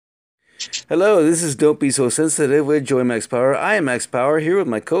Hello, this is Don't Be So Sensitive with Joy Max Power. I am Max Power here with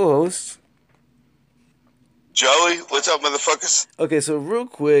my co-host. Joey, what's up, motherfuckers? Okay, so real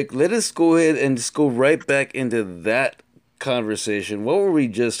quick, let us go ahead and just go right back into that conversation. What were we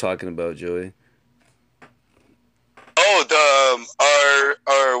just talking about, Joey? Oh,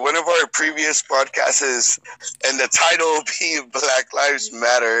 our one of our previous podcasts is, and the title being Black Lives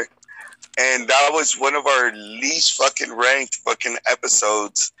Matter, and that was one of our least fucking ranked fucking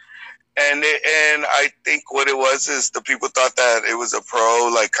episodes. And I think what it was is the people thought that it was a pro,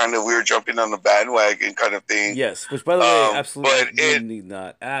 like kind of we were jumping on the bandwagon kind of thing. Yes, which by the way, But it absolutely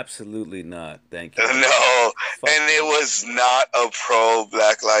not. Absolutely not. Thank you. no, Fuck and it you. was not a pro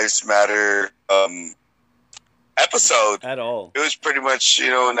Black Lives Matter episode. At all. It was pretty much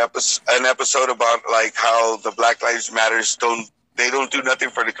an episode about like how the Black Lives Matters don't do nothing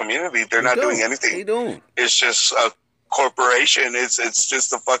for the community. They're not doing They anything. don't. It's just a corporation. It's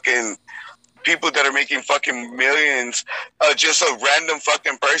just a fucking people that are making fucking millions. Just a random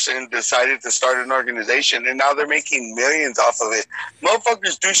fucking person decided to start an organization, and now they're making millions off of it.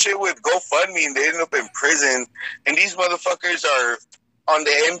 Motherfuckers do shit with GoFundMe, and they end up in prison. And these motherfuckers are on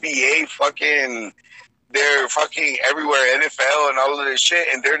the NBA fucking. They're fucking everywhere, NFL and all of this shit,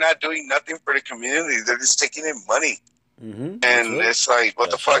 and they're not doing nothing for the community. They're just taking in money. Mm-hmm. And Right. it's like,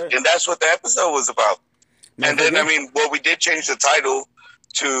 what That's the fuck? right. And that's what the episode was about. And then, I mean, well, we did change the title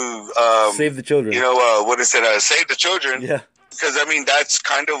to, Save the children. what is it? Save the Children. Yeah. Because, I mean, that's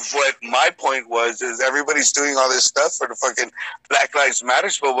kind of what my point was, is everybody's doing all this stuff for the fucking Black Lives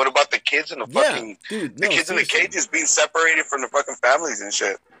Matters, but what about the kids and the fucking, dude. the No, kids in the seriously. cages being separated from the fucking families and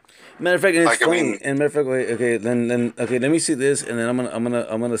shit? Matter of fact, and it's Like, I funny. mean, And matter of fact, wait, okay, then, okay. Let me see this, and then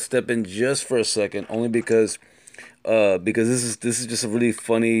I'm gonna step in just for a second, only because this is just a really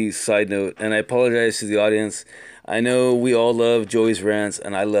funny side note, and I apologize to the audience. I know we all love Joey's rants,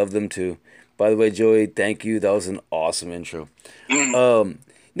 and I love them too. By the way, Joey, thank you. That was an awesome intro.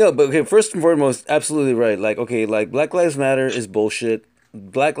 No, but okay. First and foremost, absolutely right. Like, okay, like Black Lives Matter is bullshit.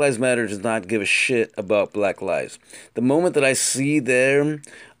 Black Lives Matter does not give a shit about Black lives. The moment that I see them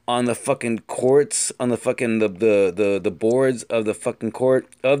on the fucking courts, on the fucking the boards of the fucking court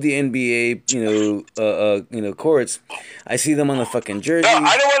of the NBA, courts, I see them on the fucking no, I jerseys. don't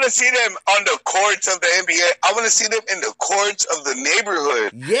want to see them on the courts of the NBA. I want to see them in the courts of the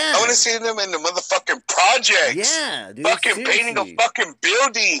neighborhood. Yeah. I want to see them in the motherfucking projects. Yeah, dude. Fucking painting a Seriously. fucking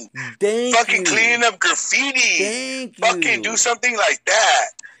building. Thank Fucking you. cleaning up graffiti. Thank Fucking you. do something like that.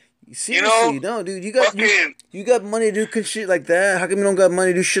 Seriously, no, dude. Fucking You got money to do shit like that. How come you don't got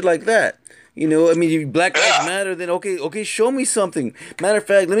money to do shit like that? You know, I mean, if Black Lives yeah. Matter, then okay, show me something. Matter of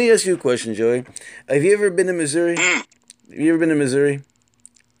fact, let me ask you a question, Joey. Have you ever been to Missouri? Have you ever been to Missouri?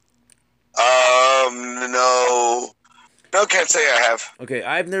 No. No, can't say I have. Okay,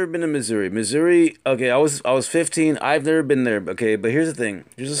 I've never been to Missouri. Missouri. Okay, I was 15. I've never been there. Okay, but here's the thing.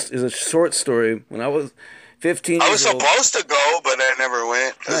 Here's a short story. When I was 15 I was years old. supposed to go, but I never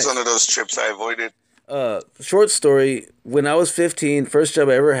went. It was Nice. one of those trips I avoided. Short story. When I was 15, first job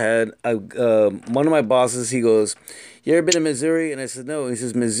I ever had, one of my bosses, he goes, "You ever been to Missouri?" And I said, "No." He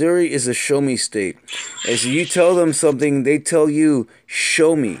says, "Missouri is a show me state." I said, "You tell them something, they tell you,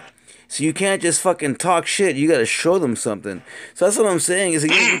 show me." So you can't just fucking talk shit. You gotta show them something. So that's what I'm saying. Is that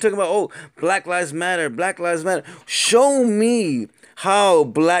you're talking about, oh, Black Lives Matter, Black Lives Matter. Show me how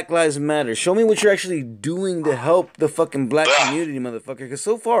Black Lives Matter. Show me what you're actually doing to help the fucking black Ugh. community, motherfucker. Because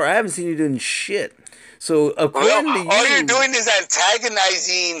so far I haven't seen you doing shit. So Well, according to you, all you're doing is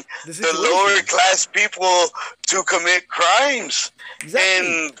antagonizing The the situation. lower class people to commit crimes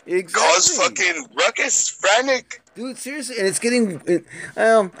and cause fucking ruckus, frantic. dude, seriously, and it's getting.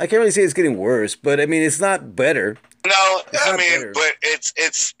 Well, I can't really say it's getting worse, but I mean it's not better. No, It's I not mean, better. but it's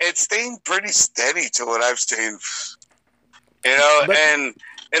staying pretty steady to what I've seen. You know, But- and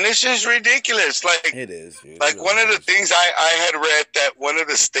it's just ridiculous. Like It is. Dude. like It one of really the things I had read that one of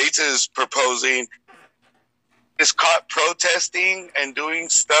the states is proposing is caught protesting and doing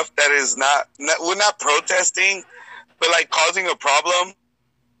stuff that is not protesting, but like causing a problem.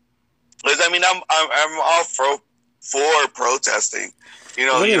 Because I mean, I'm all for protesting. As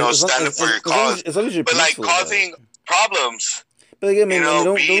long as- Standing for your cause. As long as you're But like peaceful about it. causing problems, But again, man, I mean,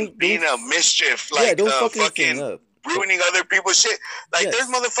 don't, being don't, a mischief, yeah, like don't fuck anything fucking up. ruining other people's shit. Like Yes. there's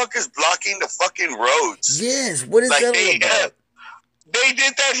motherfuckers blocking the fucking roads. Yes, what is Like that they all about? they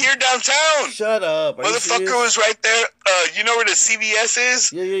did that here downtown. Shut up. Are you Motherfucker serious? was right there. You know where the CVS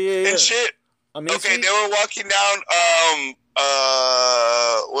is Yeah. and shit. On Main Okay, Street? they were walking down.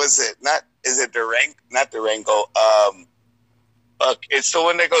 Was it not? Is it Durango? Not Durango. Fuck, it's the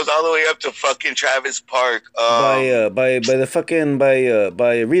one that goes all the way up to fucking Travis Park. By the fucking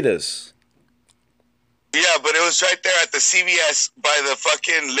by Rita's. Yeah, but it was right there at the CVS by the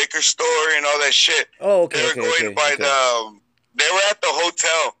fucking liquor store and all that shit. Oh, okay, They were going by the. They were at the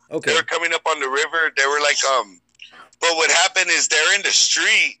hotel. Okay. They were coming up on the river. They were like. But what happened is they're in the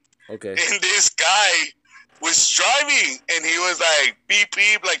street. Okay. And this guy was driving, and he was like beep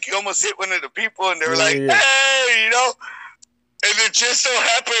beep, like he almost hit one of the people, and they were like, hey, you know. And it just so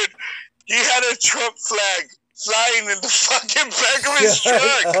happened he had a Trump flag flying in the fucking back of his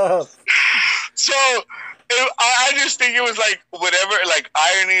truck. So I just think it was like whatever, like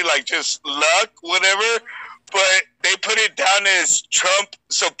irony, like just luck, whatever. But they put it down as Trump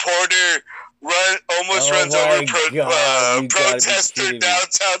supporter runs over protester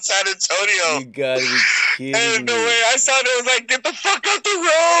downtown San Antonio. You gotta be kidding And the way I saw it, I was like, get the fuck out the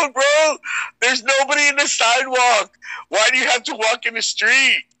road, bro. There's nobody in the sidewalk. Why do you have to walk in the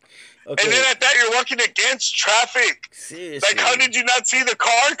street? Okay. And then at that, you're walking against traffic. Seriously. Like, how did you not see the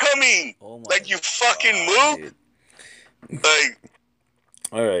car coming? Oh like, you fucking moved? Like,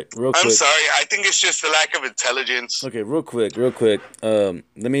 all right, real quick. I'm sorry. I think it's just the lack of intelligence. Okay, real quick. Let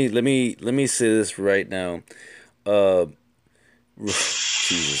me say this right now.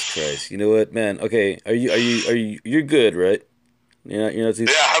 Jesus Christ. You know what, man? Okay, you're good, right? You're not too.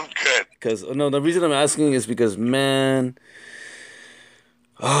 Yeah, I'm good. Because no, the reason I'm asking is because, man,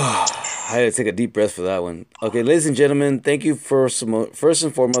 I had to take a deep breath for that one. Okay, ladies and gentlemen, thank you first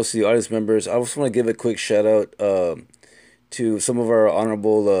and foremost to the audience members. I just want to give a quick shout out to some of our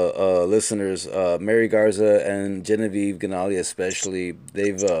honorable listeners, Mary Garza and Genevieve Ganali especially.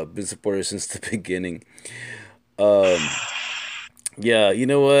 They've been supporters since the beginning. Yeah, you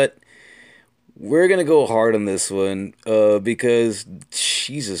know what? We're going to go hard on this one because,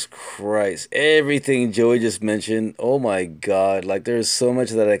 Jesus Christ, everything Joey just mentioned, oh my God, like there's so much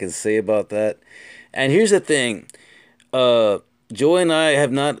that I can say about that. And here's the thing. Joey and I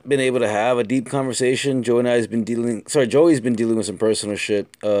have not been able to have a deep conversation. Joey's been dealing with some personal shit,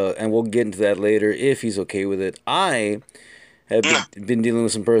 and we'll get into that later if he's okay with it. I have been dealing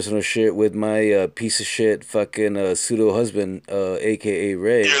with some personal shit with my piece of shit fucking pseudo husband, aka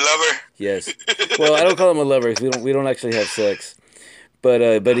Ray. Your lover? Yes. Well, I don't call him a lover because we don't actually have sex. But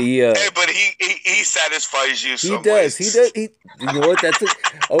he. Hey, but he satisfies you. He does. He does. You know what? That's it.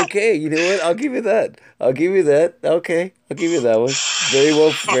 Okay. You know what? I'll give you that. Okay. I'll give you that one. Very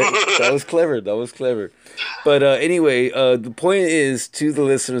well. That was clever. But anyway, the point is to the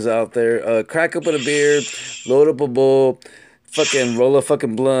listeners out there: crack open a beer, load up a bowl, fucking roll a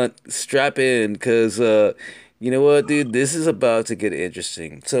fucking blunt, strap in, cause you know what, dude? This is about to get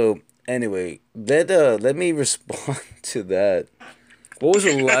interesting. So anyway, let me respond to that. What was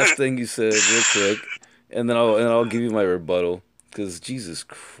the last thing you said, real quick, and then I'll give you my rebuttal, because Jesus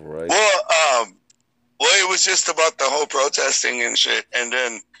Christ. Well, it was just about the whole protesting and shit, and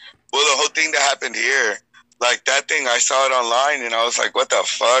then, the whole thing that happened here, like that thing, I saw it online, and I was like, what the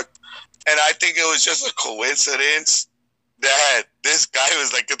fuck? And I think it was just a coincidence that this guy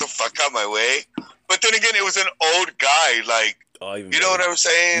was like, get the fuck out of my way. But then again, it was an old guy, like, you know what I'm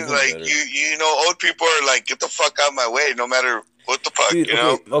saying? Like, you know, old people are like, get the fuck out of my way, no matter what the fuck, dude, you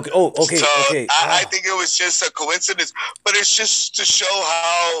know? Okay. Oh, okay. So okay. I think it was just a coincidence, but it's just to show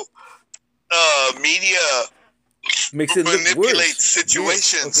how media makes it manipulate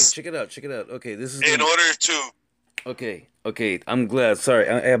situations. Yes. Okay, check it out. Okay, this is in order to. Okay. I'm glad. Sorry,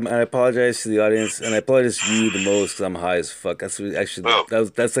 I apologize to the audience, and I apologize to you the most because I'm high as fuck. That's actually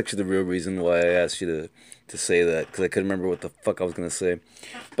that's actually the real reason why I asked you to say that, because I couldn't remember what the fuck I was gonna say,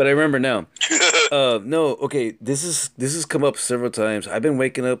 but I remember now. No, okay. This has come up several times. I've been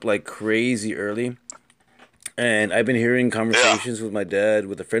waking up like crazy early, and I've been hearing conversations with my dad,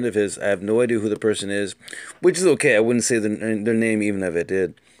 with a friend of his. I have no idea who the person is, which is okay. I wouldn't say their name even if I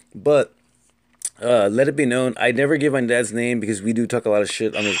did, but. Let it be known, I never give my dad's name because we do talk a lot of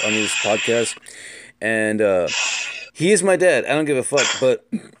shit on this podcast, and he is my dad. I don't give a fuck, but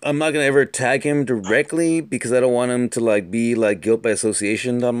I'm not gonna ever tag him directly because I don't want him to like be like guilt by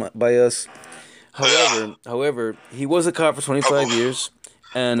association by us. However, he was a cop for 25 years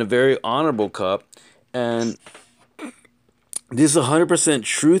and a very honorable cop, and this is 100%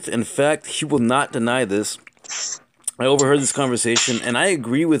 truth and fact. He will not deny this. I overheard this conversation, and I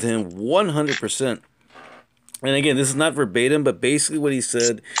agree with him 100%. And again, this is not verbatim, but basically what he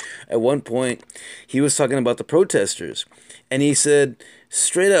said at one point, he was talking about the protesters. And he said,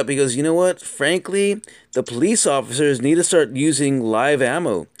 straight up, he goes, you know what? Frankly, the police officers need to start using live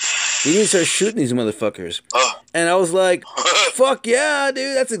ammo. They need to start shooting these motherfuckers. And I was like, fuck yeah,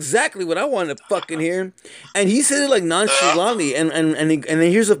 dude, that's exactly what I wanted to fucking hear. And he said it like nonchalantly, and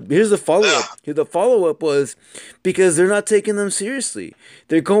then here's the follow up. The follow up was because they're not taking them seriously.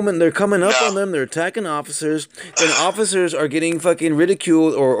 They're coming up on them. They're attacking officers, and officers are getting fucking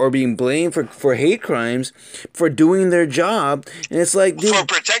ridiculed or being blamed for hate crimes for doing their job. And it's like, dude, for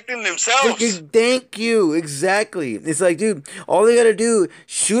protecting themselves. Thank you, exactly. It's like, dude, all they gotta do,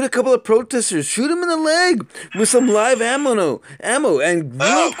 shoot a couple of protesters, shoot them in the leg with some live ammo, and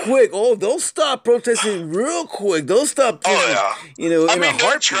real quick, they'll stop protesting real quick. They'll stop killing, I mean,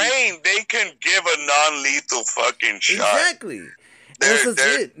 they're trained. They can give a non-lethal fucking shot. Exactly. They're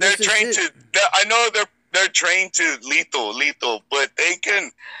trained to. I know they're trained to lethal, but they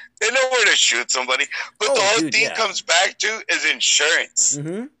know where to shoot somebody. But the whole thing comes back to is insurance.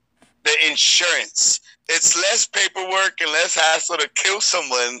 Mm-hmm. The insurance. It's less paperwork and less hassle to kill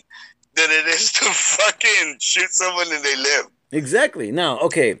someone than it is to fucking shoot someone and they live. Exactly. Now,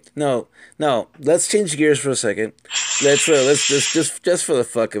 let's change gears for a second. Let's just for the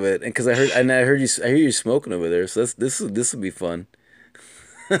fuck of it, and because I hear you smoking over there, so this will be fun.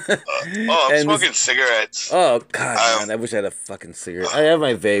 I'm smoking cigarettes. Oh god, man, I wish I had a fucking cigarette. I have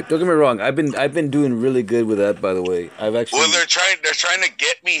my vape. Don't get me wrong. I've been doing really good with that, by the way. I've actually. Well, they're trying to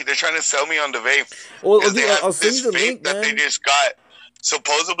get me. They're trying to sell me on the vape. Well, I'll send you the link, man. That they just got.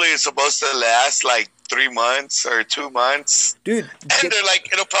 Supposedly, it's supposed to last like 3 months or 2 months, dude. And they're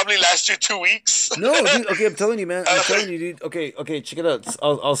like, it'll probably last you 2 weeks. No, dude. Okay, I'm telling you, man. I'm telling you, dude. Okay. Check it out.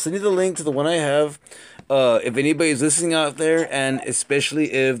 I'll send you the link to the one I have. If anybody's listening out there, and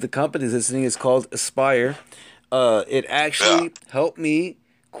especially if the company's listening, it's called Aspire. It actually helped me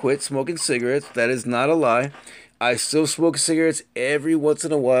quit smoking cigarettes. That is not a lie. I still smoke cigarettes every once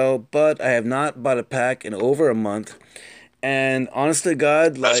in a while, but I have not bought a pack in over a month. And honest to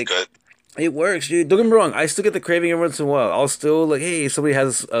God, like, it works, dude. Don't get me wrong. I still get the craving every once in a while. I'll still, like, hey, if somebody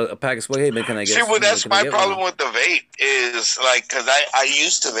has a pack of smoke, hey, man, can I get See, well, that's my problem with the vape is, like, because I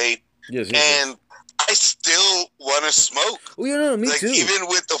used to vape. Yes. I still want to smoke. Oh, yeah, no, me like, too. Even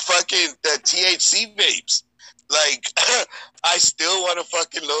with the THC vapes. Like, I still want to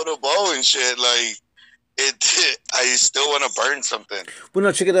fucking load a bowl and shit. Like, I still want to burn something. Well,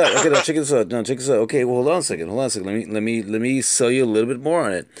 no, check it out. Okay, now check this out. No, check this out. Okay, well, hold on a second. Let me sell you a little bit more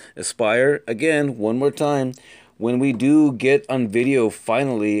on it. Aspire, again, one more time. When we do get on video,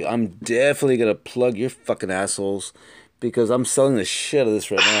 finally, I'm definitely gonna plug your fucking assholes because I'm selling the shit out of this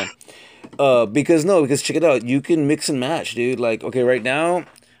right now. Because check it out. You can mix and match, dude. Like, okay, right now,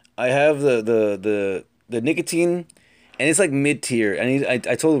 I have the nicotine, and it's like mid tier. And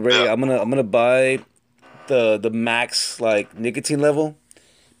I told Ray I'm gonna buy the max like nicotine level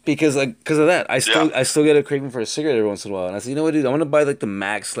because of that I still get a craving for a cigarette every once in a while, and I said, you know what, dude, I want to buy like the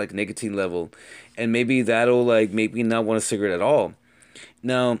max like nicotine level, and maybe that'll like make me not want a cigarette at all.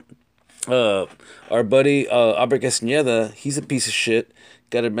 Now our buddy Albert Castaneda, he's a piece of shit.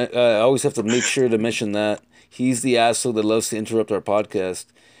 I always have to make sure to mention that he's the asshole that loves to interrupt our podcast.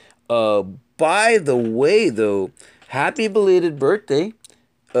 By the way, though, happy belated birthday.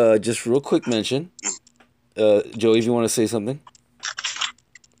 Just real quick mention. Joey, if you want to say something.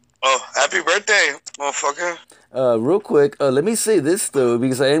 Oh, happy birthday, motherfucker. Real quick, let me say this, though,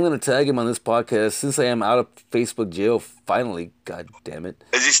 because I am going to tag him on this podcast since I am out of Facebook jail, finally. God damn it.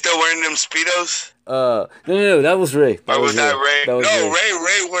 Is he still wearing them Speedos? No, that was Ray. Or was that Ray?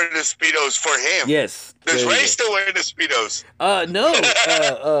 Ray wore the Speedos for him. Yes. Does Ray still wear the Speedos? No.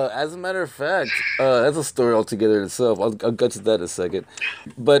 As a matter of fact, that's a story altogether in itself. I'll get to that in a second.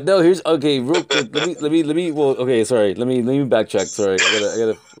 But no, okay, real quick. Let me. Well, okay, sorry. Let me backtrack. Sorry, I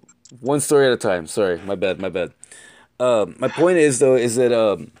gotta. One story at a time. Sorry, my bad. My point is though is that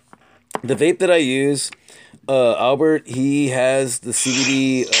the vape that I use, Albert, he has the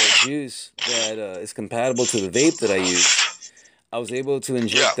CBD juice that is compatible to the vape that I use. I was able to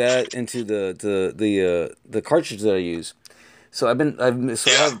inject that into the cartridge that I use. So I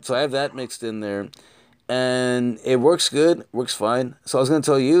have that mixed in there, and it works good, works fine. So I was gonna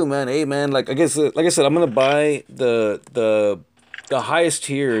tell you, man, hey man, like I said, I'm gonna buy the highest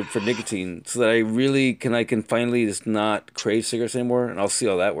tier for nicotine so that I can finally just not crave cigarettes anymore, and I'll see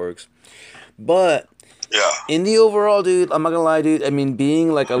how that works. But in the overall, dude, I'm not gonna lie, dude. I mean,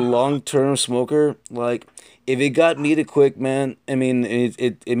 being like a long-term smoker, like if it got me to quit, man, I mean,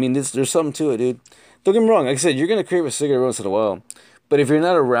 there's something to it, dude. Don't get me wrong. Like I said, you're gonna crave a cigarette once in a while, but if you're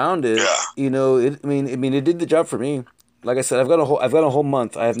not around it, you know, it did the job for me. Like I said, I've got a whole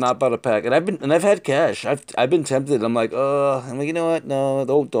month. I have not bought a pack, and I've had cash. I've been tempted. I'm like, you know what?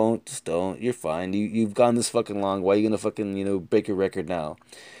 No, just don't. You're fine. You've gone this fucking long. Why are you gonna fucking break your record now?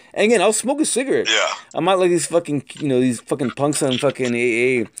 And again, I'll smoke a cigarette. Yeah. I'm not like these fucking these fucking punks on fucking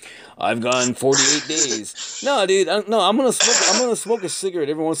AA. I've gone 48 days. No, dude. No, I'm gonna smoke. I'm gonna smoke a cigarette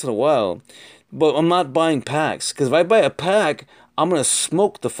every once in a while, but I'm not buying packs. Because if I buy a pack, I'm gonna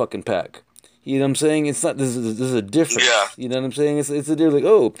smoke the fucking pack. You know what I'm saying? It's not. This is a difference. Yeah. You know what I'm saying? It's a difference. Like,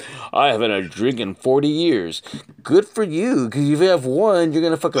 oh, I haven't had a drink in 40 years. Good for you, because if you have one, you're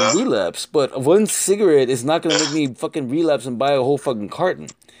gonna fucking relapse. But one cigarette is not gonna make me fucking relapse and buy a whole fucking carton.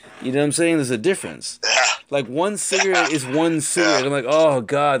 You know what I'm saying? There's a difference. Like, one cigarette is one cigarette. I'm like, oh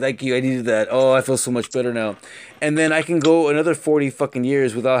god, thank you. I needed that. Oh, I feel so much better now. And then I can go another 40 fucking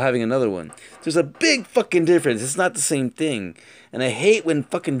years without having another one. There's a big fucking difference. It's not the same thing. And I hate when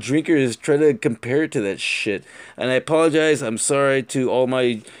fucking drinkers try to compare it to that shit. And I apologize. I'm sorry to all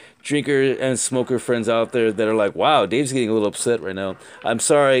my drinker and smoker friends out there that are like, wow, Dave's getting a little upset right now. I'm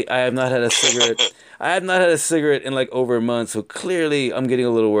sorry. I have not had a cigarette. I have not had a cigarette in like over a month. So clearly I'm getting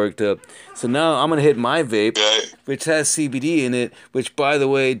a little worked up. So now I'm going to hit my vape, which has CBD in it, which, by the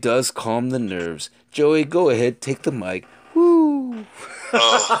way, does calm the nerves. Joey, go ahead. Take the mic. Woo.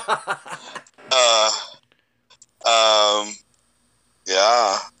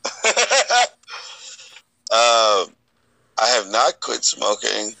 Yeah. I have not quit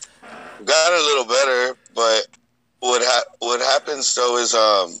smoking. Got a little better, but what happens though is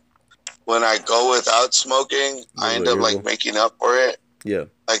when I go without smoking, I end up like making up for it. Yeah.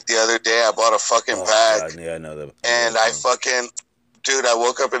 Like the other day, I bought a fucking pack. God, yeah, I know that. And I fucking, dude, I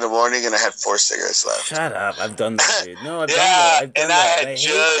woke up in the morning and I had 4 cigarettes left. Shut up! I've done that, dude. No, I've done that. I've done that. I had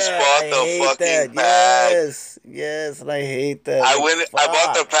just bought the fucking pack. Yes, and I hate that. I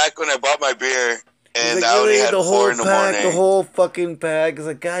bought the pack when I bought my beer. And I only had 4 in the morning. The whole fucking pack. It's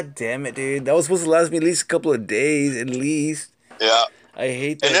like, god damn it, dude. That was supposed to last me at least a couple of days, at least. Yeah. I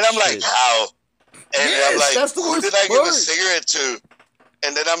hate that. And then I'm like, how? And then I'm like, that's the who did I give a cigarette to?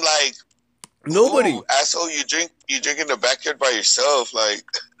 And then I'm like, nobody. Asshole, you drink in the backyard by yourself, like.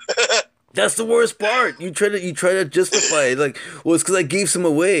 That's the worst part. You try to justify it, like, well, it's because I gave some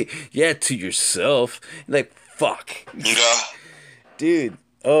away. Yeah, to yourself. Like, fuck. Yeah. Dude.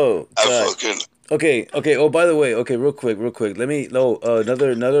 Oh. God. Okay. Oh, by the way, okay, real quick. Let me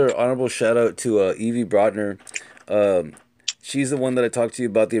another honorable shout out to Evie Brotner. She's the one that I talked to you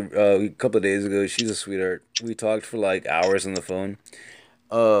about a couple of days ago. She's a sweetheart. We talked for like hours on the phone.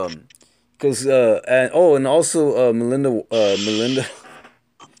 And also Melinda.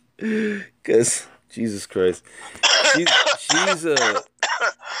 Because Jesus Christ,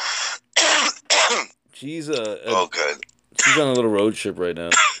 she's on a little road trip right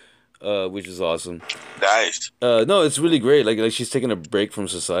now, which is awesome. Nice. No, it's really great. Like she's taking a break from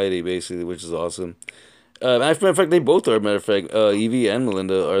society, basically, which is awesome. As a matter of fact, they both are. As a matter of fact, Evie and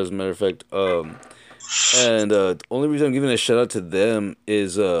Melinda are. As a matter of fact, and the only reason I'm giving a shout out to them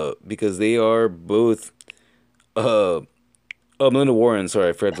is because they are both. Melinda Warren. Sorry,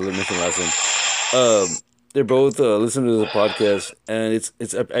 I forgot to mention last name. They're both listening to the podcast, and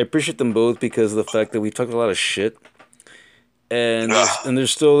it's. I appreciate them both because of the fact that we talked a lot of shit, and they're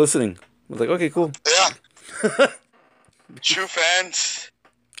still listening. I was like, okay, cool. Yeah. True fans.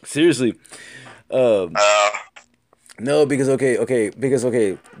 Seriously. No, because a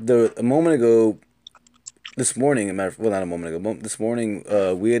moment ago, this morning, not a moment ago, this morning,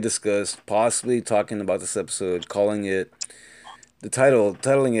 we had discussed possibly talking about this episode, calling it,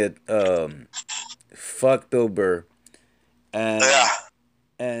 titling it, Fuck Bill Burr. And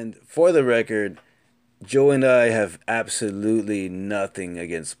for the record, Joe and I have absolutely nothing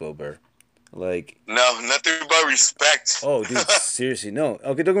against Bill Burr. Like, no, nothing but respect. Oh, dude, seriously, no.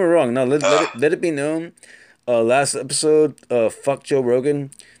 Okay, don't get me wrong. No, let it be known. Last episode, fuck Joe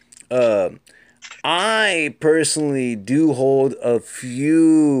Rogan. I personally do hold a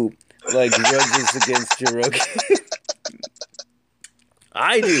few like grudges against Joe Rogan.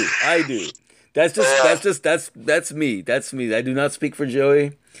 I do. That's me. That's me. I do not speak for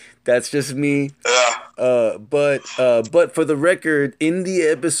Joey. That's just me. But for the record, in the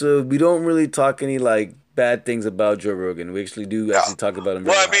episode, we don't really talk any like bad things about Joe Rogan. We actually talk about him.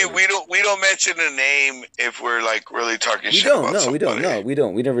 Well, I mean, we don't mention a name if we're like really talking shit about somebody. We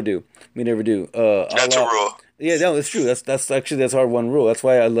don't. We never do. That's a rule. Yeah, no, it's true. That's our one rule. That's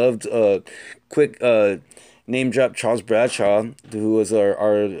why I loved quick name drop Charles Bradshaw, who was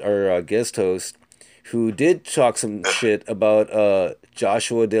our guest host, who did talk some shit about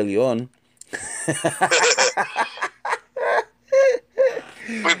Joshua De Leon.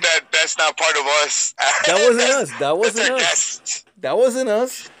 But that's not part of us. That wasn't us. That That's wasn't our us. guest. That wasn't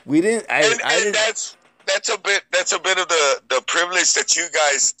us. We didn't. I And didn't. that's a bit of the privilege that you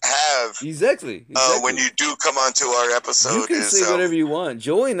guys have Exactly. when you do come onto our You episode. can say whatever you want.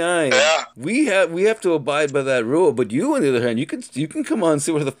 Joey and I, Yeah. we have to abide by that rule. But you, on the other hand, you can come on and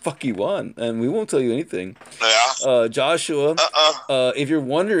say whatever the fuck you want, and we won't tell you anything. Yeah. Joshua, if you're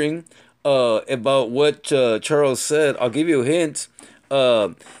wondering about what Charles said, I'll give you a hint.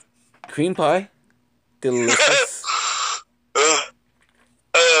 Cream pie, delicious.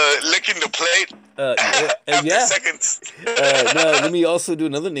 Licking the plate Yeah, after yeah. seconds. Now let me also do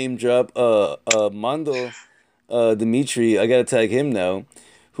another name drop. Mando, Dimitri. I gotta tag him now.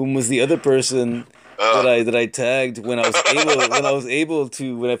 Whom was the other person that I tagged when I was able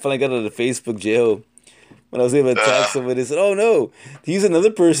to when I finally got out of the Facebook jail. When I was able to tag somebody, they said, "Oh no, he's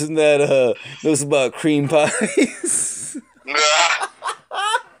another person that knows about cream pies."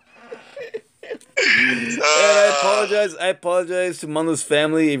 And I apologize to Mando's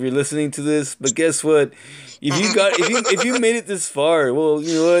family if you're listening to this. But guess what? If you made it this far, well,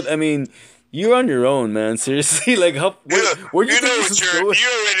 you know what? I mean, you're on your own, man. Seriously, like where'd you think this is going? You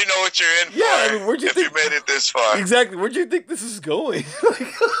already know what you're in for. Yeah, I mean, where'd you if think you made it this far? Exactly. Where'd you think this is going?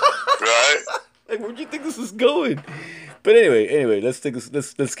 Right? Like, where'd you think this is going? But anyway, let's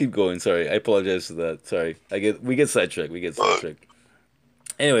keep going. Sorry, I apologize for that. Sorry, we get sidetracked.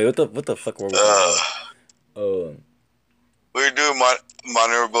 Anyway, what the fuck were we talking about? We're doing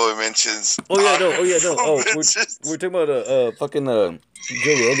honorable mentions. Oh yeah, no. Oh, we're talking about fucking Joe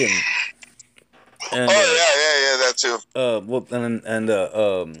Rogan. And, yeah, that too. Well,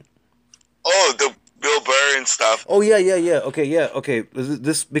 the Bill Burr and stuff. Oh yeah. Okay.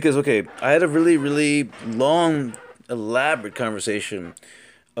 This because I had a really, really long, elaborate conversation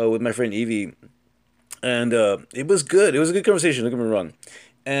with my friend Evie, and it was good. It was a good conversation. Don't get me wrong.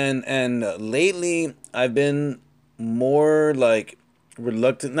 And lately I've been more like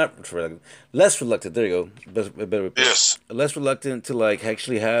less reluctant. There you go. Better. Yes. Less reluctant to like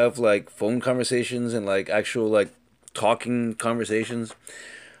actually have like phone conversations and like actual like talking conversations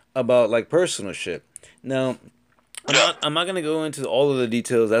about like personal shit. Now, I'm not gonna go into all of the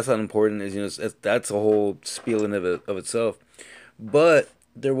details. That's not important. That's a whole spiel in of itself. But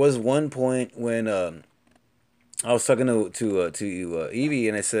there was one point when I was talking to Evie,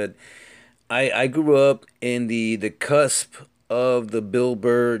 and I said, I grew up in the cusp of the Bill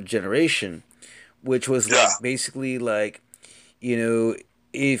Burr generation, which was like basically like,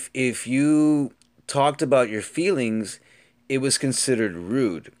 if you talked about your feelings, it was considered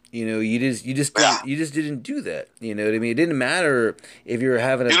rude. You just didn't do that. You know what I mean? It didn't matter if you were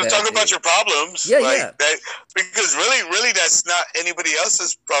having a you don't bad talk day. about your problems. Yeah. That, because really, that's not anybody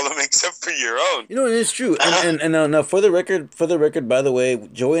else's problem except for your own. And it's true. And now for the record, by the way,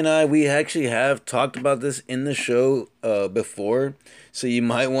 Joey and I, we actually have talked about this in the show before. So you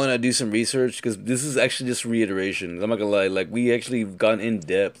might want to do some research because this is actually just reiteration. I'm not gonna lie. Like we actually gone in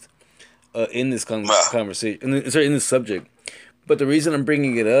depth in this conversation, in this subject. But the reason I'm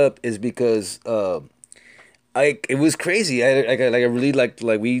bringing it up is because it was crazy. I really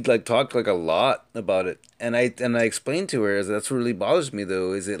we talked like a lot about it, and I explained to her that's what really bothers me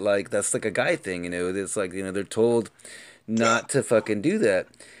though. Is it like that's like a guy thing? It's like they're told not to fucking do that,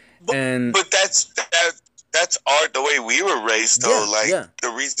 but that's the way we were raised though. The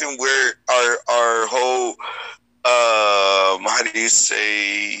reason we're our whole how do you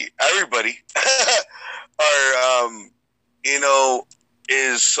say everybody are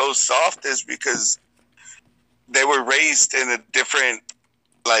is so soft is because they were raised in a different,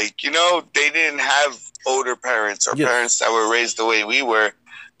 they didn't have older parents or parents that were raised the way we were.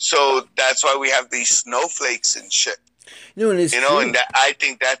 So that's why we have these snowflakes and shit. And and I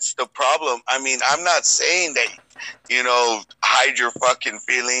think that's the problem. I mean, I'm not saying that, hide your fucking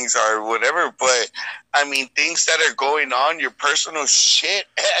feelings or whatever, but I mean, things that are going on, your personal shit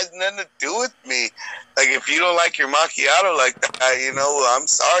has nothing to do with me. Like, if you don't like your macchiato like that, I'm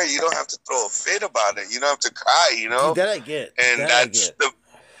sorry. You don't have to throw a fit about it. You don't have to cry, Dude, that I get. And that's the...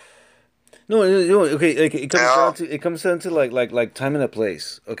 No, okay, like, it comes down to like time and a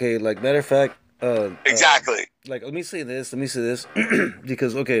place. Okay, like, matter of fact... exactly. Let me say this,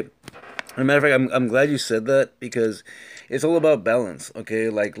 because, okay, as a matter of fact, I'm glad you said that, because it's all about balance, okay?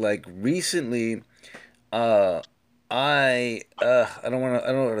 Like recently, I don't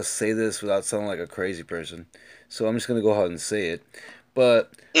know how to say this without sounding like a crazy person, so I'm just gonna go ahead and say it.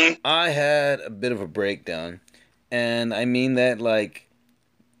 But I had a bit of a breakdown, and I mean that like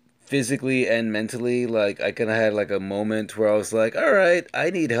physically and mentally. Like I kind of had like a moment where I was like, "All right, I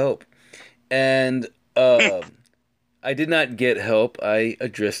need help," and I did not get help. I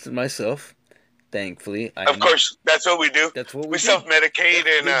addressed it myself. Thankfully, I Of am. course, that's what we do. That's what we We do. self medicate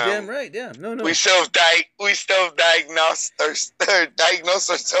and You're damn right. Yeah. No. we No. self diagnose diagnose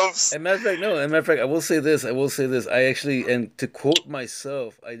ourselves. And matter of fact, no. And matter of fact, I will say this. I will say this. I actually, and to quote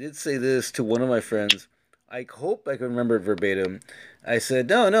myself, I did say this to one of my friends. I hope I can remember it verbatim. I said,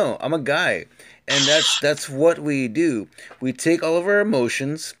 "No, no, I'm a guy, and that's what we do. We take all of our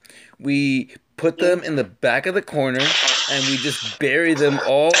emotions, we put them in the back of the corner, and we just bury them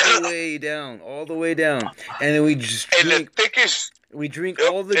all the way down, and then we just In the drink. thickest, We drink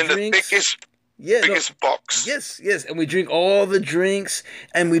yep, all the in the drinks. thickest, Yeah, no, biggest box. yes, and we drink all the drinks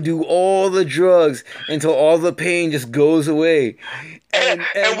and we do all the drugs until all the pain just goes away. And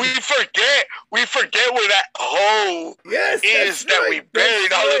we forget where that hole yes, is that we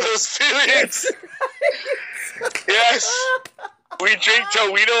buried all of those feelings. Yes, we drink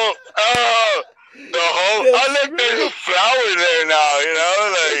till we don't. Oh, the whole. That's Oh, look, there's a flower there now. You know,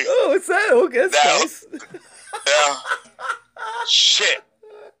 like oh, what's that? Okay, that's that- nice. yeah. Shit.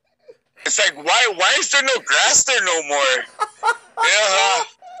 It's like why is there no grass there no more? Yeah.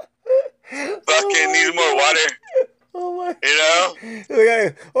 Fucking needs more water. Oh my! You know?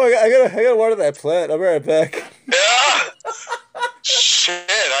 I gotta water that plant. I'll be right back. Yeah. Shit.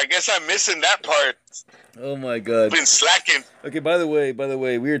 I guess I'm missing that part. Oh my god. Been slacking. Okay, by the way,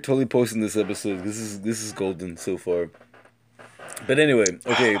 we are totally posting this episode. This is golden so far. But anyway,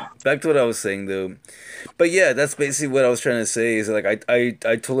 okay, back to what I was saying though. But yeah, that's basically what I was trying to say. Is like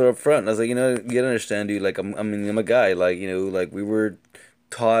I told her up front. I was like, you know, you gotta understand, dude. Like I'm a guy. Like, you know, like we were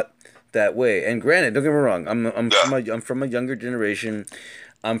taught that way. And granted, don't get me wrong. I'm from a younger generation.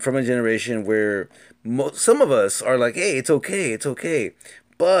 I'm from a generation where some of us are like, hey, it's okay.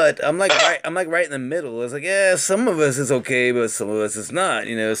 But I'm like right in the middle. It's like, yeah, some of us is okay, but some of us is not.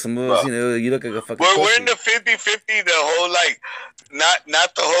 You know, some of us, you know, you look like a fucking. We're in the 50-50, the whole like,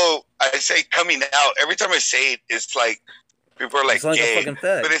 not the whole. I say coming out. Every time I say it, it's like people are like, gay,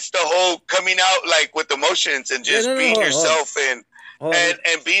 but it's the whole coming out like with emotions and just being yourself and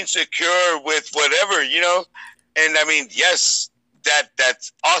being secure with whatever, you know. And I mean, yes,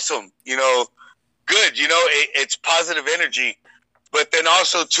 that's awesome. You know, good. You know, it's positive energy. But then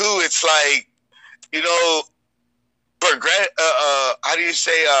also too, it's like, you know, how do you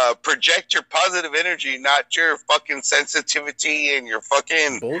say, project your positive energy, not your fucking sensitivity and your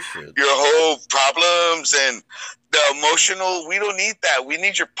fucking bullshit, your whole problems and the emotional. We don't need that. We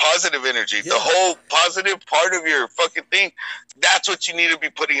need your positive energy. Yeah. The whole positive part of your fucking thing. That's what you need to be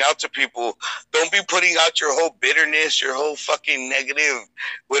putting out to people. Don't be putting out your whole bitterness, your whole fucking negative,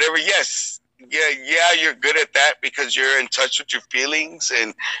 whatever. Yes. Yeah, you're good at that because you're in touch with your feelings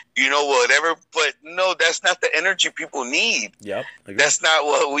and you know whatever. But no, that's not the energy people need. Yep, that's not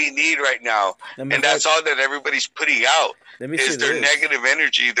what we need right now. And that's all that everybody's putting out is their negative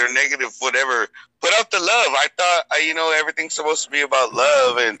energy, their negative whatever. Put out the love. I thought, you know, everything's supposed to be about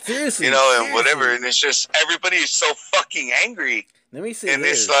love and seriously, you know, and whatever. And it's just everybody is so fucking angry. Let me say and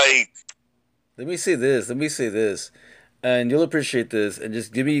this. It's like, let me say this. And you'll appreciate this, and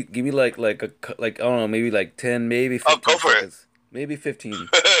just give me like I don't know, maybe like 10, maybe 15 go for seconds. Maybe 15.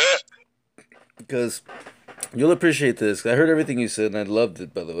 Because you'll appreciate this. I heard everything you said, and I loved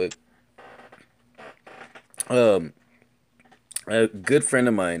it, by the way. A good friend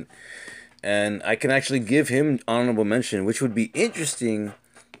of mine, and I can actually give him honorable mention, which would be interesting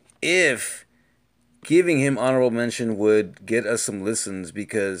if giving him honorable mention would get us some listens,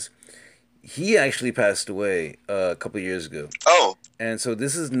 because he actually passed away a couple of years ago. Oh. And so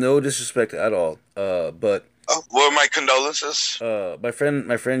this is no disrespect at all. But well, my condolences. My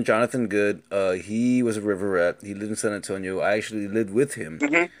friend Jonathan Good, he was a river rat. He lived in San Antonio. I actually lived with him.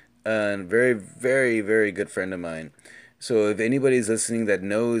 Mm-hmm. And very, very, very good friend of mine. So if anybody's listening that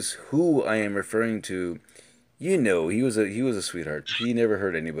knows who I am referring to, you know, he was a sweetheart. He never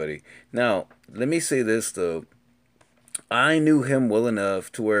hurt anybody. Now, let me say this though. I knew him well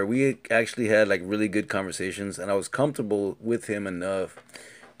enough to where we actually had like really good conversations, and I was comfortable with him enough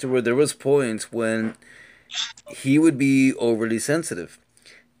to where there was points when he would be overly sensitive.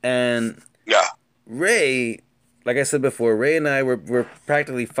 And yeah, Ray, like I said before, Ray and I were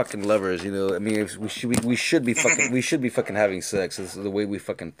practically fucking lovers. You know, I mean, we should be fucking having sex. This is the way we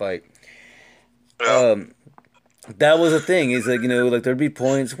fucking fight. Yeah. That was the thing. Is like, you know, like there'd be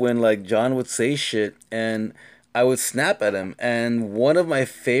points when like John would say shit and I would snap at him, and one of my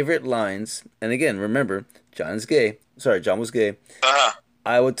favorite lines, and again, remember, John was gay.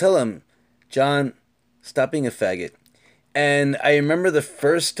 I would tell him, John, stop being a faggot. And I remember the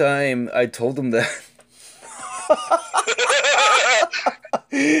first time I told him that.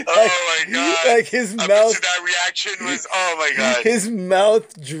 Oh my god! Like his I bet mouth. you that reaction was, oh my god! His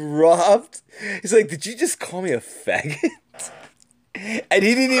mouth dropped. He's like, "Did you just call me a faggot?" And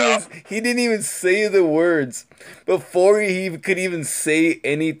Well, he didn't even say the words before he could even say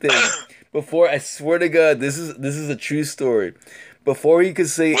anything. Before, I swear to God, this is a true story. Before he could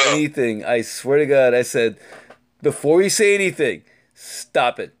say well, anything, I swear to God, I said, before you say anything,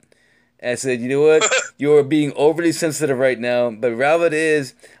 stop it. And I said, you know what? You're being overly sensitive right now. But rather it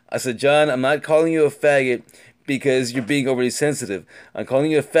is, I said, John, I'm not calling you a faggot because you're being overly sensitive. I'm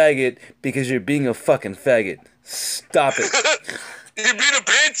calling you a faggot because you're being a fucking faggot. Stop it. you being a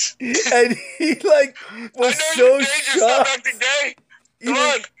bitch. And he like I was know so you're gay. Just stop shocked. acting gay. Come He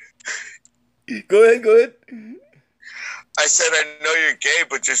on. was- Go ahead, go ahead. I said I know you're gay,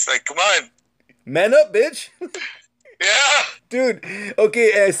 but just like, come on. Man up, bitch. Yeah. Dude,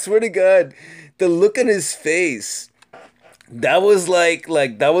 okay, I swear to God, the look on his face, that was like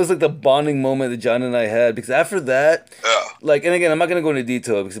the bonding moment that John and I had, because after that, Yeah. like, and again, I'm not gonna go into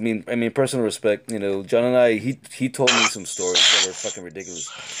detail because I mean, personal respect, you know, John and I, he told me some stories that were fucking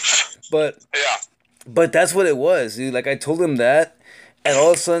ridiculous, but Yeah. that's what it was, dude. Like I told him that, and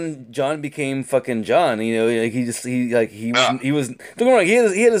all of a sudden, John became fucking John. You know, like he Yeah. was. Don't get me wrong. He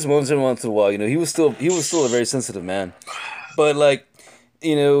had his moments every once in a while. You know, he was still a very sensitive man, but like,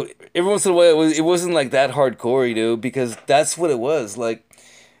 you know, every once in a while it wasn't like that hardcore. You know, because that's what it was. Like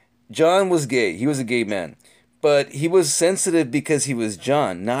John was gay. He was a gay man, but he was sensitive because he was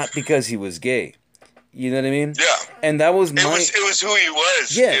John, not because he was gay. You know what I mean? Yeah. And that was It my. was who he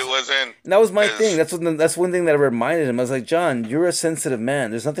was. Yes. It wasn't. And that was my Yes. thing. That's one thing that I reminded him. I was like, John, you're a sensitive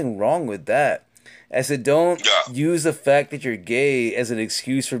man. There's nothing wrong with that. I said, don't Yeah. use the fact that you're gay as an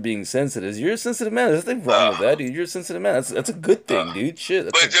excuse for being sensitive. You're a sensitive man. There's nothing wrong with that, dude. You're a sensitive man. That's a good thing, dude. Shit,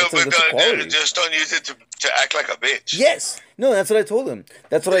 that's a quality. Just don't use it to act like a bitch. Yes. No, that's what I told him.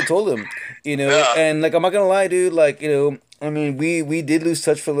 That's what I told him. You know, Yeah. and like I'm not gonna lie, dude. Like, you know, I mean, we did lose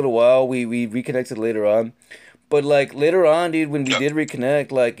touch for a little while. We reconnected later on. But like later on, dude, when we did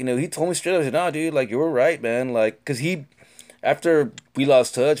reconnect, like, you know, he told me straight up, I said, "Nah, dude, like you were right, man." Like, cause after we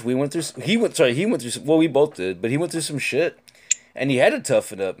lost touch, he went through. Well, we both did, but he went through some shit, and he had to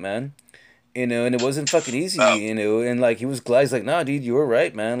toughen up, man. You know, and it wasn't fucking easy, you know. And like he was glad, he's like, "Nah, dude, you were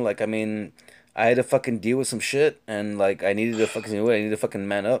right, man." Like, I mean, I had to fucking deal with some shit, and like I needed to fucking, you know what, I needed to fucking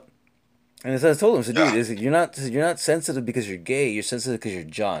man up. And so I told him, I said, "Dude, you're not sensitive because you're gay. You're sensitive because you're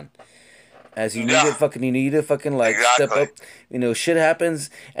John." As you need to fucking like step up. You know, shit happens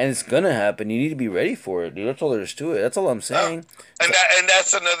and it's gonna happen. You need to be ready for it, dude. That's all there is to it. That's all I'm saying. And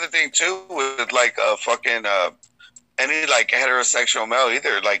that's another thing too with like fucking any like heterosexual male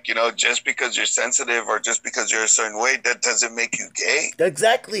either. Like, you know, just because you're sensitive or just because you're a certain way, that doesn't make you gay.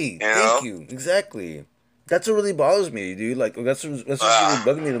 Exactly. know? Thank you. Exactly. That's what really bothers me, dude. Like that's what's really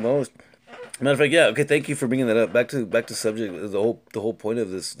bugging me the most. Matter of fact, yeah. Okay, thank you for bringing that up. Back to subject. The whole point of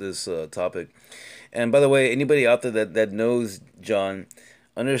this topic. And by the way, anybody out there that knows John,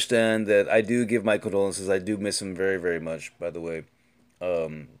 understand that I do give my condolences. I do miss him very very much. By the way,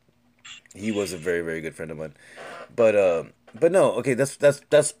 he was a very very good friend of mine. But no. Okay, that's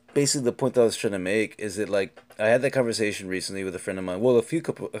basically the point that I was trying to make. Is that like I had that conversation recently with a friend of mine. Well, a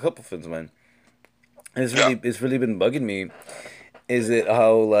couple friends of mine. And it's really been bugging me. Is it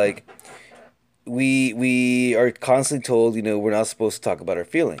how like we are constantly told, you know, we're not supposed to talk about our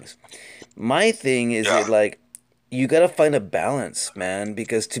feelings. My thing is that like you gotta find a balance, man,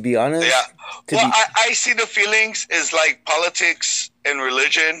 because to be honest, I see the feelings is like politics and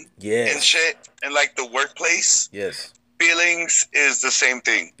religion and shit, and like the workplace. Yes. Feelings is the same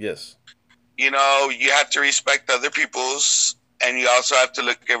thing. Yes. You know, you have to respect other people's, and you also have to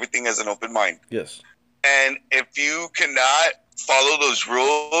look at everything as an open mind. Yes. And if you cannot follow those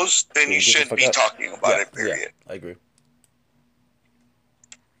rules, then you shouldn't be talking about it, period. Yeah, I agree.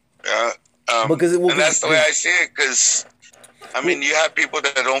 Yeah. And that's the way I see it, because, I mean, you have people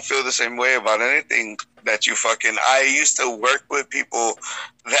that don't feel the same way about anything that you fucking... I used to work with people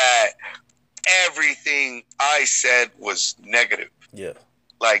that everything I said was negative. Yeah.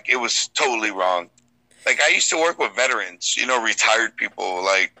 Like, it was totally wrong. Like, I used to work with veterans, you know, retired people.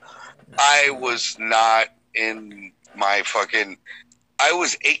 Like, I was not in my fucking... I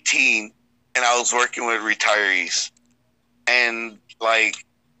was 18, and I was working with retirees. And,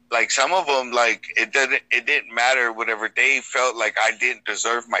 like some of them, like, it didn't matter. Whatever, they felt like I didn't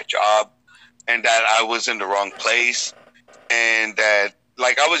deserve my job, and that I was in the wrong place, and that,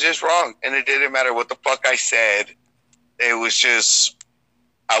 like, I was just wrong. And it didn't matter what the fuck I said. It was just,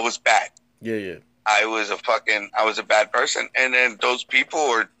 I was bad. Yeah. I was a bad person. And then those people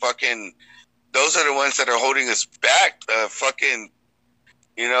are fucking, those are the ones that are holding us back.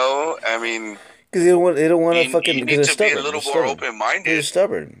 You know, I mean, Because they don't want to fucking, you because need they're to be a stubborn. They're little more stubborn. open They're minded.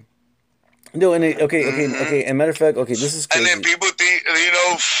 stubborn. No, and Hmm. okay. And matter of fact, okay, this is And then crazy. people think,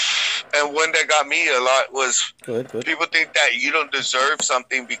 and one that got me a lot was Go ahead, go ahead. people think that you don't deserve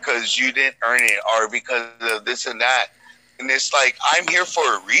something because you didn't earn it or because of this and that. And it's like, I'm here for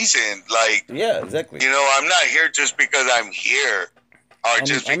a reason. Like, Yeah, exactly. I'm not here just because I'm here or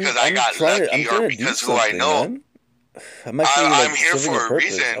just because I I'm got trying to lucky or do because who I something, know. man. I'm actually I'm like here serving a for a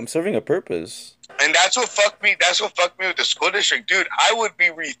purpose. I'm reason. serving a purpose. And that's what fucked me. That's what fucked me with the school district. Dude, I would be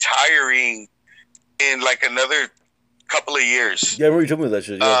retiring in like another couple of years. Yeah, I remember you told me that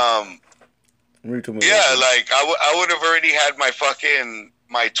shit. Yeah, I remember you told me that Yeah, shit. like I would have already had my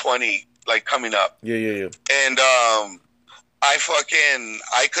 20 like coming up. Yeah, yeah, yeah. And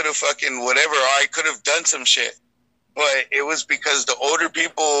I could have fucking whatever, I could have done some shit. But it was because the older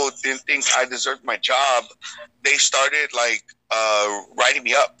people didn't think I deserved my job. They started like writing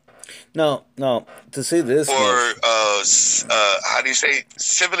me up No. To say this for much, how do you say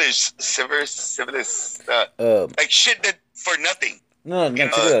civilist uh, like shit that for nothing. no.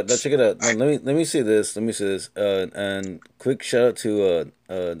 Check it out. No, check it out. No, let me say this. Let me say this. And quick shout out to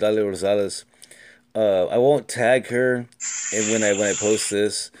Dalia Rosales. I won't tag her, and when I post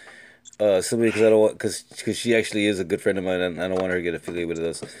this, simply because I don't want because she actually is a good friend of mine, and I don't want her to get affiliated with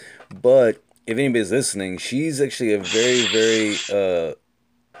us. But if anybody's listening, she's actually a very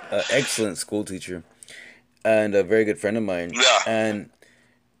excellent school teacher and a very good friend of mine. Yeah. And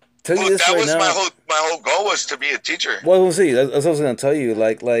tell you Well, this that right was now. my whole goal was to be a teacher. Well, we'll see. That's what I was gonna tell you.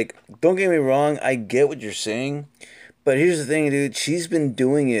 Like, don't get me wrong. I get what you're saying, but here's the thing, dude. She's been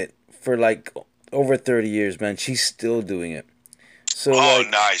doing it for like over 30 years, man. She's still doing it. So Oh, like,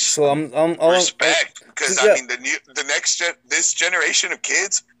 nice. so Respect, because I yeah. mean the this generation of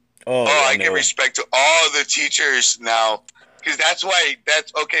kids. Oh, Oh, I I give know. respect to all the teachers now, because that's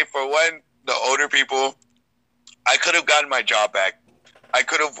okay for one. The older people, I could have gotten my job back. I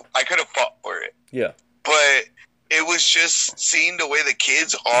could have fought for it, Yeah. but it was just seeing the way the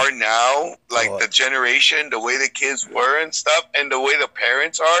kids are now, like Oh, the generation, the way the kids were and stuff, and the way the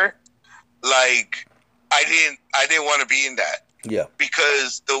parents are. Like, I didn't want to be in that. yeah.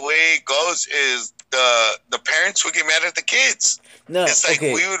 Because the way it goes is the parents would get mad at the kids. No. It's like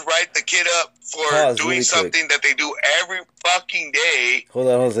Okay. we would write the kid up for Pause doing really something that they do every fucking day, Hold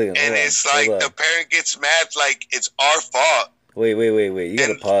on. Hold on a second. and Hold on. it's like Hold the on. parent gets mad, like it's our fault. Wait. You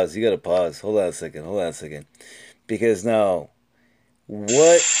gotta And pause. You gotta pause. Hold on a second. Hold on a second. Because now,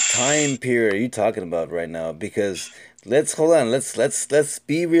 what time period are you talking about right now? Because let's hold on. Let's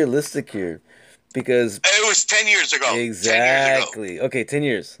be realistic here. Because it was 10 years ago. 10 years ago. exactly. Okay, 10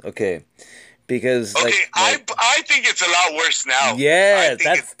 years. Okay. Because Okay, like I think it's a lot worse now. I yeah,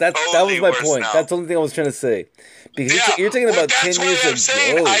 think it's that totally was my worse point. now. That's the only thing I was trying to say. Because Yeah, you're talking well, about that's 10 why years I'm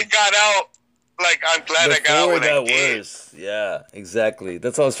saying ago. I got out. Like, I'm glad I got out Before it when I got did. worse. Yeah, exactly.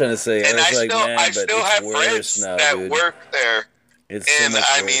 That's all I was trying to say. I And was like, man, I but still it's have worse friends now, that dude. work there, It's so and much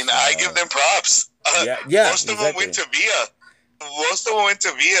I worse mean, I give now. them props. Yeah, Most of them went exactly. to VIA. Most of them went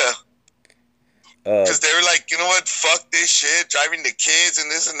to VIA Uh, because they were like, you know what, fuck this shit, driving the kids and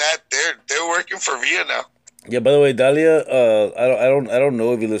this and that. They're working for VIA now. yeah. By the way, Dahlia, I don't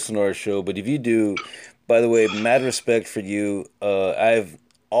know if you listen to our show, but if you do, by the way, mad respect for you. I've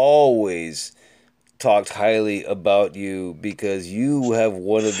always talked highly about you because you have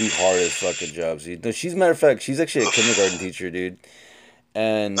one of the hardest fucking jobs, dude. No, she's matter of fact, she's actually a kindergarten teacher, dude,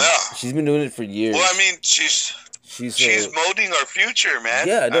 and Yeah. she's been doing it for Well, I years. mean, She's she's molding our future, man.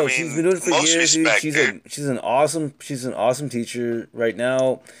 yeah, I no, she's been mean, doing it for most years, dude. respect, dude. She's an awesome teacher right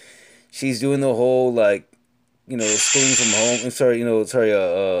now. She's doing the whole like schooling from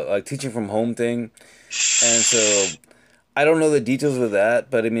home. Like teaching from home thing, and so I don't know the details of that,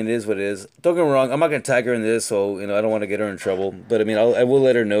 but I mean it is what it is. Don't get me wrong, I'm not gonna tag her in this, so I don't want to get her in trouble. But I mean I will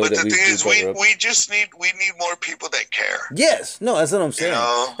let her know But that the thing we is, brought her up. we need more people that care. Yes, no, that's what I'm You saying.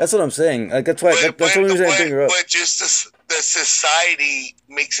 know. That's what I'm saying. Like that's the only reason I bring her up. But just the society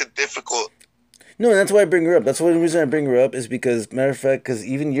makes it difficult. No, and that's why I bring her up. That's the only reason I bring her up is because, matter of fact, because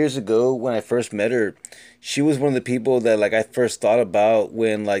even years ago when I first met her, she was one of the people that like I first thought about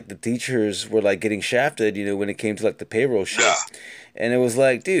when like the teachers were like getting shafted, when it came to like the payroll shit. Yeah. And it was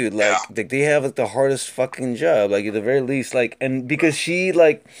like, dude, Yeah. like they have like the hardest fucking job, like at the very least, and because she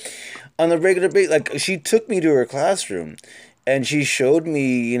like on a regular basis, like she took me to her classroom, and she showed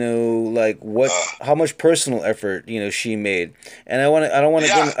me, like how much personal effort, she made. And I don't want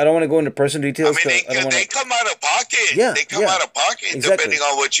to Yeah. I don't want to go into personal I details mean, because I don't want they to. come out of pocket. Yeah, They come yeah, out of pocket exactly. depending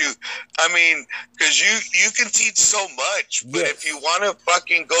on what you. I mean, because you can teach so much, but Yes. if you want to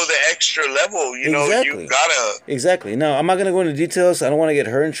fucking go the extra level, you Exactly. gotta. Exactly. No, I'm not going to go into details. I don't want to get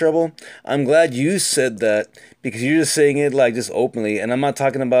her in trouble. I'm glad you said that because you're just saying it like just openly, and I'm not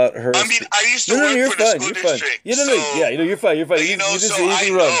talking about her. I mean, I used to No, no, no, work you're for the fine. school You're fine. district, Yeah, no, so no, yeah, you're fine. You're fine. You didn't so say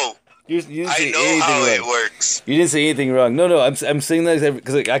anything I wrong. know. You didn't I say know anything how wrong. it works. You didn't say anything wrong. No, no, I'm saying that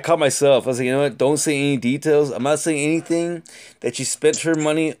because I caught myself. I was like, you know what? Don't say any details. I'm not saying anything that she spent her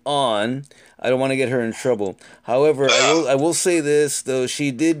money on. I don't want to get her in trouble. However, Yeah. I will say this though.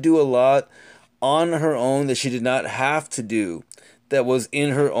 She did do a lot on her own that she did not have to do. That was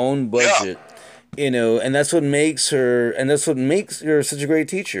in her own Yeah. budget. And that's what makes her, and that's what makes her such a great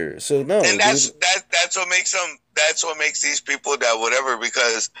teacher. So no, And dude. that's what makes them. That's what makes these people that whatever,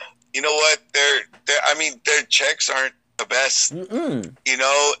 because you know what, I mean, their checks aren't the best. Mm-mm.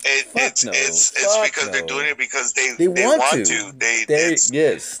 It's No. it's Fuck because they're no. doing it because they They want want to. to.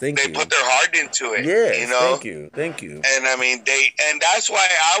 Yes, thank They you. put their heart into it. Yes, thank you. And I mean and that's why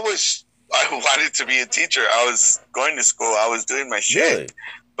I wanted to be a teacher. I was going to school. I was doing my shit, Really?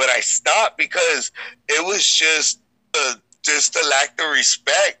 but I stopped because it was just the lack of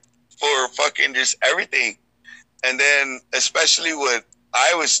respect for fucking just everything. And then especially what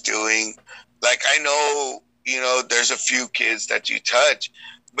I was doing, like I know, there's a few kids that you touch,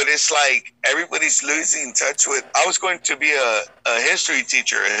 but it's like everybody's losing touch with. I was going to be a history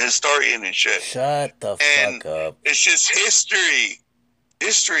teacher, a historian and shit. Shut the And fuck up. it's just history.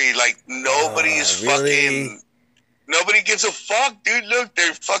 History. Like nobody is really? fucking. Nobody gives a fuck, dude. Look,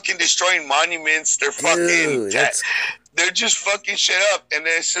 they're fucking destroying monuments. They're fucking. Dude, they're just fucking shit up, and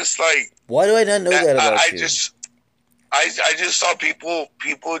it's just like. Why do I not know that about I you? I just saw people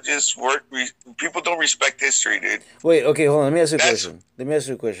just work. People don't respect history, dude. Wait, okay, hold on. Let me ask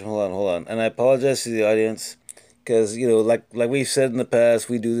you a question. Hold on. And I apologize to the audience because like we've said in the past,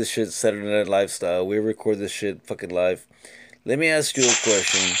 we do this shit Saturday Night Lifestyle. We record this shit fucking live. Let me ask you a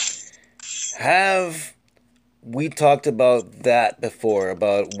question. Have we talked about that before,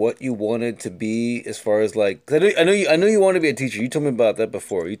 about what you wanted to be as far as like? 'Cause I know you want to be a teacher. You told me about that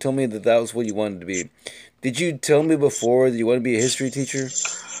before. You told me that was what you wanted to be. Did you tell me before that you want to be a history teacher,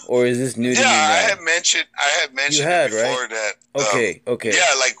 or is this new to you now? I had mentioned You had, before right? that. Okay.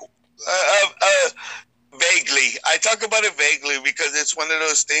 Yeah, like vaguely. I talk about it vaguely because it's one of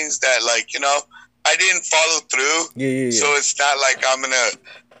those things that, like, I didn't follow through. Yeah. So it's not like I'm gonna.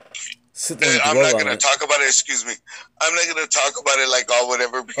 I'm not gonna talk about it. Excuse me. I'm not gonna talk about it like all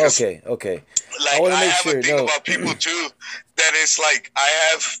whatever because. Okay. Like I have a thing about people too that it's like I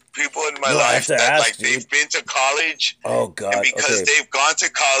have people in my life that like they've been to college. Oh God! And because they've gone to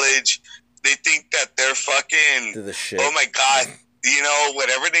college, they think that they're fucking. To the shit. Oh my God!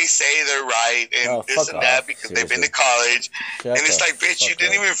 Whatever they say, they're right, and this and that because they've been to college. And it's like, bitch, you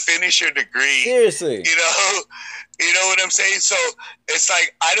didn't even finish your degree. Seriously. You know what I'm saying? So it's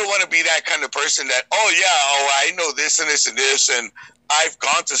like I don't want to be that kind of person that, I know this and this and this, and I've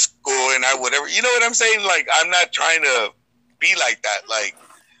gone to school and I whatever. You know what I'm saying? Like I'm not trying to be like that. Like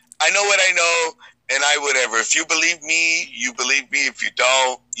I know what I know, and I whatever. If you believe me, you believe me. If you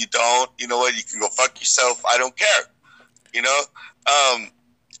don't, you don't. You know what? You can go fuck yourself. I don't care.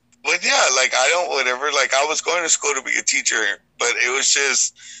 But yeah, like I don't whatever. Like I was going to school to be a teacher, but it was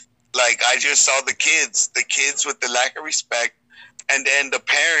just like I just saw the kids with the lack of respect, and then the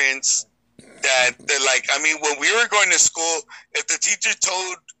parents that they're like. I mean, when we were going to school, if the teacher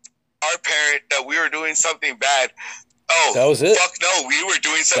told our parent that we were doing something bad, that was it. Fuck no, we were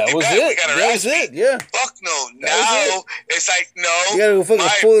doing something that was bad. It. That was it. Yeah. Fuck no. Now it's like no. You gotta go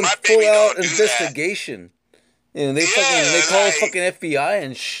fucking full out investigation. They call us fucking FBI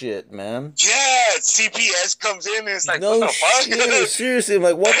and shit, man. Yeah, CPS comes in and it's like, no what the fuck? Shit, seriously, I'm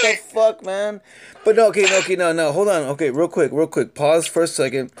like, what the fuck, man? But no, okay, no, hold on. Okay, real quick, pause for a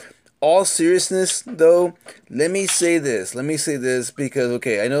second. All seriousness, though, let me say this because,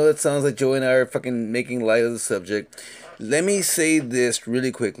 okay, I know that sounds like Joey and I are fucking making light of the subject. Let me say this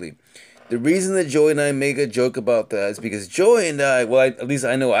really quickly. The reason that Joey and I make a joke about that is because Joey and I, at least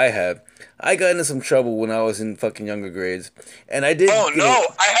I know I got into some trouble when I was in fucking younger grades, and I did. Oh no!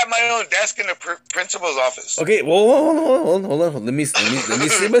 I have my own desk in the principal's office. Okay, well, hold on. Let me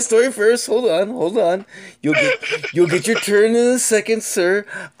say my story first. Hold on. You'll get your turn in a second, sir.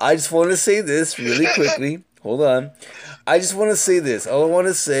 I just want to say this really quickly. Hold on. I just want to say this. All I want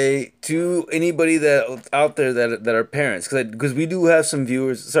to say to anybody that out there that are parents, because we do have some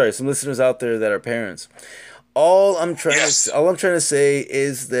listeners out there that are parents. Yes. all I'm trying to say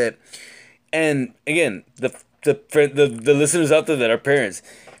is that, and again, the listeners out there that are parents,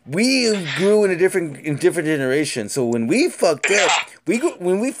 we grew in different generations. So when we fucked up, Yeah.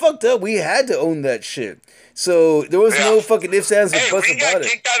 when we fucked up, we had to own that shit. So there was Yeah. no fucking ifs, ands, or Hey, buts we got about it.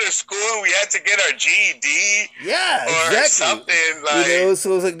 kicked out of school and we had to get our GED Yeah, or exactly. something You know, like.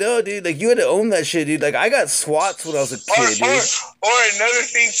 so it's like, no, dude, like you had to own that shit, dude. Like I got SWATs when I was a Or, kid, dude. or another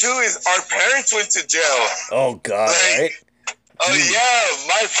thing too is our parents went to jail. Oh God, Like, right? oh yeah,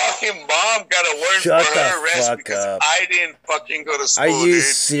 my fucking mom got a warrant Shut for the her arrest fuck because up. I didn't fucking go to Are school, you dude.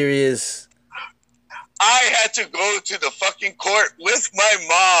 serious? I had to go to the fucking court with my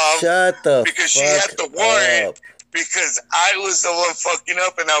mom Shut the because fuck she had the warrant up. because I was the one fucking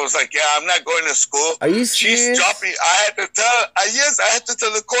up and I was like, yeah, I'm not going to school. Are you She's serious? dropping. I had to tell. Yes, I had to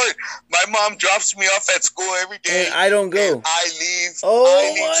tell the court. My mom drops me off at school every day. And I don't go. And I leave. Oh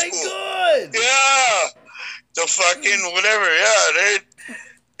I leave my school. God. Yeah, the fucking whatever. Yeah,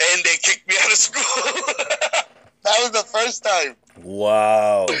 and they kicked me out of school. That was the first time.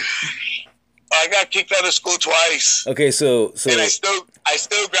 Wow. I got kicked out of school twice. Okay, so And I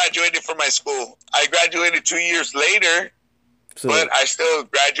still graduated from my school. I graduated 2 years later, but I still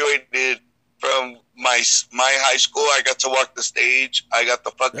graduated from my high school. I got to walk the stage. I got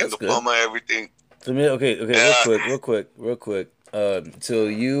the fucking That's good. diploma, everything. so okay, Yeah. real quick. So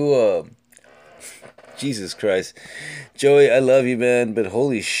you Jesus Christ. Joey, I love you, man, but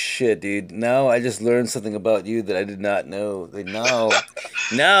holy shit, dude. Now I just learned something about you that I did not know. Like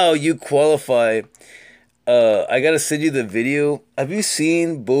now you qualify. I gotta send you the video. Have you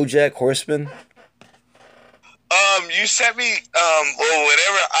seen BoJack Horseman? You sent me or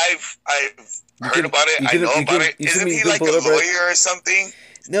whatever. I've heard can- about it. you I can- know you about can- it. you can- Isn't you he can like a pull it up, right? lawyer or something?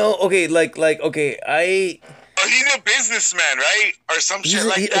 No, okay, okay, Or he's a businessman, right? Or some shit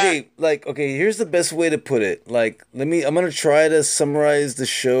like that. okay, here's the best way to put it. Like, I'm gonna try to summarize the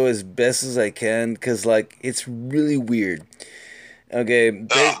show as best as I can, cause like it's really weird. Okay,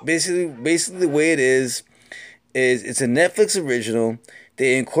 basically the way it is it's a Netflix original.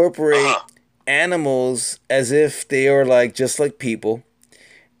 They incorporate animals as if they are like just like people,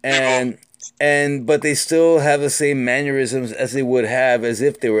 and but they still have the same mannerisms as they would have as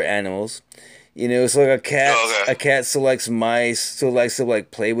if they were animals. You know, it's like a cat still likes mice, still likes to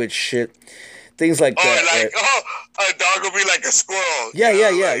like play with shit, things like Oh, that. like right? a dog will be like a squirrel. Yeah, you know,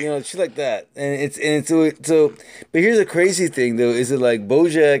 yeah. like- You know, shit like that, and it's so. But here's the crazy thing, though, is that like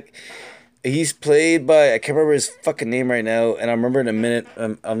BoJack, he's played by I can't remember his fucking name right now, and I remember in a minute.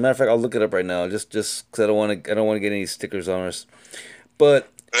 Matter of fact, I'll look it up right now, just because I don't want to get any stickers on us. But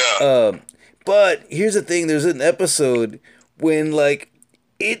Yeah. but here's the thing: there's an episode when like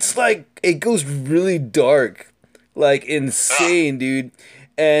it's like it goes really dark, like insane, dude.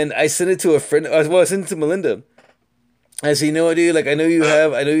 And I sent it to a friend. Well, I sent it to Melinda. I said, you know what, dude? Like, I know you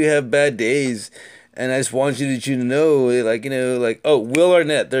have bad days, and I just want you to know, like, you know, like, oh, Will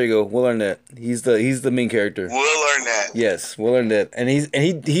Arnett. There you go, Will Arnett. He's the main character. Will Arnett. Yes, Will Arnett, and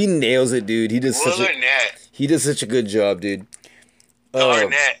he nails it, dude. He does such a good job, dude.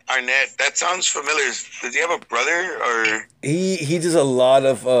 Arnett. That sounds familiar. Does he have a brother or? He does a lot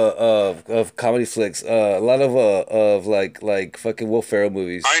of comedy flicks, a lot of like fucking Will Ferrell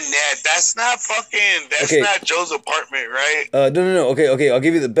movies. Arnett. That's not fucking. That's Okay. not Joe's apartment, right? No. Okay. I'll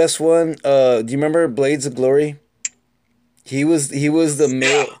give you the best one. Do you remember Blades of Glory? He was the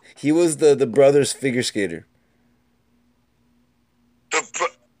male. Yeah. He was the brother's figure skater.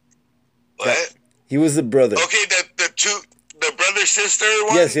 What? He was the brother. Okay, the brother sister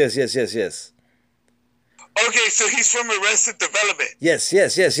one. Yes. Okay, so he's from Arrested Development. Yes. Yeah,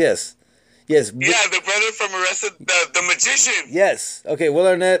 the brother from Arrested, the magician. Yes. Okay, Will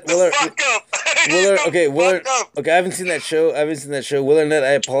Arnett. Fuck up. Fuck up. Okay, I haven't seen that show. Will Arnett,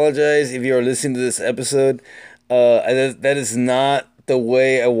 I apologize if you are listening to this episode. That is not the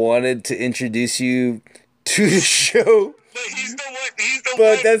way I wanted to introduce you to the show. But he's the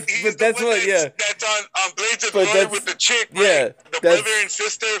one. That's what. Yeah. That's on Blades of But Glory that's- with the chick, right? yeah, The that's- brother and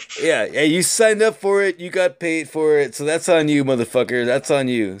sister. Yeah. You signed up for it. You got paid for it. So that's on you, motherfucker. That's on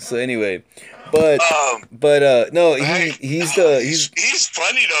you. So anyway, no, he's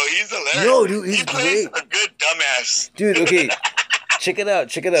funny though. He's hilarious. No, dude, he's he plays great. a good dumbass. dude. Okay, check it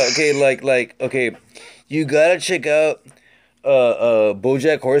out. Okay, okay, you gotta check out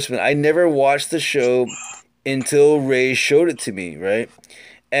BoJack Horseman. I never watched the show until Ray showed it to me, right?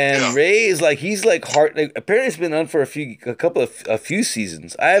 And Yeah. Ray is like he's like hard. Like, apparently, it's been on for a few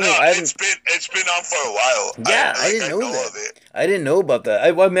seasons. I haven't. It's been on for a while. Yeah, I didn't know of that. it. I didn't know about that.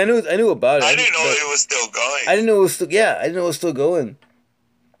 I knew about it. I didn't know it was still going. I didn't know it was still. Yeah, I didn't know it was still going.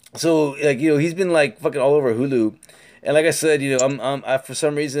 So like he's been like fucking all over Hulu, and like I said, I, for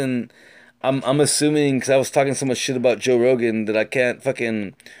some reason, I'm assuming because I was talking so much shit about Joe Rogan that I can't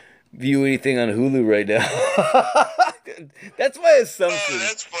fucking view anything on Hulu right now. That's my Oh, assumption.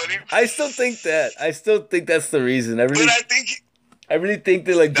 that's funny. I still think that. I still think that's the reason. But I think I really think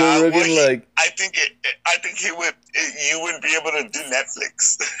that like Joe nah. Well, Rogan, like, I think he would. You wouldn't be able to do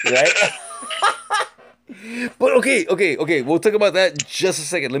Netflix. right? But okay. We'll talk about that in just a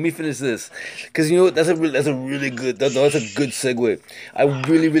second. Let me finish this, because you know what? That's a really good that's a good segue. I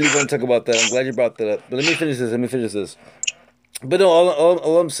really want to talk about that. I'm glad you brought that up. But let me finish this. Let me finish this. But no,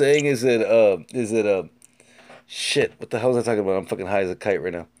 all I'm saying is that shit. What the hell was I talking about? I'm fucking high as a kite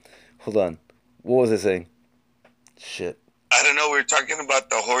right now. Hold on. What was I saying? Shit. I don't know. We were talking about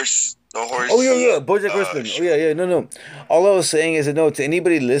the horse. The horse. Oh yeah, BoJack Horseman. Oh yeah. No. All I was saying is that no, to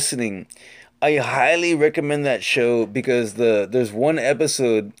anybody listening, I highly recommend that show because there's one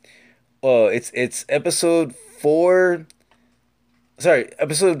episode. It's episode 4.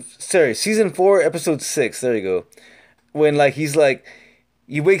 Season 4, episode 6. There you go. When like he's like,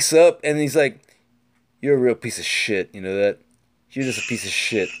 he wakes up and he's like, "You're a real piece of shit." You know that? You're just a piece of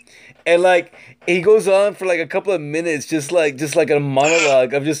shit. And like he goes on for like a couple of minutes, just like a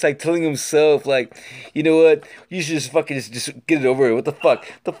monologue of just like telling himself like, you know what, you should just fucking just get it over with. What the fuck?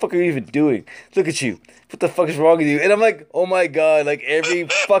 What the fuck are you even doing? Look at you. What the fuck is wrong with you? And I'm like, oh my god, like every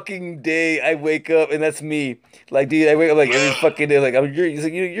fucking day I wake up and that's me. Like, dude, I wake up like every fucking day, like he's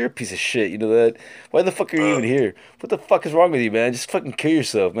like, you're a piece of shit. You know that? Why the fuck are you even here? What the fuck is wrong with you, man? Just fucking kill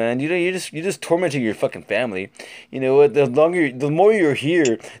yourself, man. You know, you're just tormenting your fucking family. You know what? The more you're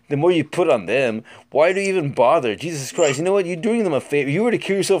here, the more you put on them. Why do you even bother? Jesus Christ! You know what? You're doing them a favor. If you were to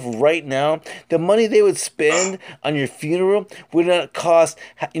kill yourself right now, the money they would spend on your funeral would not cost.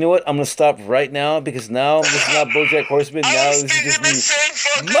 You know what? I'm gonna stop right now because now this is not BoJack Horseman. I Now was this is thinking the just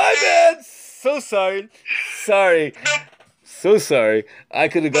same me. fucking My thing. bad. So sorry. Sorry. So sorry. I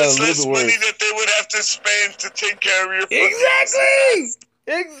could have got That's a less little bit money worse. that they would have to spend to take care of your Exactly.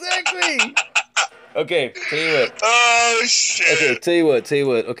 fucking Exactly. Okay. Tell you what. Oh Okay. shit. Tell you what. Tell you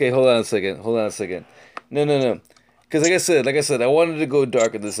what. Okay. Hold on a second. Hold on a second. No. Because like I said, I wanted to go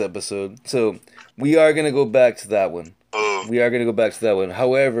dark in this episode, so we are gonna go back to that one. Oh, We are gonna go back to that one.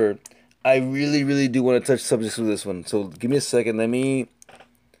 However, I really do want to touch subjects with this one. So give me a second. Let me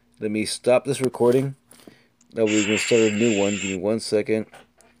stop this recording. That we're gonna start a new one. Give me 1 second.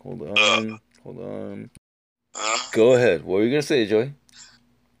 Hold on. Hold on. Go ahead. What were you gonna say, Joey?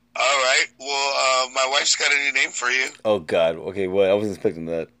 all right. Well, my wife's got a new name for you. Oh God. Okay. What? I wasn't expecting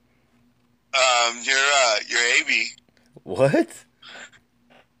that. You're AB. What?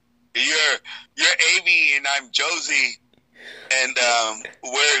 You're AB, and I'm Josie, and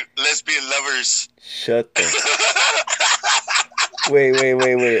we're lesbian lovers. Shut the. Wait.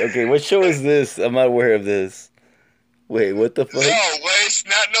 Okay. What show is this? I'm not aware of this. Wait. What the fuck? No, well, it's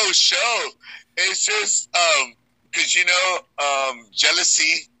not no show. It's just cause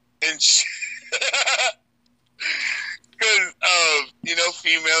jealousy and cause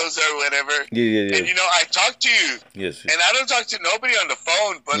females or whatever. Yeah. And I talk to you, Yes. and I don't talk to nobody on the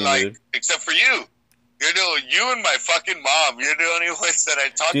phone, but Yeah, like dude. except for you. You and my fucking mom. You're the only ones that I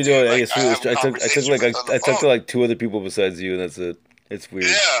talk You to. know, I Like, guess I have a I conversation with on the I talked to phone. like 2 other people besides you, and that's it. It's weird.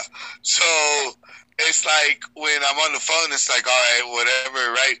 Yeah. So it's like when I'm on the phone, it's like, all right,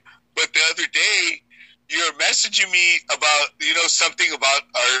 whatever, right? But the other day, you're messaging me about, something about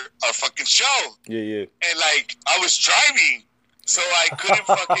our fucking show. Yeah. And like, I was driving, so I couldn't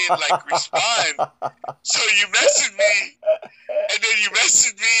fucking like respond. So you messaged me, and then you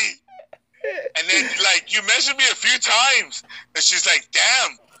messaged me, and then like, you messaged me a few times. And she's like,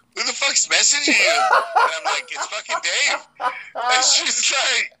 damn, who the fuck's messaging you? And I'm like, it's fucking Dave. And she's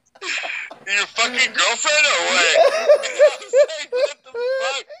like, your fucking girlfriend or what? And I was like, what the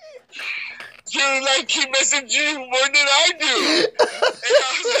fuck? You're like, he messaged you more than I do. And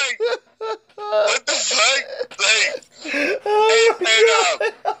I was like, what the fuck? Like, and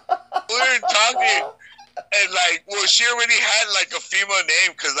we were talking, and like, well, she already had like a female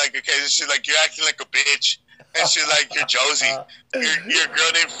name, because like, okay, she's like, you're acting like a bitch. And she's like, you're Josie. Your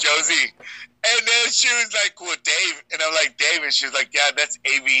girl name's Josie. And then she was like, well, Dave. And I'm like, Dave. And she was like, yeah, that's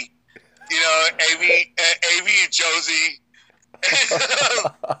Avy. Avy and Josie.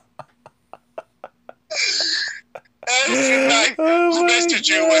 And she's like, who messaged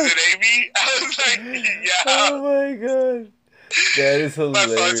you? Was it Avy? I was like, yeah. Oh my god. That is My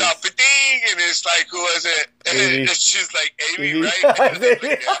hilarious. phone's off a ding. And it's like, who was it? Avy. And she's like, Avy, Avy. right? And I was like,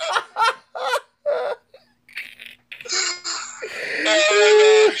 yeah.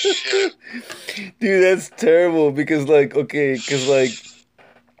 Oh, shit. Dude, that's terrible because like, okay, because like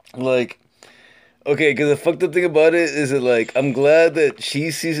Like, okay, because the fucked up thing about it is that like I'm glad that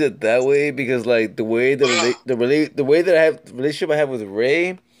she sees it that way because like the way the way that I have the relationship I have with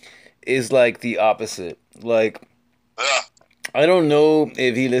Ray is like the opposite. Like Yeah. I don't know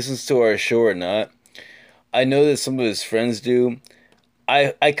if he listens to our show or not. I know that some of his friends do.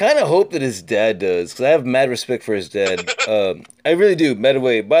 I kind of hope that his dad does because I have mad respect for his dad. I really do. By the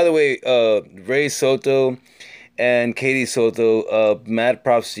way, Ray Soto and Katie Soto, mad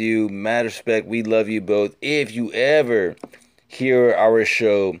props to you. Mad respect. We love you both. If you ever hear our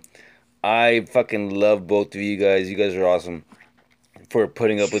show, I fucking love both of you guys. You guys are awesome for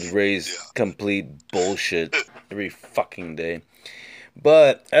putting up with Ray's complete bullshit every fucking day.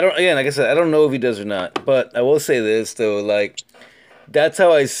 But I don't. Again, like I said, I don't know if he does or not. But I will say this though, like that's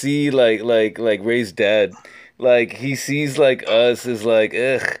how I see like Ray's dad. Like he sees like us as like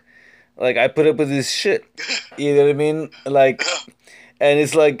ugh. Like I put up with this shit. You know what I mean? Like, and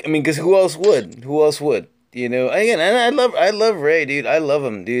it's like I mean, cause who else would? Who else would? You know? Again, and I love Ray, dude. I love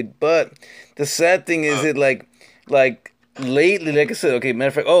him, dude. But the sad thing is that like lately, like I said, okay, matter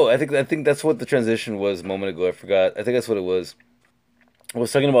of fact, oh, I think that's what the transition was a moment ago. I forgot. I think that's what it was. I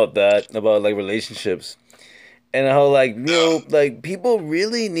was talking about that about like relationships and how like you know like people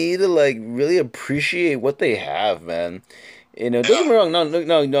really need to like really appreciate what they have, man. You know, don't get me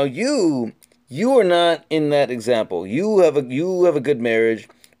wrong. No. You are not in that example. You have a good marriage.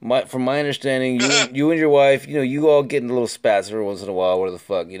 From my understanding, you and your wife, you know, you all get in a little spats every once in a while, whatever the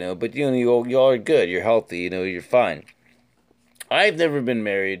fuck, you know. But you know, you all are good. You're healthy. You know, you're fine. I've never been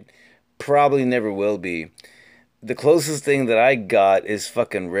married. Probably never will be. The closest thing that I got is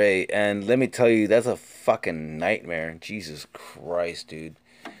fucking Ray, and let me tell you, that's a fucking nightmare. Jesus Christ, dude.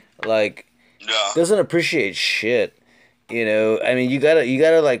 Like, Yeah. doesn't appreciate shit. You know, I mean, you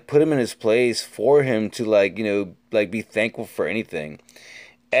gotta like put him in his place for him to like you know like be thankful for anything,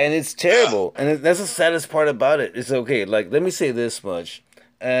 and it's Yeah. terrible. And that's the saddest part about it. It's okay. Like, let me say this much,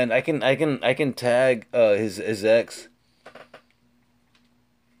 and I can tag his ex.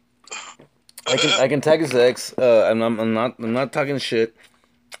 I can tag his ex. I'm not talking shit.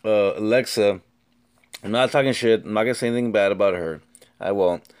 Alexa, I'm not talking shit. I'm not gonna say anything bad about her. I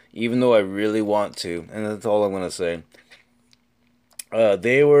won't, even though I really want to, and that's all I'm gonna say.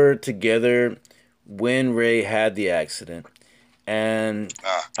 They were together when Ray had the accident, and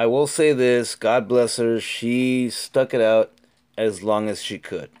Ah. I will say this: God bless her. She stuck it out as long as she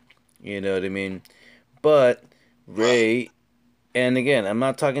could. You know what I mean? But Ah. Ray, and again, I'm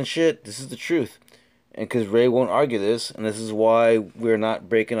not talking shit. This is the truth, and because Ray won't argue this, and this is why we're not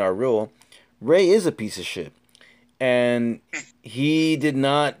breaking our rule. Ray is a piece of shit, and he did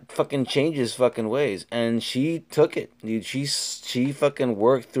not fucking change his fucking ways, and she took it, dude. She fucking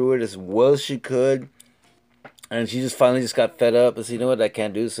worked through it as well as she could, and she just finally just got fed up and said, you know what, I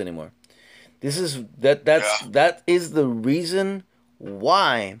can't do this anymore. Yeah. That is the reason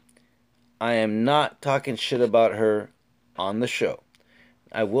why I am not talking shit about her on the show.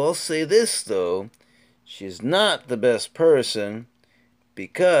 I will say this though, she's not the best person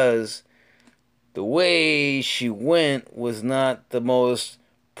because the way she went was not the most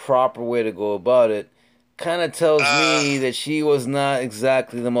proper way to go about it. Kind of tells Uh, me that she was not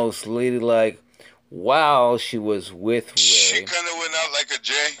exactly the most ladylike while she was with she Ray. kind of went out like a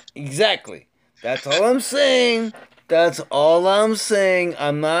J. Exactly. That's all I'm saying. That's all I'm saying.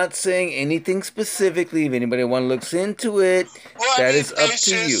 I'm not saying anything specifically. If anybody want to look into it, Well, I that mean, is up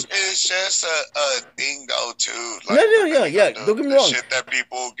to you. it's just a thing though too. No, Like no, yeah, depending yeah. on Don't get me the wrong. shit that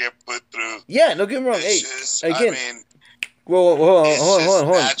people get put through. Yeah, don't get me wrong. Hey, It's just, I again, mean, whoa, it's just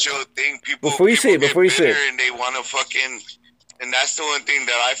hold on. natural thing. Before you say People it, get before you say bitter it, and they want to fucking. And that's the one thing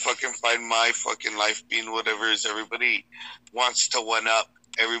that I fucking find my fucking life being whatever is everybody wants to one up.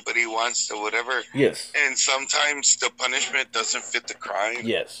 Everybody wants to whatever. yes, And sometimes the punishment doesn't fit the crime,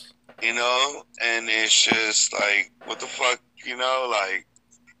 yes. you know? And it's just like, what the fuck, you know? Like,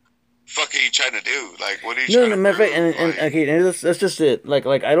 fuck are you trying to do? Like, what are you No, trying no, to matter of fact, prove? and Like, okay, and that's just it. Like,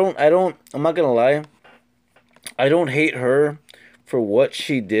 I'm not gonna lie. I don't hate her for what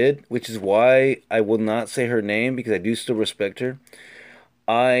she did, which is why I will not say her name because I do still respect her.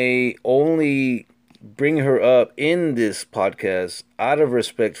 I only bring her up in this podcast out of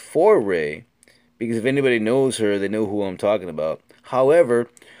respect for Ray, because if anybody knows her, they know who I'm talking about. However,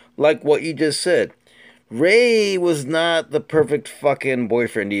 like what you just said, Ray was not the perfect fucking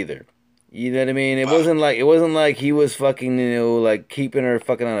boyfriend either. You know what I mean? uh, It wasn't like he was fucking, you know, like keeping her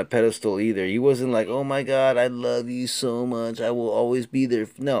fucking on a pedestal either. He wasn't like, "Oh my god, I love you so much. I will always be there."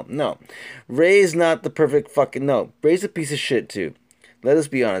 No, no. Ray's not the perfect fucking no. Ray's a piece of shit too. Let us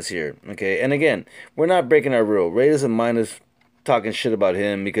be honest here, okay? And again, we're not breaking our rule. Ray doesn't mind us. talking shit about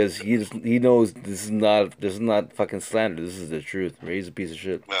him because he knows this is not fucking slander. This is the truth. Right? He's a piece of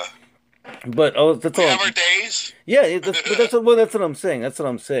shit. But that's We all. have our days. Yeah, but that's what I'm saying. That's what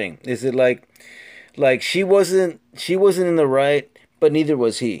I'm saying. Is it like she wasn't in the right, but neither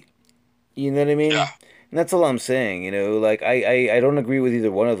was he. You know what I mean? Yeah. And that's all I'm saying. Like I don't agree with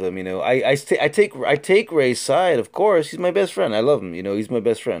either one of them. I take Ray's side. Of course, he's my best friend. I love him. He's my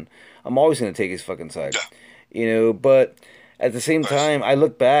best friend. I'm always gonna take his fucking side. Yeah. But at the same Nice. time, I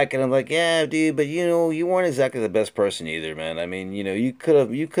look back and I'm like, yeah, dude, but you weren't exactly the best person either, man. I mean, you could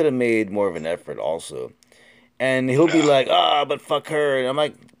have made more of an effort also. And he'll be Yeah. like, but fuck her. And I'm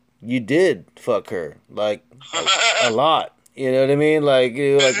like, you did fuck her, like a lot. You know what I mean? Like,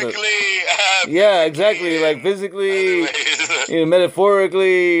 Physically, yeah, exactly. Like and physically, other ways.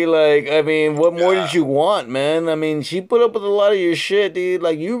 metaphorically. Like, I mean, what more Yeah. did you want, man? I mean, she put up with a lot of your shit, dude.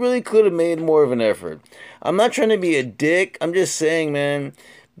 Like, you really could have made more of an effort. I'm not trying to be a dick. I'm just saying, man,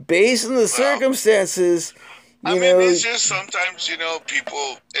 based on the Well, circumstances, I you mean, know, it's just sometimes,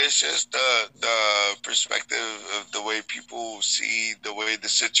 people, it's just the perspective of the way people see the way the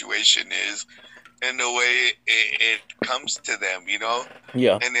situation is and the way it comes to them.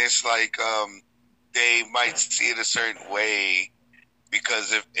 yeah, And it's like they might see it a certain way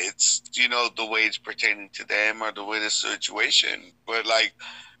because if it's, the way it's pertaining to them or the way the situation. But like,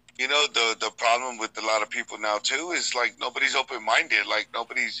 the problem with a lot of people now too is like nobody's open minded. Like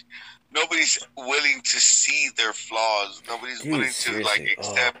nobody's willing to see their flaws. Nobody's dude, willing to like seriously. Oh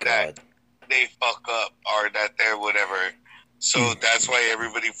accept that God, they fuck up or that they're whatever. So that's why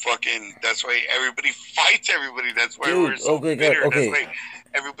everybody fights everybody. That's why dude. we're so Okay, God. bitter. That's Okay. why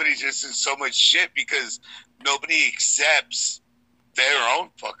everybody's just in so much shit because nobody accepts their own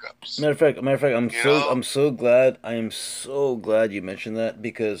fuck ups. Matter of fact, I'm You so know? I'm so glad. I am so glad you mentioned that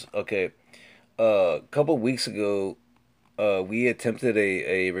because okay, a couple weeks ago, we attempted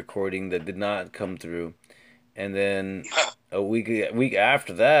a recording that did not come through, and then a week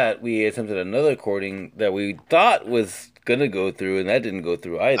after that, we attempted another recording that we thought was gonna go through, and that didn't go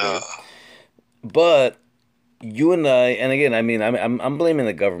through either. uh, But you and I, and again, I mean, I'm blaming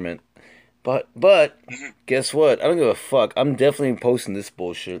the government, but mhm. guess what? I don't give a fuck. I'm definitely posting this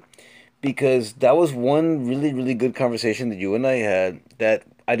bullshit because that was one really really good conversation that you and I had that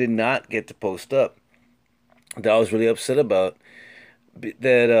I did not get to post up. That I was really upset about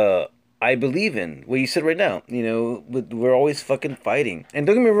that I believe in what you said right now. We're always fucking fighting. And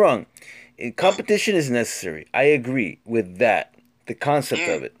don't get me wrong, competition is necessary. I agree with that. The concept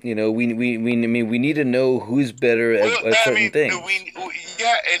of Mm. it. I mean, we need to know who's better Well, at I certain mean, things.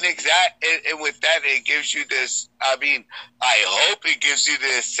 yeah, and with that, it gives you this. I mean, I hope it gives you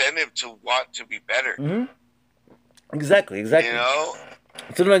the incentive to want to be better. Hmm. Exactly, You exactly. know?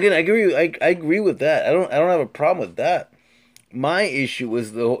 So then again, I agree. I agree with that. I don't have a problem with that. My issue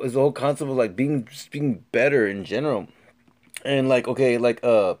is the whole concept of like being better in general. And like okay, like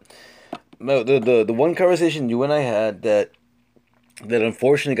no, the one conversation you and I had that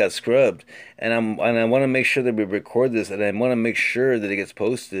unfortunately got scrubbed, and I want to make sure that we record this, and I want to make sure that it gets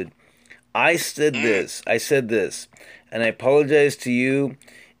posted. Mm. I said this, and I apologize to you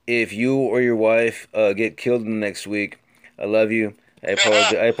if you or your wife get killed in the next week. I love you. I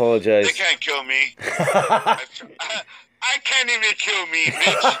apologize. I They apologize. can't kill me. I can't even kill me,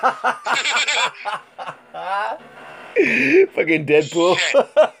 Fucking Deadpool. bitch. Shit.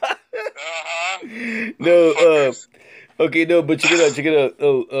 Uh-huh. No, Motherfuckers. okay, no, but check it out, check it out.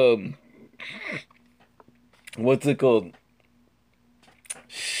 Oh, what's it called?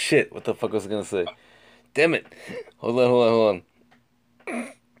 Shit, what the fuck was I gonna say? Damn it. Hold on.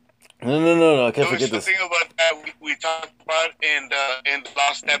 No, I can't There was forget this. something about that we talked about in the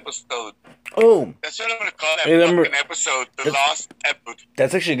last episode. Oh, That's what I'm gonna call that I remember. fucking episode. The That's, lost episode.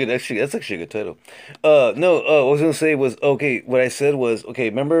 that's actually good. That's actually a good title. No, what I was gonna say was okay. What I said was okay.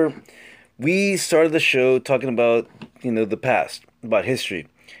 Remember, we started the show talking about the past, about history,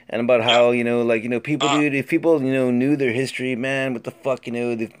 and about Yeah. how people, Uh, dude. If people knew their history, man, what the fuck,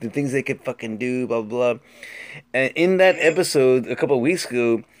 the things they could fucking do, blah blah blah. And in that mhm. episode a couple of weeks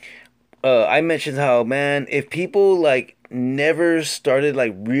ago, I mentioned how, man, if people like never started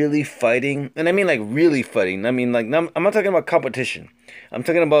like really fighting, and I mean like really fighting, I mean like I'm not talking about competition. I'm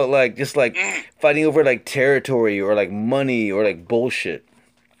talking about like just like Mm. fighting over like territory or like money or like bullshit.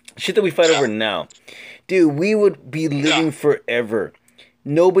 Shit that we fight Yeah. over now. Dude, we would be Yeah. living forever.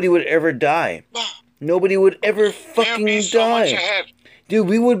 Nobody would ever die. Nobody would ever They'll be fucking so much die. ahead. Dude,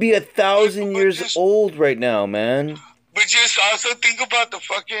 we would be 1,000 But years just old right now, man. but just also think about the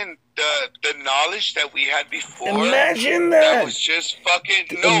fucking the knowledge that we had before Imagine that that. was just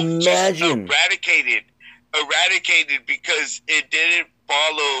fucking no, just Imagine. eradicated. eradicated because it didn't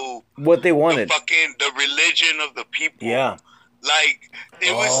follow what they wanted. The religion of the people. Yeah. Like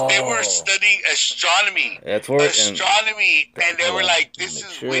it was, they were studying astronomy. That's where astronomy, and they were like, "This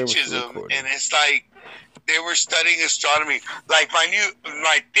is witchism," and it's like they were studying astronomy. Like my new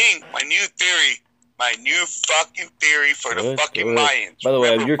fucking theory for the fucking Mayans. By the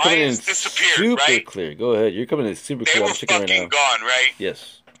way, you're coming in super clear. Go ahead. You're coming in super clear. They were fucking gone, right?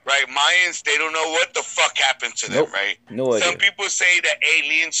 Yes. Right, Mayans, they don't know what the fuck happened to them, right? No idea. Some people say that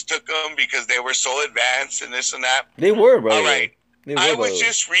aliens took them because they were so advanced and this and that. They were, bro. All right. I was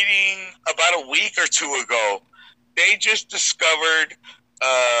just reading about a week or two ago. They just discovered,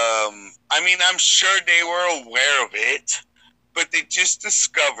 I'm sure they were aware of it, but they just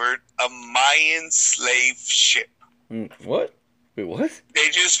discovered a Mayan slave ship. What? Wait, what?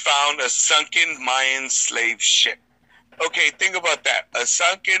 They just found a sunken Mayan slave ship. Okay, think about that. A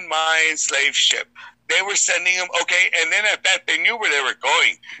sunken Mayan slave ship. They were sending them, okay, and then at that, they knew where they were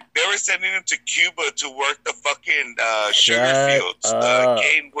going. They were sending them to Cuba to work the fucking sugar fields,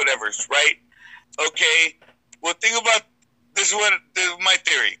 cane, whatever, right? Okay, well, think about, this is my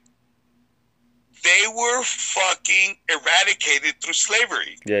theory. They were fucking eradicated through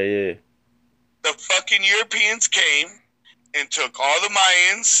slavery. Yeah. The fucking Europeans came and took all the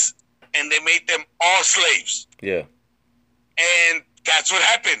Mayans, and they made them all slaves. Yeah. And that's what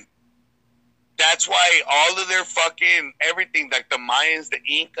happened. That's why all of their fucking everything, like the Mayans, the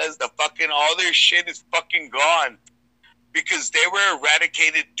Incas, the fucking, all their shit is fucking gone. Because they were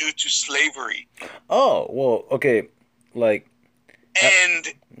eradicated due to slavery. Oh, well, okay. Like, and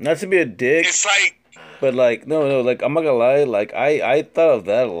not to be a dick. It's like, but like, no, like, I'm not gonna lie. Like, I thought of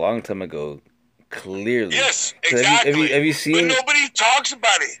that a long time ago. Clearly. Yes, exactly. Have you seen? But nobody talks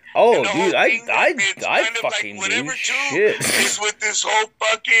about it. Oh, dude, I fucking like whatever do shit. Is with this whole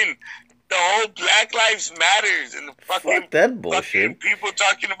fucking, the whole Black Lives Matters and the fucking, fuck that bullshit. Fucking people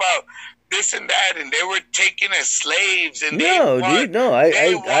talking about this and that, and they were taken as slaves, and they want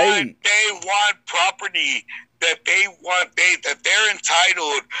property that they're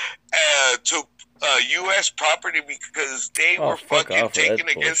entitled to. U.S. property because they were fucking taken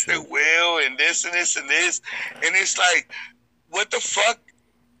against their will and this and this and this, and it's like, what the fuck?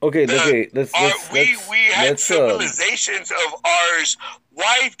 Okay, we had civilizations of ours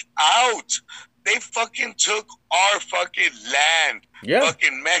wiped out. They fucking took our fucking land. Yeah.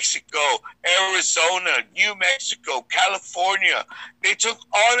 Fucking Mexico, Arizona, New Mexico, California. They took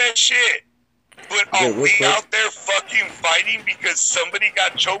all that shit. But are we out there fucking fighting because somebody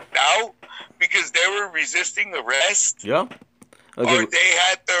got choked out? Because they were resisting arrest? Yeah. Okay. Or they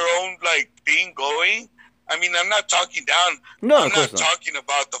had their own, like, thing going? I mean, I'm not talking down. No, I'm not talking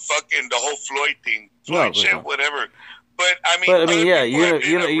about the whole Floyd thing. Floyd shit, whatever. But, I mean, yeah, you're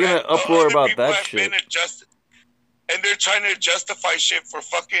gonna uproar about that shit. And they're trying to justify shit for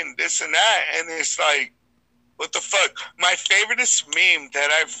fucking this and that. And it's like, what the fuck? My favoriteest meme that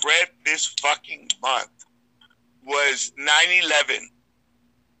I've read this fucking month was 9/11.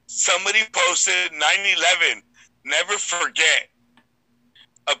 Somebody posted 9/11, never forget.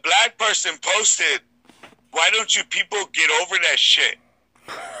 A black person posted, why don't you people get over that shit?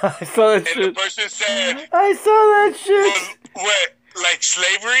 I saw that shit. And the person said, I saw that shit. What, like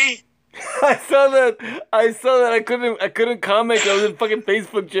slavery? I saw that. I couldn't comment. I was in fucking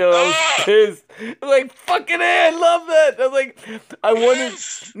Facebook jail. I was pissed. I was like, fucking A, I love that. I was like, I wanted,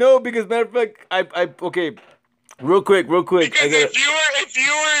 no, because matter of fact, okay. Real quick. Because if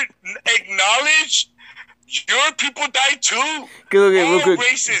you were acknowledged, your people died too. Real quick.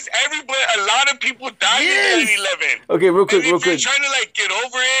 Races, everybody, a lot of people died in 9/11. Okay, real quick. You're trying to like get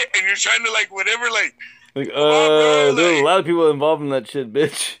over it, and you're trying to like whatever, like. There's a lot of people involved in that shit,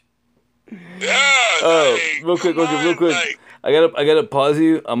 bitch. Yeah. Real quick. Like, I gotta pause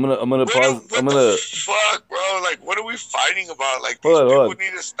you. I'm gonna pause. What the fuck, bro? Like, what are we fighting about? Like, these people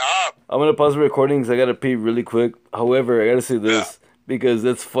need to stop. I'm gonna pause the recording because I gotta pee really quick. However, I gotta say this because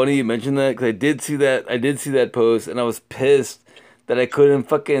that's funny you mentioned that because I did see that post and I was pissed that I couldn't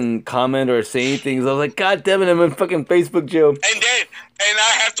fucking comment or say anything. So I was like, God damn it, I'm in fucking Facebook jail. And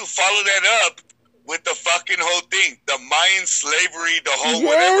I have to follow that up with the fucking whole thing, the Mayan slavery, the whole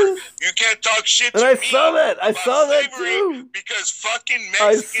whatever. You can't talk shit to me. I saw that too. Because fucking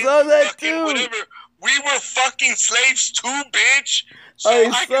Mexicans, I saw that too. Whatever. We were fucking slaves too, bitch. So I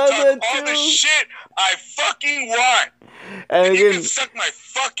can talk all the shit I fucking want. And you can suck my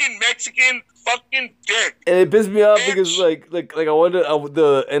fucking Mexican fucking dick. And it pissed me off because like I wanted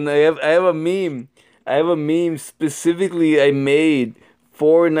and I have a meme. I have a meme specifically I made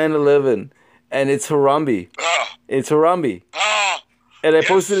for 9/11. And it's Harambe. It's Harambe. And I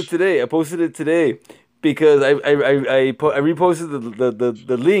posted it today. because I reposted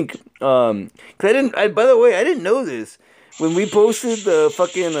the link. 'Cause I didn't. By the way, I didn't know this when we posted the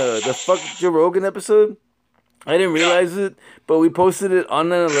fucking the fuck Joe Rogan episode. I didn't realize it, but we posted it on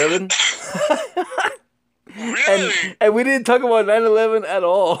 9/11. Really? And we didn't talk about 9/11 at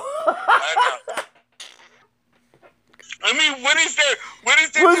all. I mean, what is there? What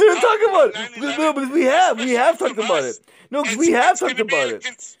is there? What is there to talk about? 9/11? No, because we have talked about it. No, because we have talked about it.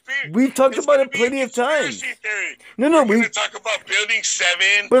 We've talked about it plenty of times. No, we're gonna talk about Building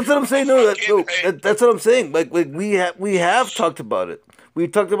 7. But that's what I'm saying. That's what I'm saying. Like we have talked about it. We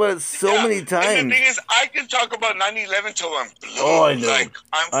talked about it so many times. And the thing is, I can talk about 9/11 till I'm blue. Oh, I know. Like,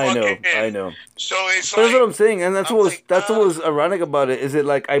 I know. So it's but that's what I'm saying, and that's what was ironic about it. Is it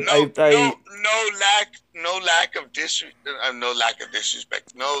like no lack of disrespect, no lack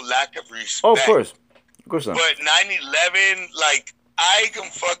of respect. Oh, of course not. But 9/11, like, I can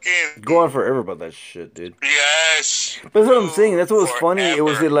fucking go on forever about that shit, dude. Yes. But that's what I'm saying. That's what was funny. It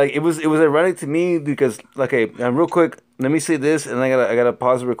was ironic to me because, like, real quick, let me say this, and I gotta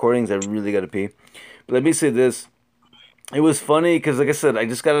pause the recordings. I really gotta pee. But let me say this. It was funny because, like I said, I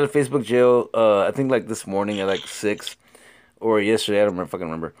just got out of Facebook jail. I think like this morning at like 6 or yesterday. I don't fucking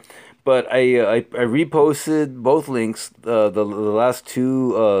remember. But I reposted both links. The last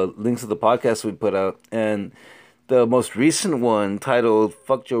two links of the podcast we put out, and the most recent one titled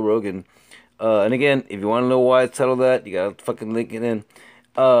 "Fuck Joe Rogan." And again, if you want to know why it's titled that, you gotta fucking link it in.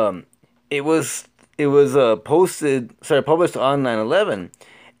 It was published on 9/11,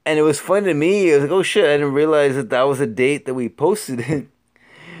 and it was funny to me. I was like, oh shit, I didn't realize that was a date that we posted it.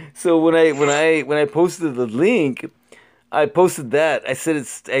 So when I posted the link, I posted that. I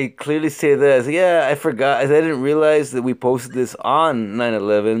clearly stated that. I said, yeah, I forgot. I didn't realize that we posted this on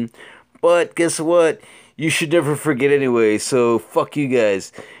 9/11. But guess what? You should never forget anyway. So fuck you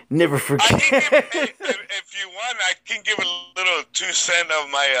guys. Never forget. If you want, I can give a little 2 cents of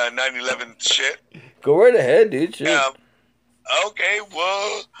my 9/11 shit. Go right ahead, dude. Shit. Okay,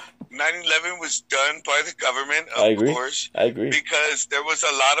 well, 9/11 was done by the government, of course. I agree. Because there was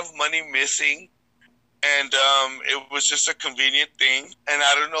a lot of money missing, and it was just a convenient thing. And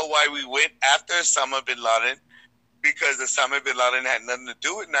I don't know why we went after Osama bin Laden, because Osama bin Laden had nothing to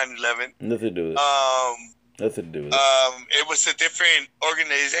do with 9/11. Nothing to do with it. Nothing to do with it. It was a different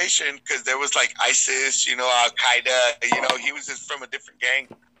organization because there was like ISIS, Al Qaeda. He was just from a different gang,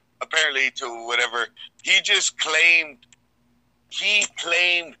 apparently, to whatever. He just claimed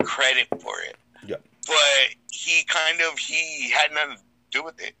credit for it. Yeah. But he had nothing to do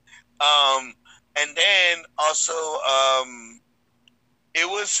with it. And then also, it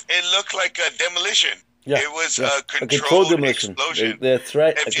looked like a demolition. Yeah, it was a controlled demolition. Explosion. That's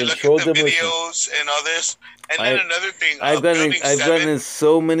right. If you look at the videos and all this, and then another thing, I've gotten in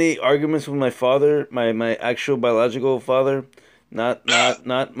so many arguments with my father, my actual biological father, not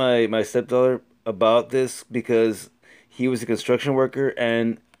my stepdaughter, about this because he was a construction worker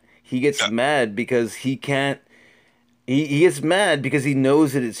and he gets mad because he can't. He gets mad because he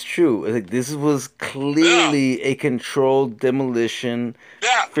knows that it's true. Like, this was clearly a controlled demolition.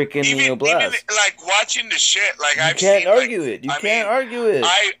 Freaking blast. Even like watching the shit, like you can't argue it. You can't argue it.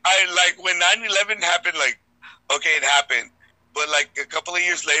 I like when 9/11 happened. Like, okay, it happened, but like a couple of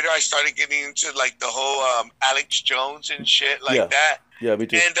years later, I started getting into like the whole Alex Jones and shit like that. Yeah, me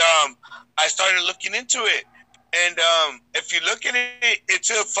too. And I started looking into it. And if you look at it, it's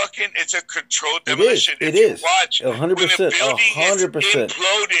a controlled demolition. It is. Watch 100%. when the building is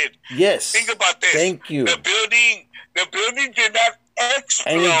imploded. Yes. Think about this. Thank you. The building did not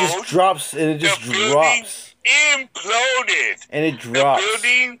explode. And it just drops. And it just drops. Imploded. And it drops. The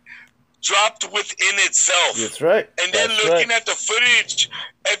building dropped within itself. That's right. And then looking at the footage,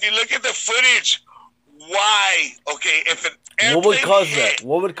 if you look at the footage, why? Okay, if an airplane what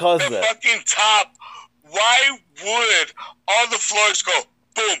would cause that? The fucking top. Why would all the floors go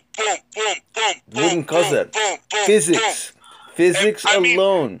boom, boom, boom, boom, boom? Wouldn't cause that. Boom, boom, Physics. Boom. Physics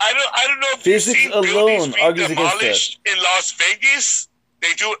alone. I don't know if Physics you've seen buildings being argues against demolished in Las Vegas.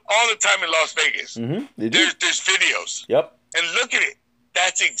 They do it all the time in Las Vegas. Mm-hmm. They do. There's videos. Yep. And look at it.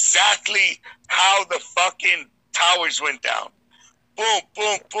 That's exactly how the fucking towers went down. Boom,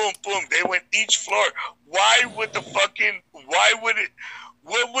 boom, boom, boom. They went each floor. What would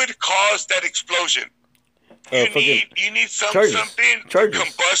cause that explosion? You need something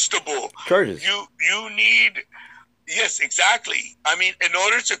combustible. Charges. You need, yes, exactly. I mean, in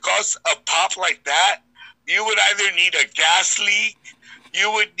order to cause a pop like that, you would either need a gas leak, you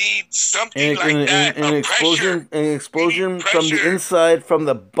would need something that. An explosion from the inside, from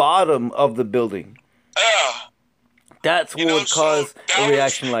the bottom of the building. That's what would cause a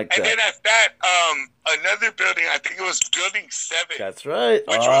reaction like that. And then at that, another building. I think it was Building 7. That's right.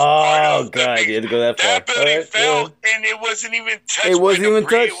 Which was part Oh of the god, big, you had to go that far. that building Right, fell, and it wasn't even touched. It wasn't by even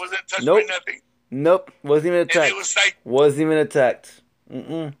debris. touched. It wasn't touched Nope. by nothing. Nope. Wasn't even attacked. And it was like wasn't even attacked.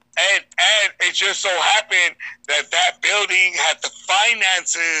 And it just so happened that building had the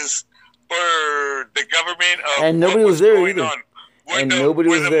finances for the government of and nobody was there either. Where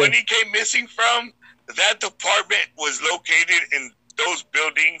the money came missing from, that department was located in those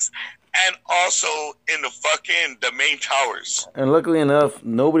buildings and also in the main towers. And luckily enough,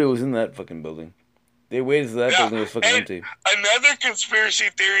 nobody was in that fucking building. They waited till that building was fucking empty. Another conspiracy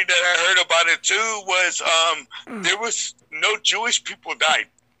theory that I heard about it too was there was no Jewish people died.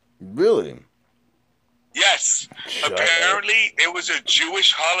 Really? Yes. Apparently, it was a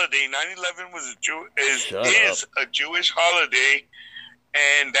Jewish holiday. 9/11 was is a Jewish holiday,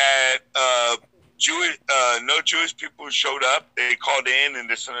 and that no Jewish people showed up. They called in and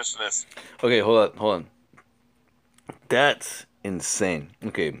this and this and this. Okay, hold on. That's insane.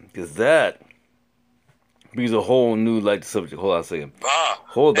 Okay, because that brings a whole new subject. Hold on a second.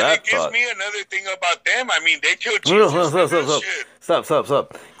 Hold that it gives thought. me another thing about them. I mean, they killed Jesus.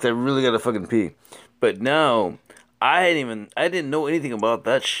 Stop. I really gotta fucking pee. But now, I didn't know anything about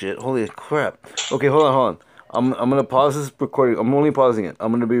that shit. Holy crap. Okay, hold on. I'm gonna pause this recording. I'm only pausing it.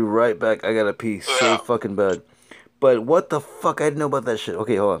 I'm gonna be right back. I gotta pee so fucking bad. But what the fuck? I didn't know about that shit.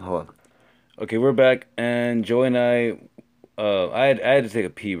 Okay, hold on. Okay, we're back, and Joey and I had to take a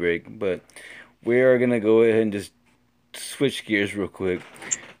pee break, but we are gonna go ahead and just switch gears real quick.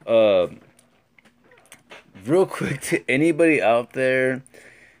 Real quick to anybody out there,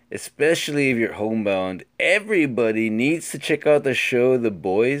 especially if you're homebound, everybody needs to check out the show The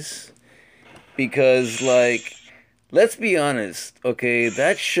Boys, because let's be honest, okay,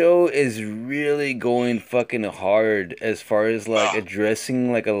 that show is really going fucking hard as far as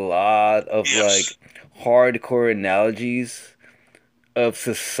addressing a lot of hardcore analogies of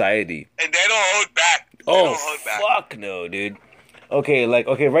society. And they don't hold back. Fuck no, dude. Okay,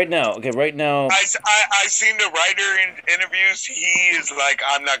 right now. I seen the writer in interviews. He is like,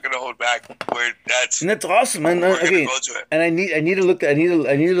 I'm not gonna hold back. And that's awesome, man. Okay, go to it. And I need to look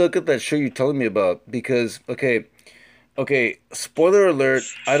at that show you're telling me about, because okay. Spoiler alert.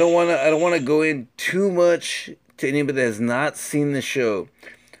 I don't wanna go in too much to anybody that has not seen the show.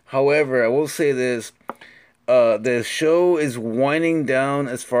 However, I will say this: the show is winding down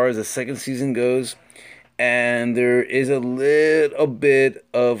as far as the second season goes. And there is a little bit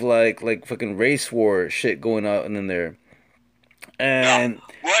of fucking race war shit going on in there. And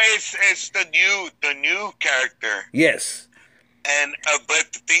well, it's the new character. Yes. And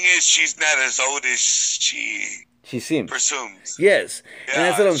but the thing is, she's not as old as she seems. Presumes. Yes. Yeah, and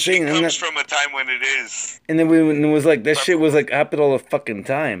that's what I'm saying. She comes from a time when it is. And then it was that shit was happened all the fucking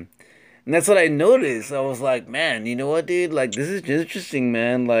time. And that's what I noticed. I was like, man, you know what, dude? This is interesting,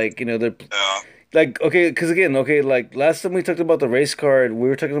 man. They're. Okay, because again, last time we talked about the race card, we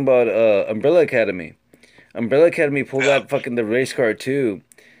were talking about Umbrella Academy. Umbrella Academy pulled out fucking the race card too,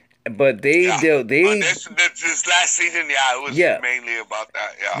 but this last season, it was mainly about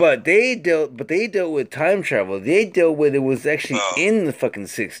that. Yeah, but they dealt with time travel. They dealt with it was actually in the fucking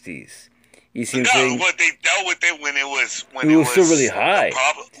 60s. You see what I'm saying? But they dealt with it when it was still really high.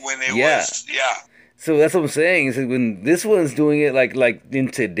 Was. So that's what I'm saying. Is when this one's doing it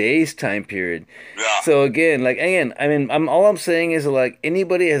in today's time period. Yeah. So again, I mean, all I'm saying is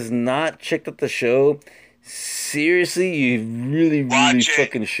anybody has not checked out the show, seriously, you really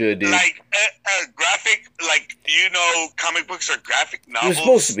fucking should, dude. Graphic, comic books are graphic novels. They're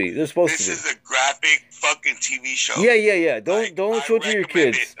supposed to be. This is a graphic fucking TV show. Yeah. Don't show it to your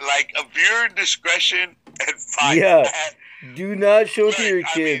kids. A viewer discretion advised. Yeah. Do not show it to your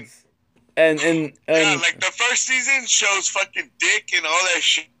kids. And the first season shows fucking dick and all that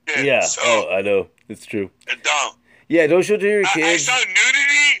shit. Yeah. So, I know. It's true. Don't. Yeah, don't show it to your kids.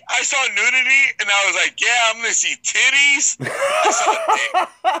 I saw nudity and I was like, yeah, I'm gonna see titties. I saw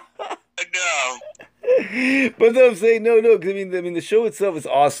dick. No. But I'm saying no, because I mean the show itself is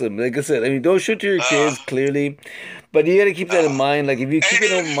awesome. Like I said, I mean, don't show it to your kids, clearly. But you gotta keep that in mind. If you keep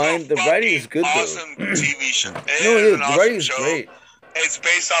it in mind, the writing is good awesome though. TV show. No, it is. The writing is great. It's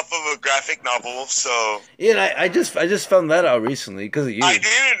based off of a graphic novel, so yeah. I just found that out recently because of you. I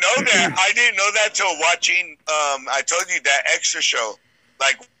didn't know that. I didn't know that till watching. I told you that extra show,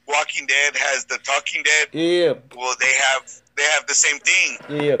 Walking Dead has the Talking Dead. Yeah. Well, they have the same thing.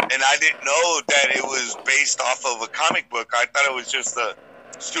 Yeah. And I didn't know that it was based off of a comic book. I thought it was just a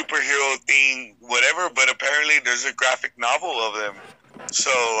superhero thing, whatever. But apparently, there's a graphic novel of them.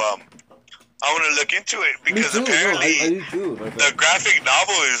 So I want to look into it because apparently I do too, the graphic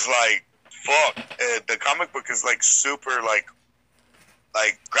novel is fuck. The comic book is like super like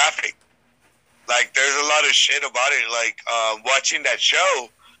graphic. Like there's a lot of shit about it. Like watching that show,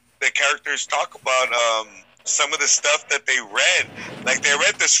 the characters talk about some of the stuff that they read. Like they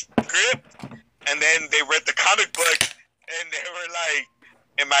read the script and then they read the comic book and they were like,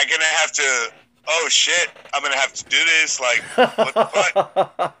 am I gonna have to, oh shit, I'm gonna have to do this, like what the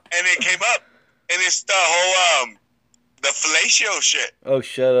fuck? And it came up and it's the whole the fellatio shit. Oh,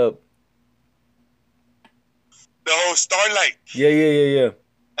 shut up. The whole Starlight. Yeah.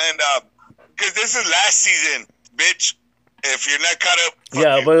 And because this is last season, bitch. If you're not caught up.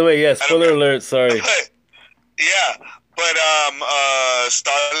 Yeah, by the way, yeah, spoiler alert, sorry. Yeah, but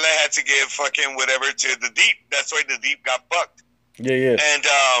Starlight had to give fucking whatever to the Deep. That's why the Deep got fucked. Yeah. And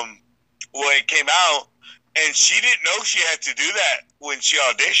well, it came out, and she didn't know she had to do that when she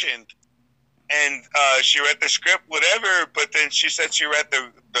auditioned. And she read the script, whatever, but then she said she read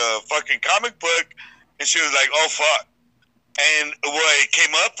the fucking comic book, and she was like, oh, fuck. And well, it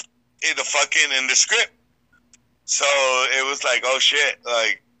came up in the script. So it was like, oh, shit.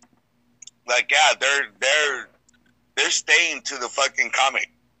 Like yeah, they're staying to the fucking comic.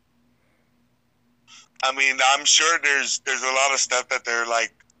 I mean, I'm sure there's a lot of stuff that they're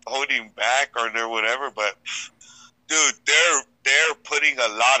like holding back or they're whatever, but dude, they're putting a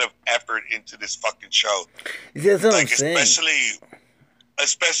lot of effort into this fucking show. That's what I'm saying.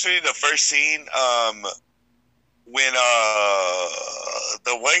 Especially the first scene, when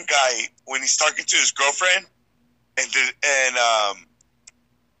the one guy, when he's talking to his girlfriend, and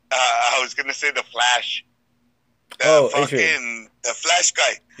I was gonna say the Flash. The Flash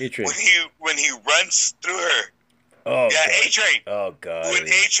guy. A-Train. When he runs through her. Oh yeah, God. A-Train. Oh God. When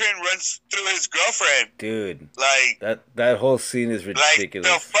A-Train runs through his girlfriend. Dude. Like that whole scene is ridiculous.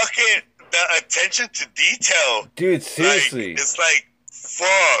 Like the attention to detail. Dude, seriously. Like, it's like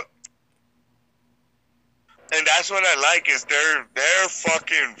fuck. And that's what I like is they're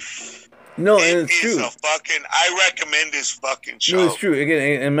fucking. No, and it's true. I recommend this fucking show. No, it's true.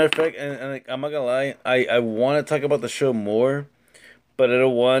 Again, and matter of fact, and like, I'm not gonna lie, I want to talk about the show more, but I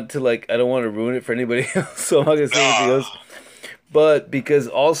don't want to ruin it for anybody else. So I'm not gonna say anything else. But because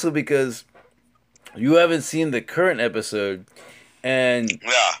you haven't seen the current episode, and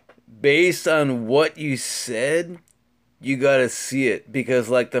based on what you said, you gotta see it because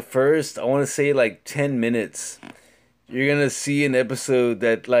like the first, I want to say like 10 minutes. You're going to see an episode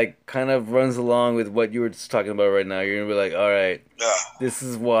that, like, kind of runs along with what you were just talking about right now. You're going to be like, all right, this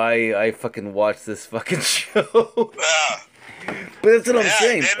is why I fucking watch this fucking show. But that's what I'm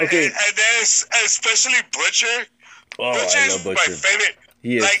saying. Okay. And then especially Butcher. Oh, Butcher I love Butcher. My favorite.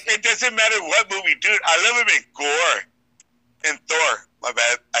 He is. Like, it doesn't matter what movie, dude. I love him in Gore. In Thor. My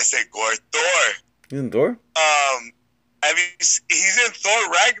bad. I said Gore. Thor. He's in Thor? He's in Thor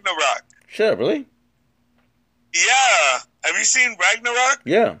Ragnarok. Shut up, really? Yeah. Have you seen Ragnarok?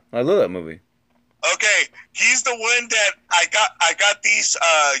 Yeah, I love that movie. Okay, he's the one that I got these,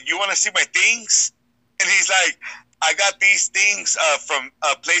 you want to see my things? And he's like, I got these things from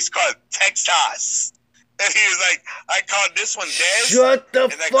a place called Texas. And he was like, I called this one Des. Shut the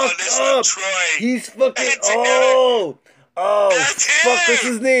and fuck I called this up. One Troy. He's fucking, fuck, what's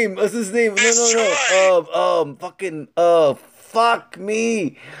his name? Fuck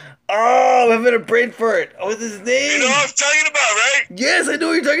me. Oh, I'm having a brain fart. What's his name? You know what I'm talking about, right? Yes, I know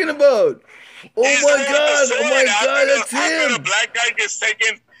what you're talking about. Oh my god, that's him. After the black guy gets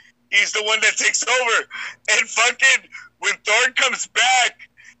taken, he's the one that takes over. And fucking, when Thor comes back,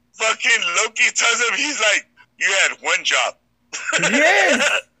 fucking Loki tells him, he's like, you had one job.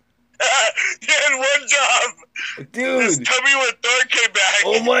 Yes. You had one job. Dude. Just tell me when Thor came back.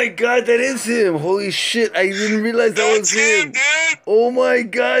 Oh my god, that is him. Holy shit, I didn't realize that was him. Dude. Oh my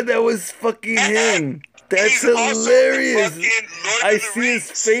god, that was fucking him. That's hilarious. I see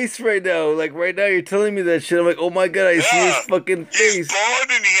his face right now. Like right now, you're telling me that shit. I'm like, oh my god, I see his fucking face. He's bald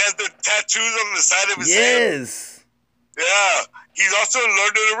and he has the tattoos on the side of his head. Yes. Yeah. He's also in Lord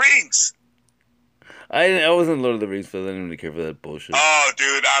of the Rings. I wasn't Lord of the Rings, but I didn't really care for that bullshit. Oh,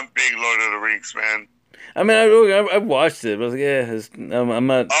 dude, I'm big Lord of the Rings, man. I mean, I watched it, but I was like, yeah, I'm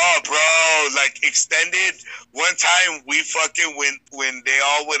not. Oh, bro, like extended. One time we fucking when they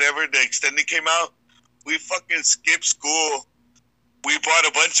all whatever the extended came out, we fucking skipped school. We bought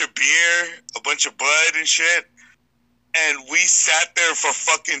a bunch of beer, a bunch of Bud and shit, and we sat there for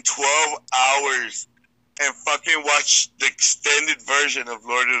fucking 12 hours and fucking watched the extended version of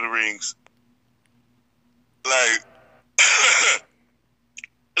Lord of the Rings. Like,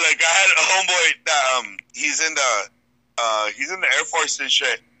 like I had a homeboy that he's in the Air Force and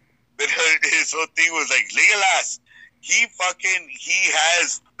shit, but his whole thing was like Legolas. he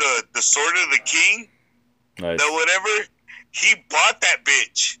has the sword of the king, Nice. the whatever. He bought that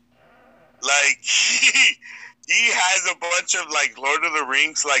bitch. Like he has a bunch of like Lord of the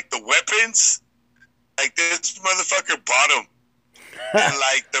Rings, like the weapons. Like this motherfucker bought them. And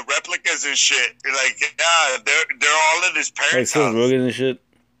like the replicas and shit. Like yeah, they're all at his Like parents' Seth house. Rogen and shit.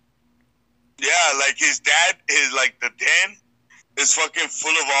 Yeah, like his dad is like the den is fucking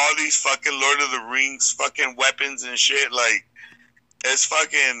full of all these fucking Lord of the Rings fucking weapons and shit. Like it's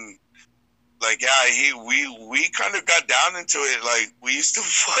fucking like yeah, we kind of got down into it. Like we used to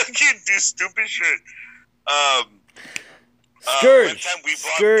fucking do stupid shit. Scourge. One time we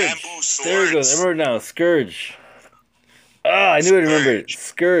bought Scourge. bamboo swords. There it goes. I remember now. Scourge. Ah, I knew I'd remember it.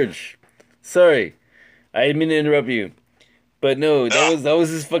 Scourge. Sorry, I didn't mean to interrupt you, but no, that was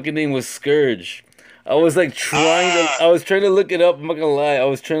his fucking name was Scourge. I was like I was trying to look it up. I'm not gonna lie. I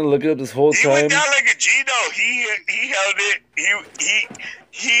was trying to look it up this whole He time. went down like a G though. He held it.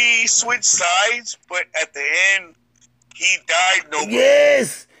 He switched sides, but at the end he died noble.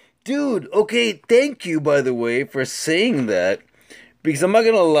 Yes, dude. Okay, thank you by the way for saying that, because I'm not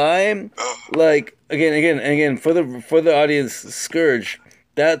gonna lie. Like again for the audience, Scourge.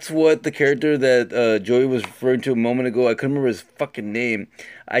 That's what the character that Joey was referring to a moment ago. I couldn't remember his fucking name.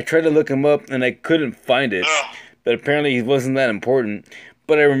 I tried to look him up and I couldn't find it. But apparently he wasn't that important.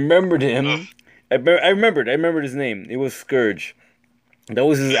 But I remembered him. I remembered his name. It was Scourge. That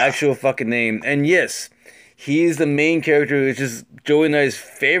was his actual fucking name. And yes, he's the main character, which is Joey and I's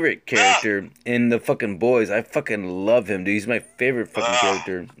favorite character in the fucking Boys. I fucking love him, dude. He's my favorite fucking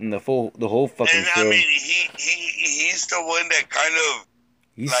character in the whole fucking and show. I mean, he's the one that kind of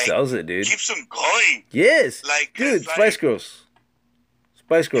He sells it, dude. keeps him going. Yes, Like, dude. like, Spice Girls.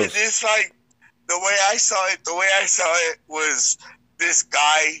 Spice Girls. It's like the way I saw it was this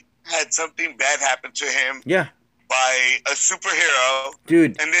guy had something bad happen to him Yeah, by a superhero,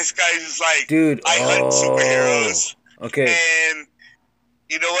 dude. and this guy's just like, Dude. I hunt superheroes, Okay. and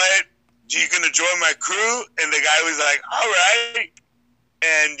you know what? You gonna join my crew? And the guy was like, all right.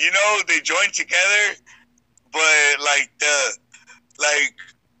 And you know they joined together, but like the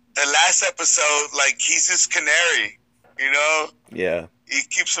last episode, like he's this canary, you know. Yeah. He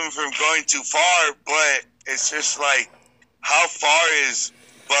keeps him from going too far, but it's just like, how far is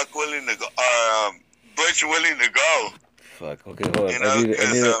Buck willing to go? Butch willing to go? Fuck. Okay, hold on.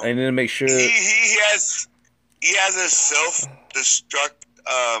 You know, I need to make sure. He has a self-destruct.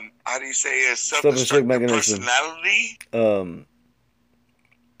 How do you say a self-destruct mechanism. personality?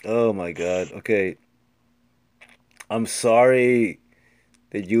 Oh my god. Okay. I'm sorry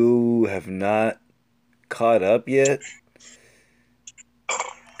that you have not caught up yet.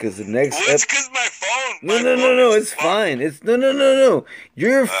 Because the next Well, it's because my phone. No, it's fine. It's no.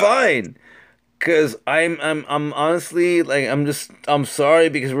 You're fine. Cause I'm honestly like I'm sorry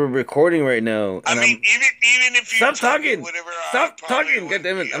because we're recording right now. I mean, even if you stop talking, whatever, stop talking. God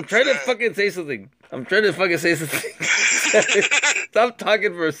damn it! I'm trying to fucking say something. Stop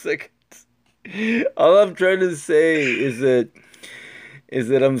talking for a second. All I'm trying to say is that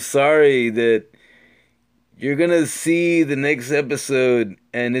I'm sorry that you're gonna see the next episode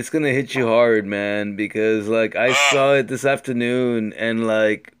and it's gonna hit you hard, man. Because like I saw it this afternoon and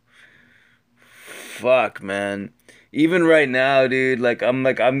like. Fuck, man. Even right now, dude, I'm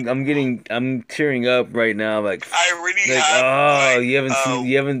tearing up right now. Like I really like, have. oh,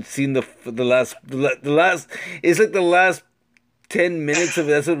 you haven't seen the last. It's like the last 10 minutes of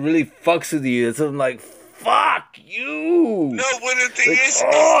it. That's what really fucks with you. It's I'm like, fuck you. No, but the thing is,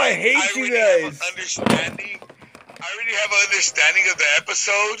 I hate you guys. I already have an understanding of the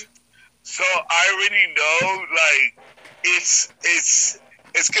episode, so I already know like it's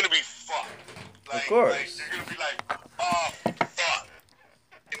gonna be fucked. Like, of course. Like, you're gonna be like, oh, fuck.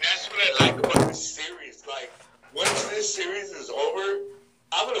 And that's what I like about this series. Like, once this series is over,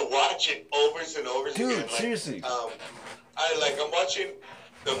 I'm gonna watch it over and over again. Dude, like, seriously. I'm watching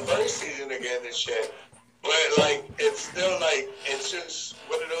the first season again and shit. But like, it's still like, it's just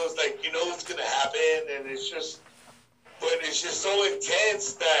one of those like, you know what's gonna happen, and it's just so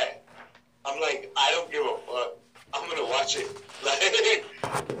intense that I'm like, I don't give a fuck. I'm gonna watch it. Like,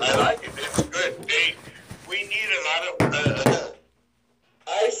 I like it. It's good. We need a lot of.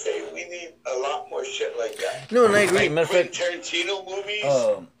 I say we need a lot more shit like that. No, and I agree. Like Matter of fact, Tarantino movies.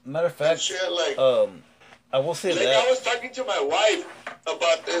 Matter of fact, shit like. I will say Like that. I was talking to my wife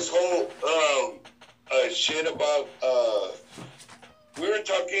about this whole shit about. We were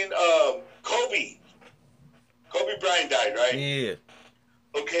talking. Kobe. Kobe Bryant died, right? Yeah.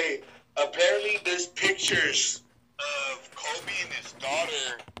 Okay. Apparently, there's pictures of Kobe and his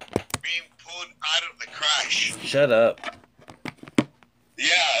daughter being pulled out of the crash. Shut up.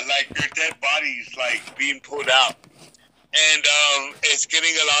 Yeah, like their dead bodies like being pulled out. And it's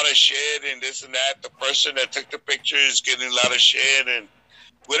getting a lot of shit and this and that. The person that took the picture is getting a lot of shit and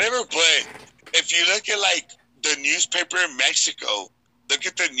whatever. But if you look at like the newspaper in Mexico, look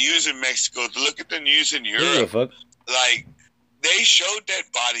at the news in Mexico, look at the news in Europe, like they show dead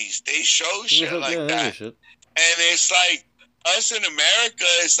bodies, they show shit like that. And it's like us in America,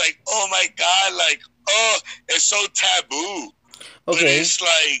 it's like, oh my God, like, oh, it's so taboo. But it's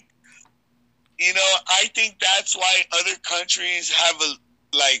like, you know, I think that's why other countries have a,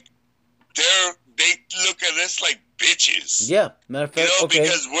 like, they look at us like bitches. Yeah, matter of fact, you know,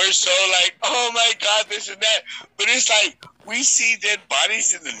 because we're so like, oh my God, this and that. But it's like, we see dead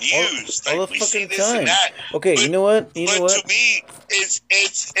bodies in the news. All like, the we fucking see this time. And that. Okay, but, you know what? To me,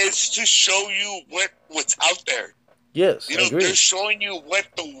 it's to show you what's out there. Yes, you know, I agree. They're showing you what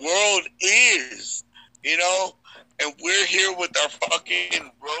the world is, you know? And we're here with our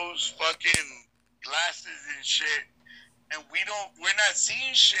fucking rose fucking glasses and shit. And we're not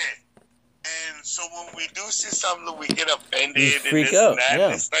seeing shit. And so when we do see something, we get offended you and freak this out. And that. Yeah.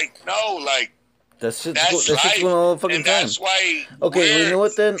 And it's like, no, like, that's life. going all the fucking and time. That's why you know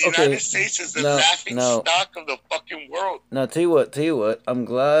what then? The United States is the laughing stock of the fucking world. Now, tell you what, I'm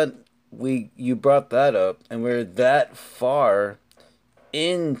glad you brought that up and we're that far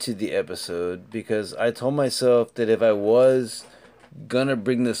into the episode because I told myself that if I was gonna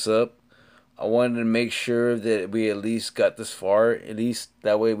bring this up, I wanted to make sure that we at least got this far. At least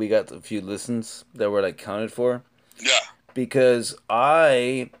that way we got a few listens that were like counted for. Yeah. Because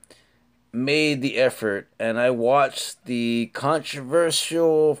I made the effort and I watched the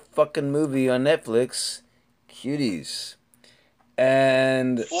controversial fucking movie on Netflix, Cuties.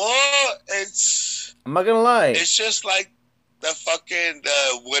 And well, I'm not gonna lie. It's just like the fucking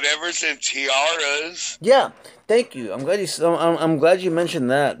whatever's in tiaras. Yeah, thank you. I'm glad you mentioned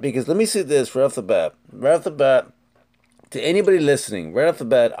that because let me say this right off the bat. To anybody listening, right off the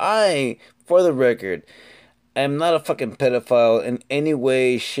bat, I, for the record, am not a fucking pedophile in any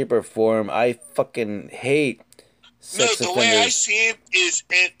way, shape, or form. I fucking hate sex offenders. Way I see it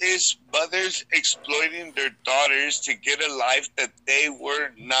is mothers exploiting their daughters to get a life that they were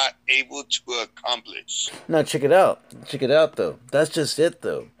not able to accomplish. Now check it out. Check it out though. That's just it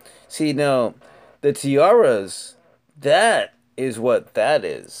though. See now, the tiaras, that is what that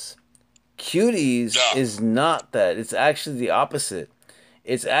is. Cuties is not that. It's actually the opposite.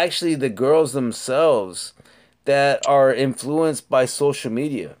 It's actually the girls themselves that are influenced by social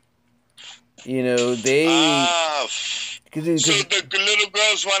media. You know, they... so the little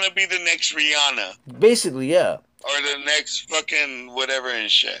girls want to be the next Rihanna. Basically, yeah. Or the next fucking whatever and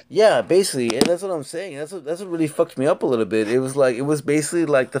shit. Yeah, basically, and that's what I'm saying. That's what really fucked me up a little bit. It was basically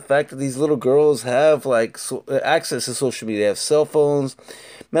like the fact that these little girls have like access to social media, they have cell phones.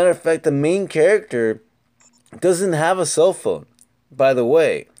 Matter of fact, the main character doesn't have a cell phone. By the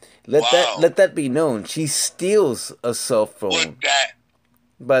way, let that be known. She steals a cell phone. Would that?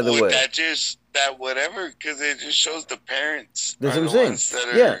 By the way, that whatever, because it just shows the parents. That's what I'm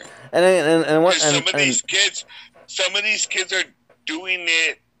saying. Yeah, some of these kids are doing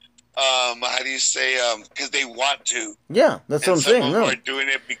it. How do you say? Because they want to. Yeah, that's what I'm saying. Some of them are doing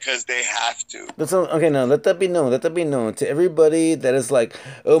it because they have to. Okay, now let that be known. Let that be known to everybody that is like,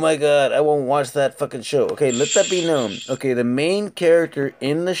 oh my God, I won't watch that fucking show. Okay, let that be known. Okay, the main character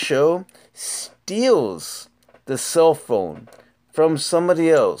in the show steals the cell phone from somebody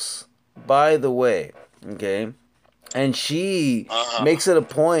else. By the way, okay, and she makes it a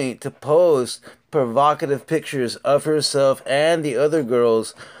point to post provocative pictures of herself and the other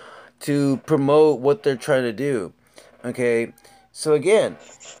girls to promote what they're trying to do. Okay, so again,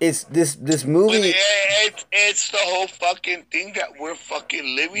 it's this movie. It's the whole fucking thing that we're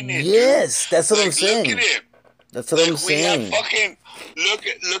fucking living in. Yes, that's what I'm saying. Look at it. That's what I'm saying. We have fucking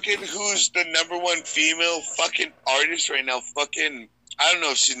look at who's the number one female fucking artist right now. Fucking, I don't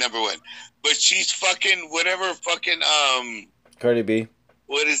know if she's number one, but she's fucking whatever. Fucking Cardi B.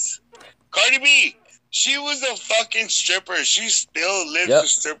 What is Cardi B? She was a fucking stripper. She still lives a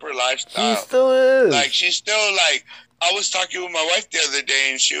stripper lifestyle. She still is. Like, she's still like, I was talking with my wife the other day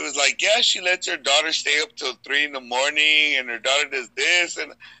and she was like, yeah, she lets her daughter stay up till 3 a.m. and her daughter does this.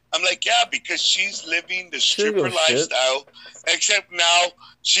 And I'm like, yeah, because she's living the stripper lifestyle. Except now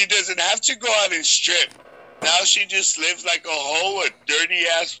she doesn't have to go out and strip. Now she just lives like a hoe, a dirty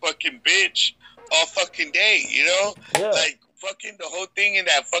ass fucking bitch all fucking day, you know? Yeah. Like, fucking the whole thing in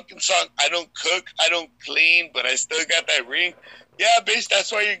that fucking song, I don't cook, I don't clean, but I still got that ring. Yeah, bitch,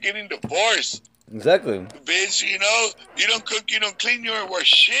 that's why you're getting divorced. Exactly. Bitch, you know, you don't cook, you don't clean, you ain't worth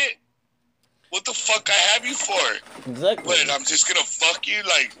shit. What the fuck I have you for? Exactly. What? I'm just gonna fuck you?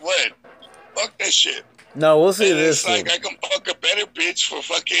 Like what? Fuck that shit. No, we'll say And this. it's like I can fuck a better bitch for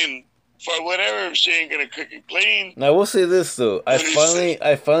whatever if she ain't gonna cook and clean. Now we'll say this though. I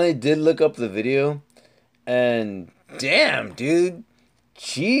finally did look up the video, and damn, dude,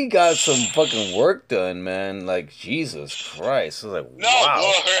 she got some fucking work done, man. Like Jesus Christ, I was like, No, wow.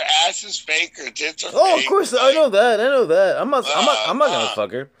 well, her ass is fake. Her tits are fake. Oh, of course, like, I know that. I'm not gonna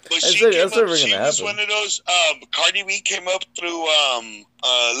fuck her. But That's she never came up. gonna She happen. was one of those. Cardi B came up through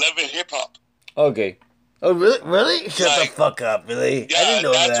Love and Hip Hop. Okay. Oh, really? Shut the fuck up, really? Yeah, I didn't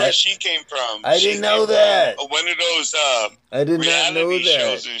know that's that. where she came from. I didn't know that. One of those I did not know that.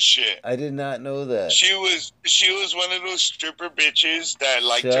 shows and shit. I did not know that. She was one of those stripper bitches that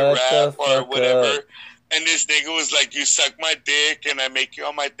like Shut to rap the or fuck whatever. up. And this nigga was like, "You suck my dick and I make you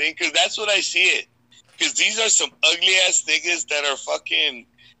on my thing." Because that's what I see it. Because these are some ugly ass niggas that are fucking.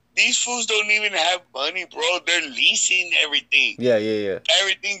 These fools don't even have money, bro. They're leasing everything. Yeah.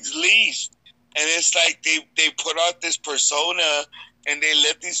 Everything's leased. And it's like they put out this persona and they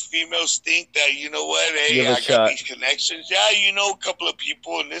let these females think that, you know what, hey, I got these connections. Yeah, you know a couple of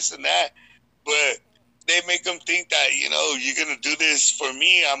people and this and that. But they make them think that, you know, you're going to do this for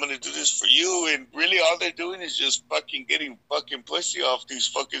me. I'm going to do this for you. And really all they're doing is just fucking getting fucking pussy off these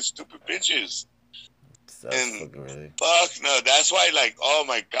fucking stupid bitches. Fuck no. That's why, like, oh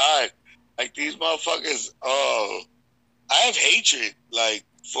my God. Like these motherfuckers, I have hatred. Like,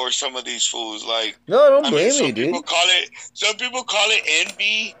 for some of these fools, like no, don't blame me, dude. Some people call it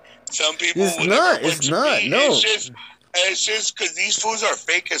envy. Some people it's not. No, it's just because these fools are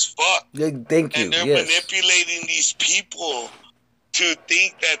fake as fuck. Yeah, thank you. And they're manipulating these people to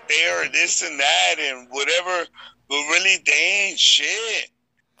think that they are this and that and whatever, but really they ain't shit.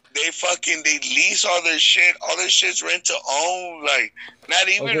 They lease all their shit. All their shit's rent to own. Like not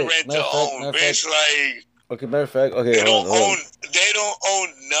even rent to own. Bitch, like. Okay, matter of fact, okay, they don't own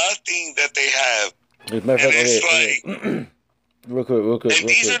nothing that they have. Matter of fact, okay. real quick. And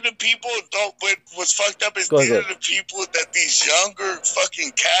these are the people. What's fucked up is these are the people that these younger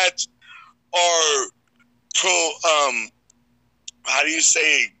fucking cats are how do you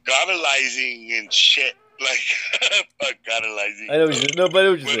say godalizing and shit? Like fuck godalizing. I know what you said. No, but I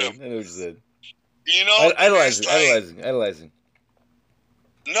know what you said. You know, idolizing.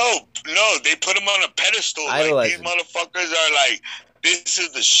 No, they put them on a pedestal. Like, these motherfuckers are like, this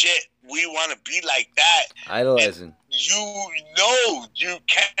is the shit. We want to be like that. Idolizing. You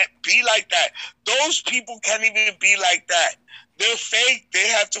can't be like that. Those people can't even be like that. They're fake. They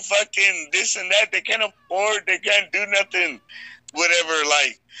have to fucking this and that. They can't afford. They can't do nothing. Whatever.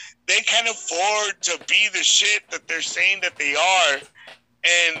 Like, they can't afford to be the shit that they're saying that they are.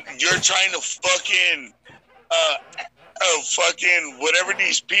 And you're trying to fucking fucking whatever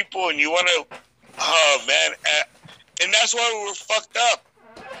these people, and you want to, oh man, and that's why we're fucked up,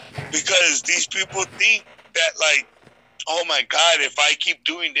 because these people think that like, oh my God, if I keep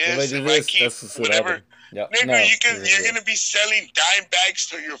doing this, if I keep whatever, nigga, you're gonna be selling dime bags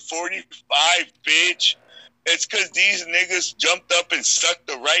till you're 45, bitch. It's because these niggas jumped up and sucked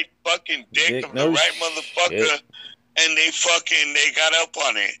the right fucking dick of the right motherfucker, and they got up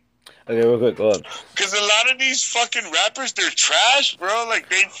on it. Okay, real quick, hold on. Because a lot of these fucking rappers, they're trash, bro. Like,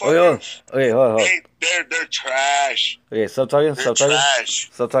 they fucking... Okay, hold on. They're trash. Okay, stop talking. Stop talking.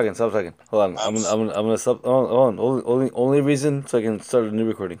 Hold on. I'm gonna stop. Hold on. Only reason so I can start a new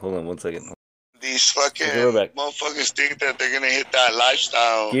recording. Hold on 1 second. These fucking motherfuckers think that they're gonna hit that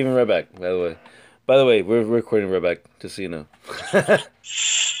lifestyle. Give him right back, by the way, we're recording right back, just so you know. But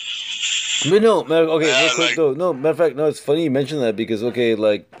no, okay, real quick though. No, matter of fact, no, it's funny you mentioned that because, okay,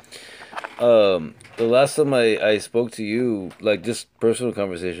 like... the last time I spoke to you, like just personal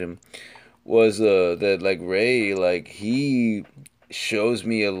conversation, was that like Ray, like he shows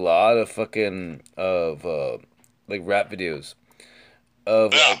me a lot of fucking like rap videos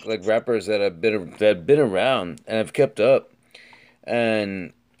of like rappers that have been around and have kept up,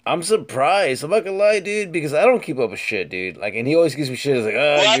 and I'm surprised. I'm not gonna lie, dude, because I don't keep up with shit, dude. Like, and he always gives me shit. It's like,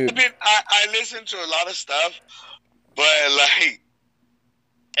 I listen to a lot of stuff, but like.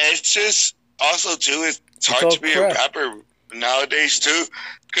 It's just also too. It's hard to be a rapper nowadays too,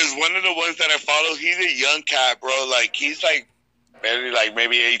 because one of the ones that I follow, he's a young cat, bro. Like he's like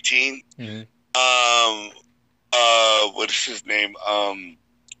maybe 18. Mm-hmm. What is his name?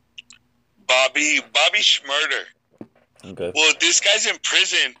 Bobby Schmurder. Okay. Well, this guy's in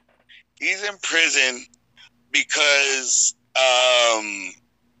prison. He's in prison because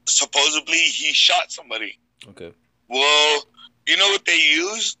supposedly he shot somebody. Okay. Well. You know what they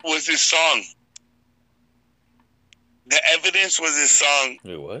used was his song. The evidence was his song.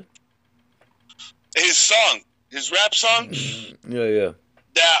 Wait, what? his song, his rap song, Yeah.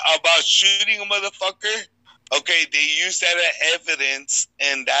 that about shooting a motherfucker. Okay, they use that as evidence,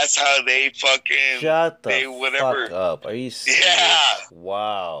 and that's how they fucking Shut the they fuck whatever. up. Are you serious? Yeah.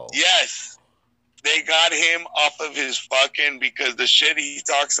 Wow. Yes, they got him off of his fucking because the shit he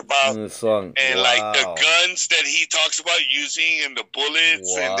talks about In the song. and Wow. like the guns that he talks about using and the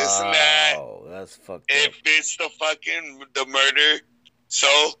bullets and this and that. Wow, that's fucked It up. fits the murder. So,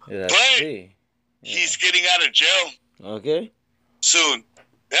 It has but to be. Yeah. he's getting out of jail Okay. soon.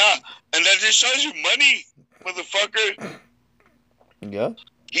 Yeah, and that just shows you money, motherfucker. Yeah.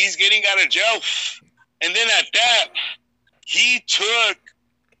 He's getting out of jail, and then at that, he took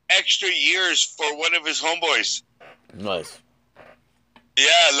extra years for one of his homeboys. Nice.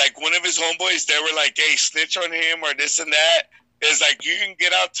 Yeah, like one of his homeboys, they were like, hey, snitch on him or this and that. It's like, you can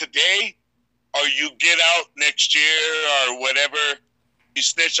get out today or you get out next year or whatever. You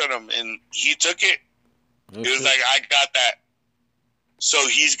snitch on him. And he took it. No He was shit. like, I got that. So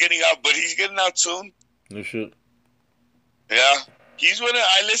he's getting out, but he's getting out soon. No shit. Yeah.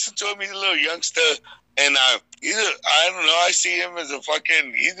 I listen to him. He's a little youngster. And I don't know. I see him as a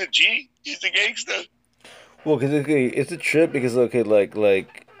fucking, he's a G. He's a gangster. Well, because it's a trip because okay, like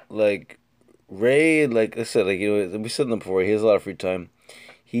Ray, like I said, like we said them before. He has a lot of free time.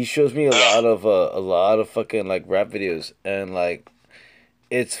 He shows me a lot of fucking like rap videos, and like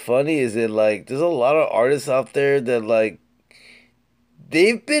it's funny is that like there's a lot of artists out there that like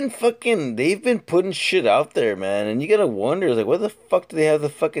they've been putting shit out there, man, and you gotta wonder like where the fuck do they have the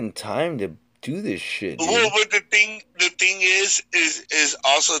fucking time to do this shit, dude? Well, but the thing is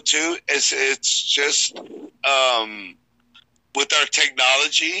also too is it's just with our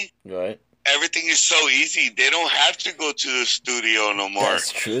technology, Right. everything is so easy. They don't have to go to the studio no more.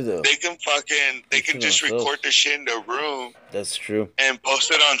 That's true though. They can just themselves. record the shit in their room That's true. and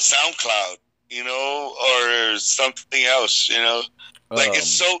post it on SoundCloud, or something else, Like it's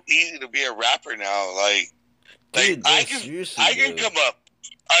so easy to be a rapper now. Like Dude, I no, can seriously, I can dude. come up.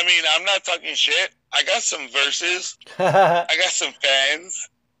 I mean, I'm not talking shit. I got some verses. I got some fans.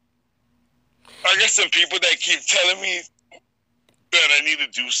 I got some people that keep telling me that I need to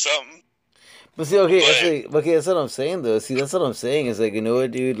do something. But see, that's what I'm saying though. See, that's what I'm saying is like, you know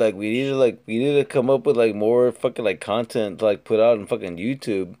what, dude? Like, we need to come up with like more fucking like content to, like put out on fucking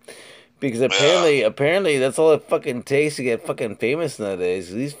YouTube, because apparently that's all it fucking takes to get fucking famous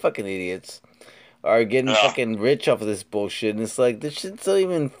nowadays. These fucking idiots are getting fucking rich off of this bullshit, and it's like this shit's not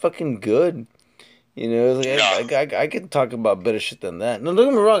even fucking good. It's like I can talk about better shit than that. No, don't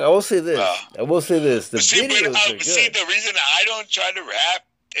get me wrong. I will say this. The videos are good. See, the reason I don't try to rap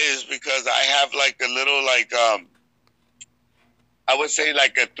is because I have like a little like I would say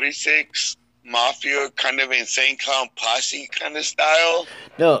like a 3-6 Mafia kind of Insane Clown Posse kind of style.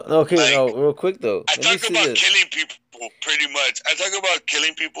 No, real quick though. I talk about killing people pretty much. I talk about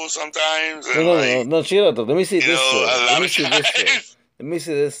killing people sometimes. And No, chill out though. Let me see this though. Let me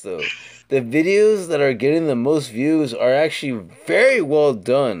see this though. The videos that are getting the most views are actually very well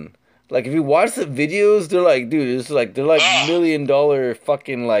done. Like if you watch the videos, they're like, dude, they're like $1 million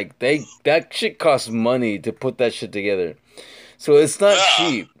fucking like that shit costs money to put that shit together. So it's not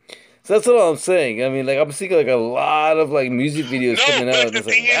cheap. So that's what I'm saying. I mean, like I'm seeing like a lot of like music videos coming out, and it's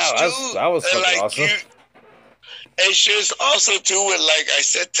like, wow, that was fucking awesome. It's just also too with like I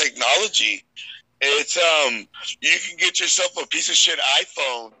said, technology. It's you can get yourself a piece of shit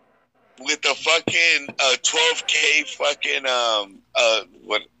iPhone with a fucking 12K fucking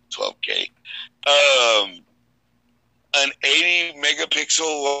what 12K an 80 megapixel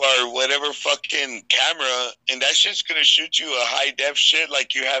or whatever fucking camera, and that shit's gonna shoot you a high def shit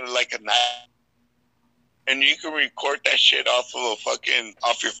like you had like a night, and you can record that shit off your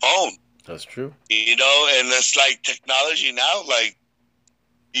phone. That's true. And it's like technology now. Like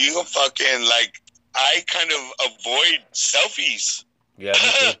you can fucking like I kind of avoid selfies. Yeah,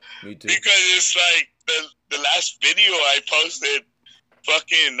 me too. Because it's like the last video I posted,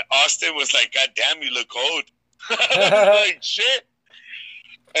 fucking Austin was like, "God damn, you look old." Like shit.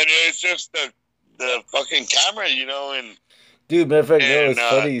 And it's just the fucking camera, and dude, matter of fact, it's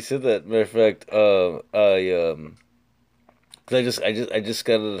funny you said that. Matter of fact, cause I just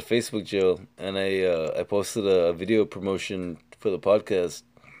got out of Facebook jail, and I posted a video promotion for the podcast,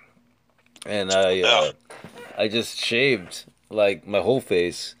 and I just shaved like my whole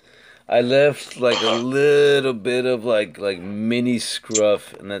face. I left like a little bit of like mini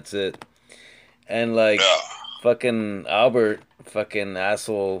scruff, and that's it. And like fucking Albert, fucking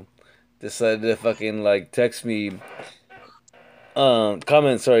asshole, decided to fucking like text me.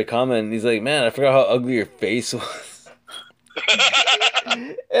 Comment. He's like, man, I forgot how ugly your face was.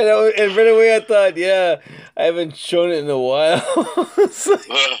 And right away I thought, yeah, I haven't shown it in a while. It's like,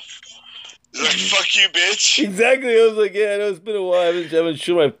 He's like, fuck you, bitch. exactly. I was like, yeah, I know it's been a while. I haven't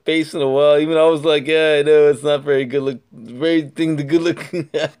shown my face in a while. Even I was like, yeah, I know it's not very good look, very thing to good looking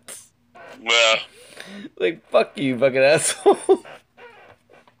at. Well, Like, fuck you, fucking asshole.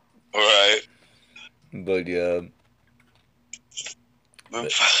 alright. But yeah.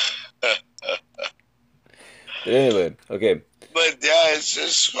 But Anyway, okay. yeah, it's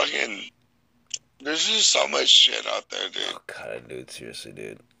just fucking. There's just so much shit out there, dude. Oh, God, dude, seriously,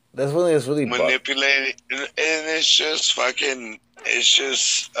 dude. That's one thing that's really Manipulating, and it's just fucking. It's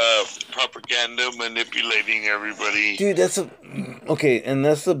just propaganda manipulating everybody. dude. Okay, and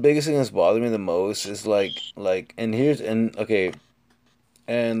that's the biggest thing that's bothering me the most is like, and okay,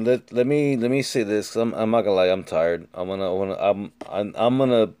 and let me say this. 'Cause I'm not gonna lie, I'm tired. I'm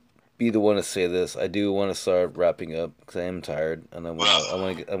gonna be the one to say this. I do want to start wrapping up because I am tired and I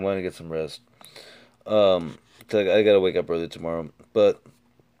want to get some rest. 'Cause I gotta wake up early tomorrow. But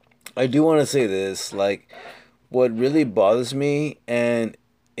I do want to say this, like, what really bothers me, and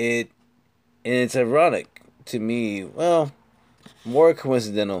it's ironic to me. Well, more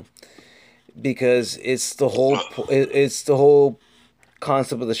coincidental because it's the whole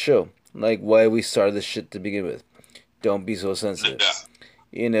concept of the show, like why we started this shit to begin with. Don't be so sensitive. Yeah.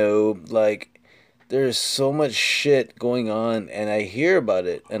 You know, like there's so much shit going on, and I hear about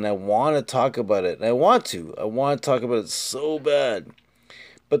it, and I want to talk about it, and I want to talk about it so bad.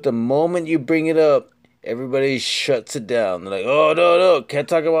 But the moment you bring it up, everybody shuts it down. They're like, "Oh no, can't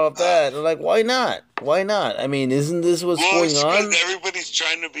talk about that." They're like, "Why not? Why not? I mean, isn't this what's Well, going it's on?" because everybody's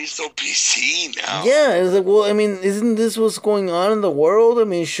trying to be so PC now. Yeah, it's like, well, I mean, isn't this what's going on in the world? I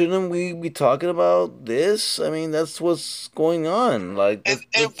mean, shouldn't we be talking about this? I mean, that's what's going on. Like,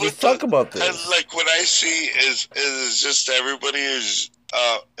 let's talk about And this. like what I see is just everybody is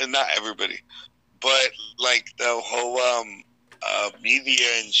and not everybody, but like the whole media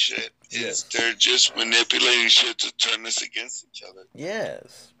and shit is Yes. they're just manipulating shit to turn us against each other.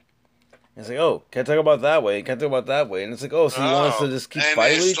 Yes. It's like, oh, can't talk about that way, can't talk about that way, and it's like, oh, so you want us to just keep And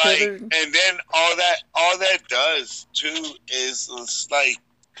fighting with it's each like, other? and then all that does too is it's like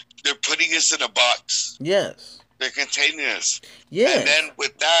they're putting us in a box. Yes. They're containing us. Yes. And then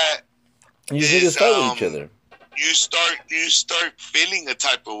with that, You just need to fight with each other. you start feeling a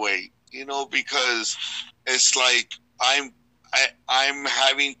type of way, you know, because it's like I'm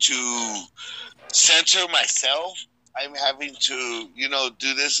having to censor myself. I'm having to, you know,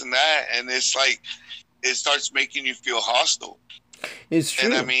 do this and that, and it's like it starts making you feel hostile. It's true.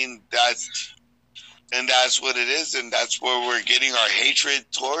 And I mean that's what it is, and that's where we're getting our hatred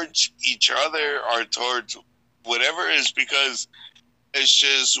towards each other or towards whatever is because it's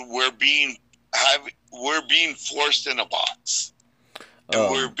just we're being forced in a box, and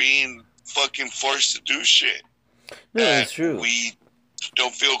we're being fucking forced to do shit. No, it's true. We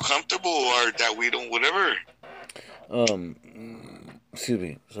don't feel comfortable or that we don't whatever. Excuse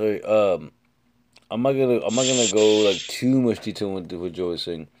me. Sorry. I'm not gonna go like too much detail into what Joe is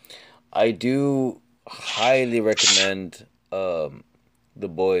saying. I do highly recommend The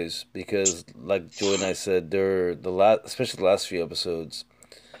Boys because, like Joe and I said, they're especially the last few episodes.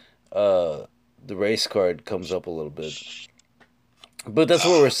 The race card comes up a little bit. But that's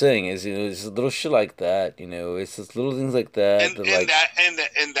what we're saying is, you know, it's little shit like that, you know, it's just little things like that.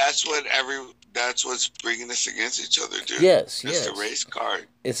 And that's what's bringing us against each other, dude. Yes, it's the race card.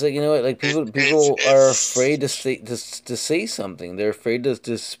 It's like, you know what, like people are afraid to say something. They're afraid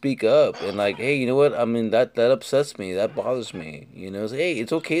to speak up and like, hey, you know what? I mean that upsets me. That bothers me. You know, hey,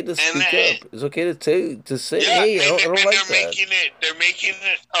 it's okay to speak up. It's okay to say, hey, I don't like that. They're making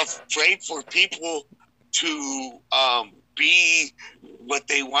it afraid for people to be what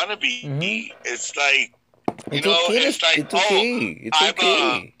they want to be. Mm-hmm. It's like It's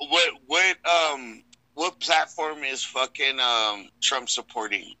okay. What platform is fucking Trump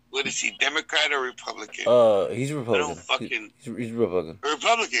supporting? What is he, Democrat or Republican? He's Republican. He's Republican.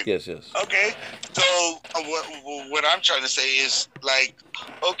 Republican. Yes. Okay, so what I'm trying to say is like,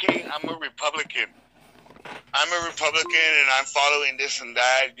 okay, I'm a Republican, and I'm following this and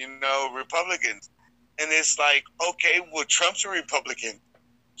that, you know, Republicans, and it's like, okay, well, Trump's a Republican.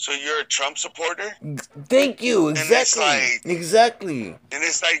 So you're a Trump supporter? Thank you. Exactly. And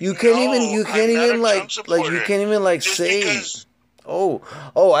it's like you can't even say. Because,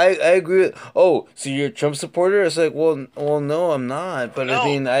 I agree with. Oh, so you're a Trump supporter? It's like, well, no, I'm not. But no, I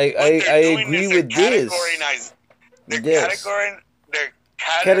mean, I agree with this. They're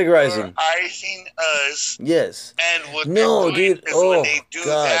categorizing us. Yes. And what dude. Oh, when they do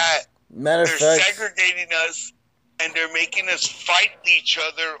God. that, Matter of fact, segregating us. and they're making us fight each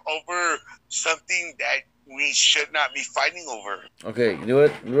other over something that we should not be fighting over. Okay, you know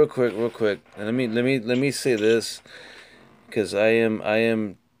what? Real quick. And let me say this, because I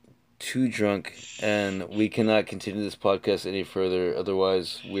am too drunk, and we cannot continue this podcast any further.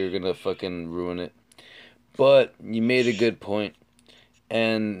 Otherwise, we're gonna fucking ruin it. But you made a good point,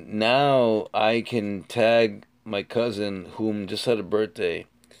 and now I can tag my cousin, whom just had a birthday,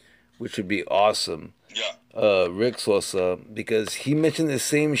 which would be awesome. Yeah. Rick Sosa, because he mentioned the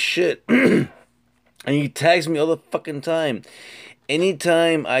same shit. And he tags me all the fucking time.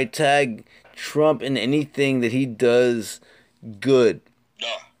 Anytime I tag Trump in anything that he does good,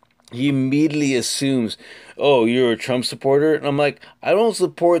 Yeah. he immediately assumes, oh, you're a Trump supporter? And I'm like, I don't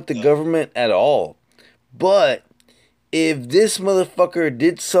support the government at all. But if this motherfucker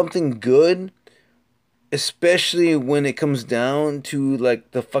did something good, especially when it comes down to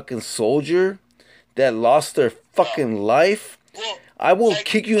like the fucking soldier that lost their fucking life, Well, I will like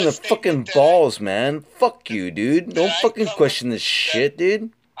kick you in the the fucking statement that balls, man. Fuck you, dude. Don't I fucking come question up this shit,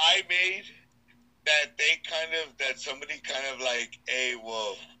 dude. I made that somebody kind of like, hey,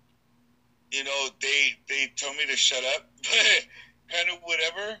 well, you know, they told me to shut up, kind of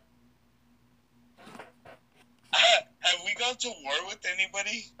whatever. Have we gone to war with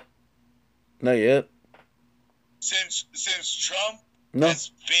anybody Not yet. since Trump No. has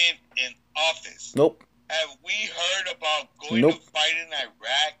been in office? Nope. Have we heard about going Nope. to fight in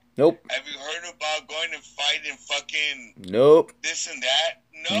Iraq? Nope. Have you heard about going to fight in fucking Nope. this and that?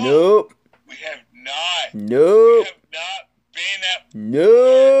 No, Nope. we have not. We Nope. have not been at.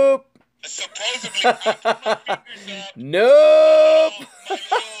 Nope. Supposedly, I put my fingers up. Nope. My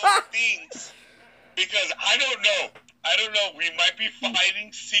little things, because I don't know. We might be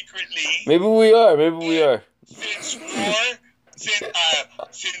fighting secretly. Maybe we are. Maybe we are. Since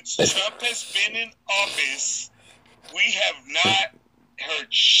Trump has been in office, we have not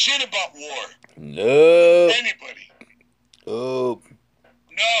heard shit about war. Nope. Anybody? Nope.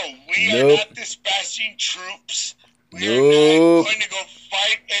 No, we are Nope. not dispatching troops. We are Nope. not going to go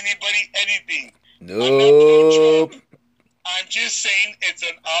fight anybody, anything. Nope. I'm just saying it's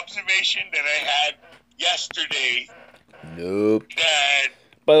an observation that I had yesterday Nope. that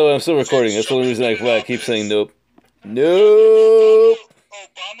By the way, I'm still recording. That's the only reason I keep saying nope. Nope.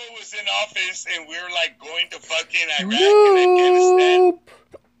 Obama was in office and we were like going to fucking Iraq and Afghanistan. Nope.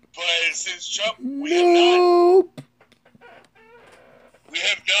 But since Trump, we have not. Nope. We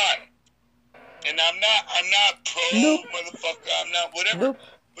have not. And I'm not pro Nope. motherfucker. I'm not whatever. Nope.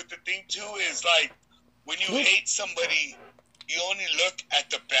 But the thing too is like when you hate somebody, you only look at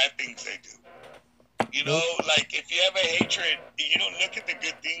the bad things they do. You know, like if you have a hatred, you don't look at the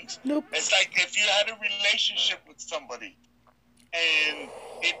good things. Nope. It's like if you had a relationship with somebody and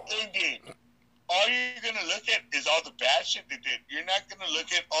it ended, all you're gonna look at is all the bad shit they did. You're not gonna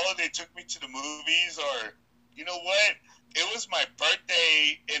look at, oh, they took me to the movies, or you know what? It was my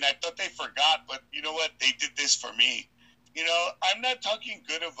birthday and I thought they forgot, but you know what? They did this for me. You know, I'm not talking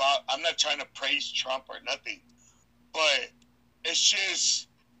good about, I'm not trying to praise Trump or nothing, but it's just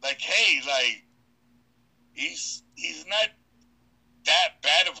like, hey, like, he's not that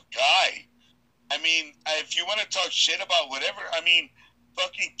bad of a guy. I mean, if you want to talk shit about whatever, I mean,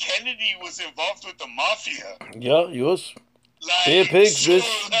 fucking Kennedy was involved with the mafia. Yeah, he was. Like, Beer pigs, so,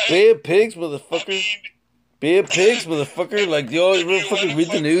 bitch. like, Beer pigs, motherfucker. I mean, Beer pigs, motherfucker. Like, yo, you ever fucking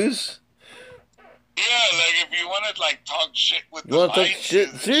read the news? yeah, like if you want to like talk shit with You the want to talk lights shit?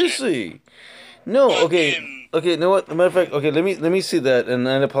 and Seriously. No, okay. Fucking- Okay, you know what? As a matter of fact, okay, let me see that, and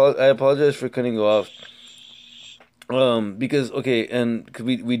I apologize for cutting you off. Because okay, and cause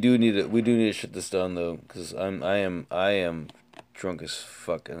we do need to shut this down though, because I am drunk as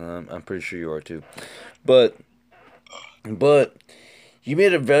fuck, and I'm pretty sure you are too, but you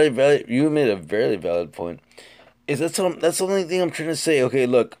made a very valid point. Is that's the only thing I'm trying to say. Okay,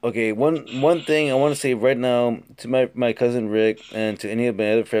 look, okay, one thing I want to say right now to my cousin Rick and to any of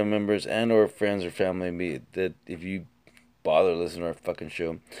my other family members and or friends or family that if you bother listening to our fucking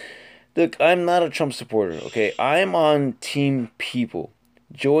show. Look, I'm not a Trump supporter, okay? I'm on Team People.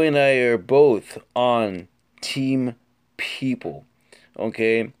 Joey and I are both on Team People,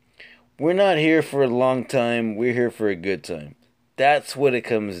 okay? We're not here for a long time. We're here for a good time. That's what it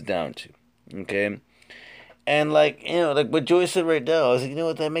comes down to, okay? And, like, you know, like what Joey said right now, I was like, you know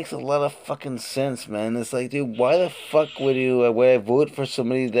what, that makes a lot of fucking sense, man. It's like, dude, why the fuck would I vote for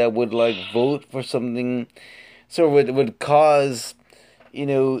somebody that would, like, vote for something, so would cause, you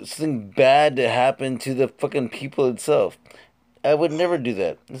know, something bad to happen to the fucking people itself? I would never do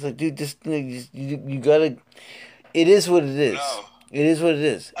that. It's like, dude, you gotta, it is what it is. No. It is what it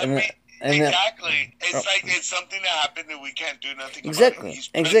is. I And mean, And exactly. It's like it's something that happened that we can't do nothing exactly, about it. He's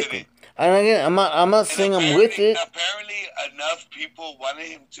president. exactly. And again, I'm not saying I'm with it. Apparently, enough people wanted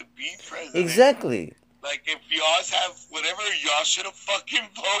him to be president. Exactly. Like if y'all have whatever, y'all should have fucking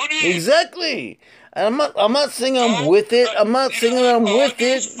voted. Exactly. And I'm not saying I'm with it. I'm not saying I'm with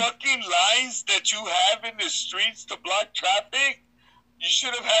it. Fucking lines that you have in the streets to block traffic. You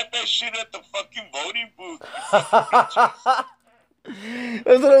should have had that shit at the fucking voting booth.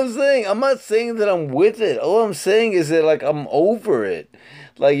 That's what I'm saying. I'm not saying that I'm with it. All I'm saying is that like I'm over it.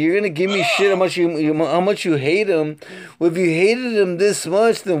 Like you're gonna give me shit how much you hate him. Well, if you hated him this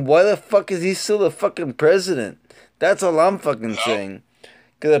much, then why the fuck is he still the fucking president? That's all I'm fucking saying.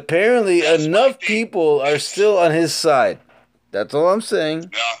 Because apparently enough people are still on his side. That's all I'm saying.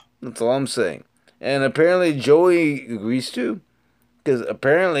 Yeah. That's all I'm saying. And apparently Joey agrees too. Because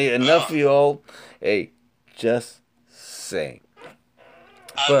apparently enough of y'all, hey, just saying.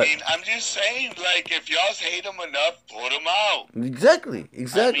 I mean, I'm just saying, like, if y'all hate him enough, vote him out. Exactly.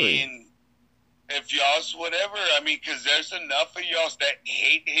 I mean, if y'all's whatever, I mean, because there's enough of y'all that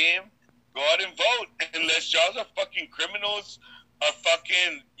hate him, go out and vote. Unless y'all are fucking criminals or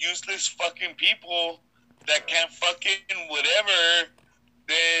fucking useless fucking people that can't fucking whatever,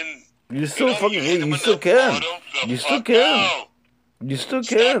 then... You still fucking... You still can. You still can. You still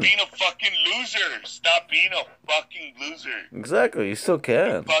can. Stop being a fucking loser. Stop being a fucking loser. Exactly. You still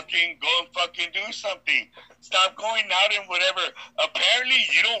can. Fucking go and fucking do something. Stop going out and whatever. Apparently,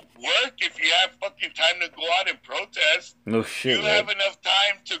 you don't work if you have fucking time to go out and protest. No shit, You have enough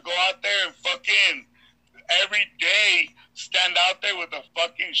time to go out there and fucking every day stand out there with a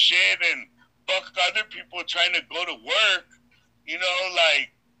fucking shit and fuck other people trying to go to work. You know,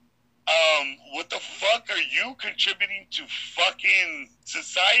 like, what the fuck are you contributing to fucking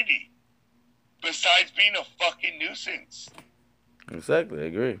society besides being a fucking nuisance? Exactly, I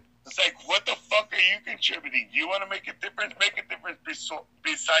agree. It's like, what the fuck are you contributing? You want to make a difference? Make a difference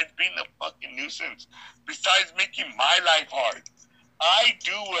besides being a fucking nuisance. Besides making my life hard. I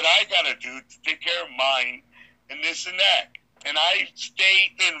do what I gotta do to take care of mine and this and that. And I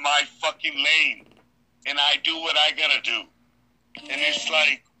stay in my fucking lane. And I do what I gotta do. And it's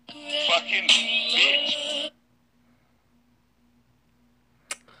like, fucking bitch.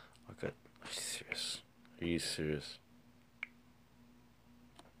 Okay. Are you serious? Are you serious?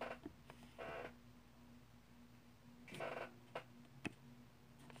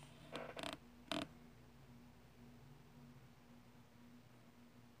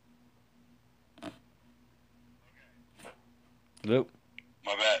 Nope.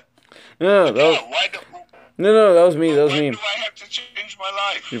 My bad. No, that was, no, that was me. That was me. Why do I have to change my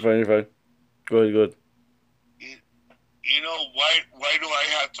life? You're fine. You're fine. Go ahead. Go ahead. You know, why do I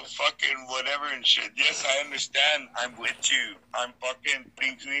have to fucking whatever and shit? Yes, I understand. I'm with you. I'm fucking,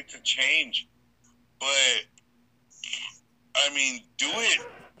 things need to change. But, I mean, do it,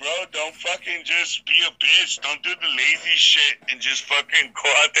 bro. Don't fucking just be a bitch. Don't do the lazy shit and just fucking go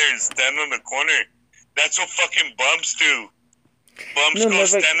out there and stand on the corner. That's what fucking bums do. Bums go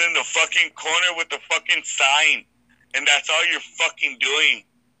stand in the fucking corner with the fucking sign. And that's all you're fucking doing.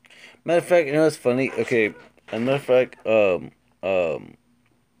 Matter of fact, you know what's funny? Okay, matter of fact,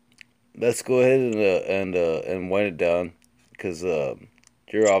 let's go ahead and wind it down, because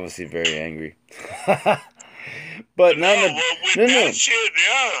you're obviously very angry. But no. Shit, yeah.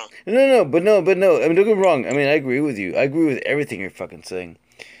 No. I mean, don't get me wrong. I mean, I agree with you. I agree with everything you're fucking saying.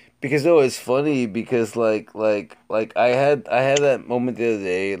 Because though it's funny because like I had that moment the other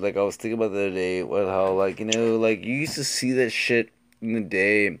day, like I was thinking about the other day, what how like, you know, like you used to see that shit in the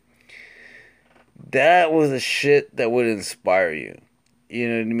day. That was the shit that would inspire you. You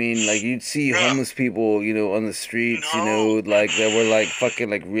know what I mean? Like you'd see homeless people, you know, on the streets, you know, like that were like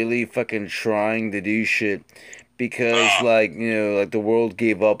fucking like really fucking trying to do shit. Because, like, you know, like the world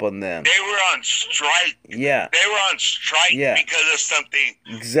gave up on them. They were on strike. Yeah. They were on strike because of something.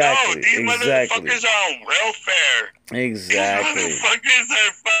 Exactly. No, these motherfuckers are on welfare. Exactly. These motherfuckers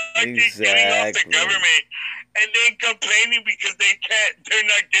are fucking getting off the government and then complaining because they're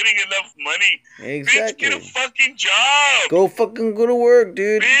not getting enough money. Exactly. Bitch, get a fucking job. Go to work,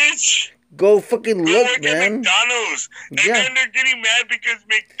 dude. Bitch. Go fucking look, work man. At McDonald's. And then they're getting mad because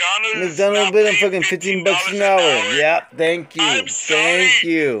McDonald's bid fucking $15 an hour. Yeah, thank you. I'm sorry. Thank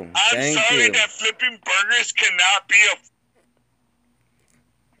you. I'm sorry that flipping burgers cannot be a...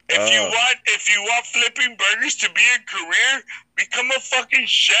 If you want flipping burgers to be a career, become a fucking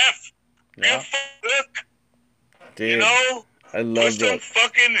chef. Yeah. Be a cook. Dude, you know? I love that. Put some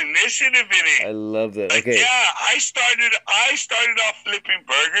fucking initiative in it. I love that. Like, okay. Yeah, I started off flipping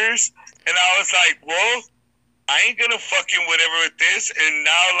burgers, and I was like, well, I ain't gonna fucking whatever with this. And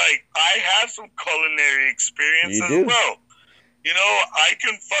now, like, I have some culinary experience You as do. well. You know, I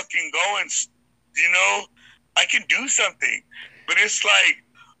can fucking go and, you know, I can do something. But it's like,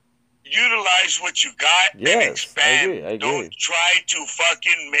 utilize what you got and Yes, expand. I agree. Don't try to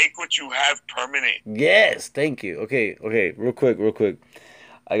fucking make what you have permanent. Yes, thank you. Okay, real quick.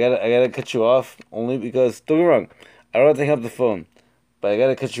 I gotta cut you off only because don't get me wrong, I don't have to hang up the phone, but I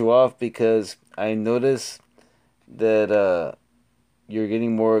gotta cut you off because I notice that you're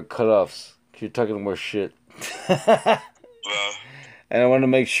getting more cutoffs. You're talking more shit. Uh, And I want to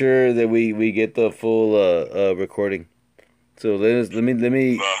make sure that we get the full recording. So let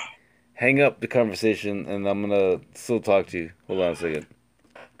me uh, hang up the conversation, and I'm gonna still talk to you. Hold on a second.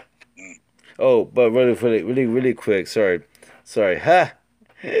 mm, Oh, but really quick. Sorry. Ha!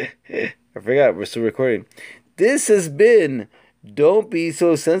 I forgot. We're still recording. This has been Don't Be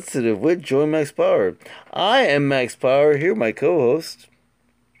So Sensitive with Joy Max Power. I am Max Power. Here, my co-host.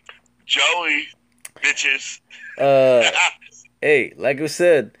 Joey, bitches. Uh, hey, like I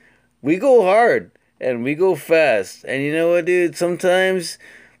said, we go hard and we go fast. And you know what, dude? Sometimes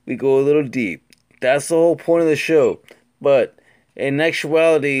we go a little deep. That's the whole point of the show. But in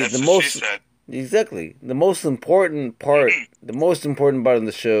actuality, That's the what she most said. exactly the most important part of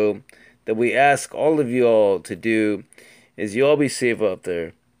the show that we ask all of you all to do is you all be safe out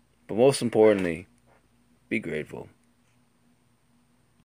there. But most importantly, be grateful.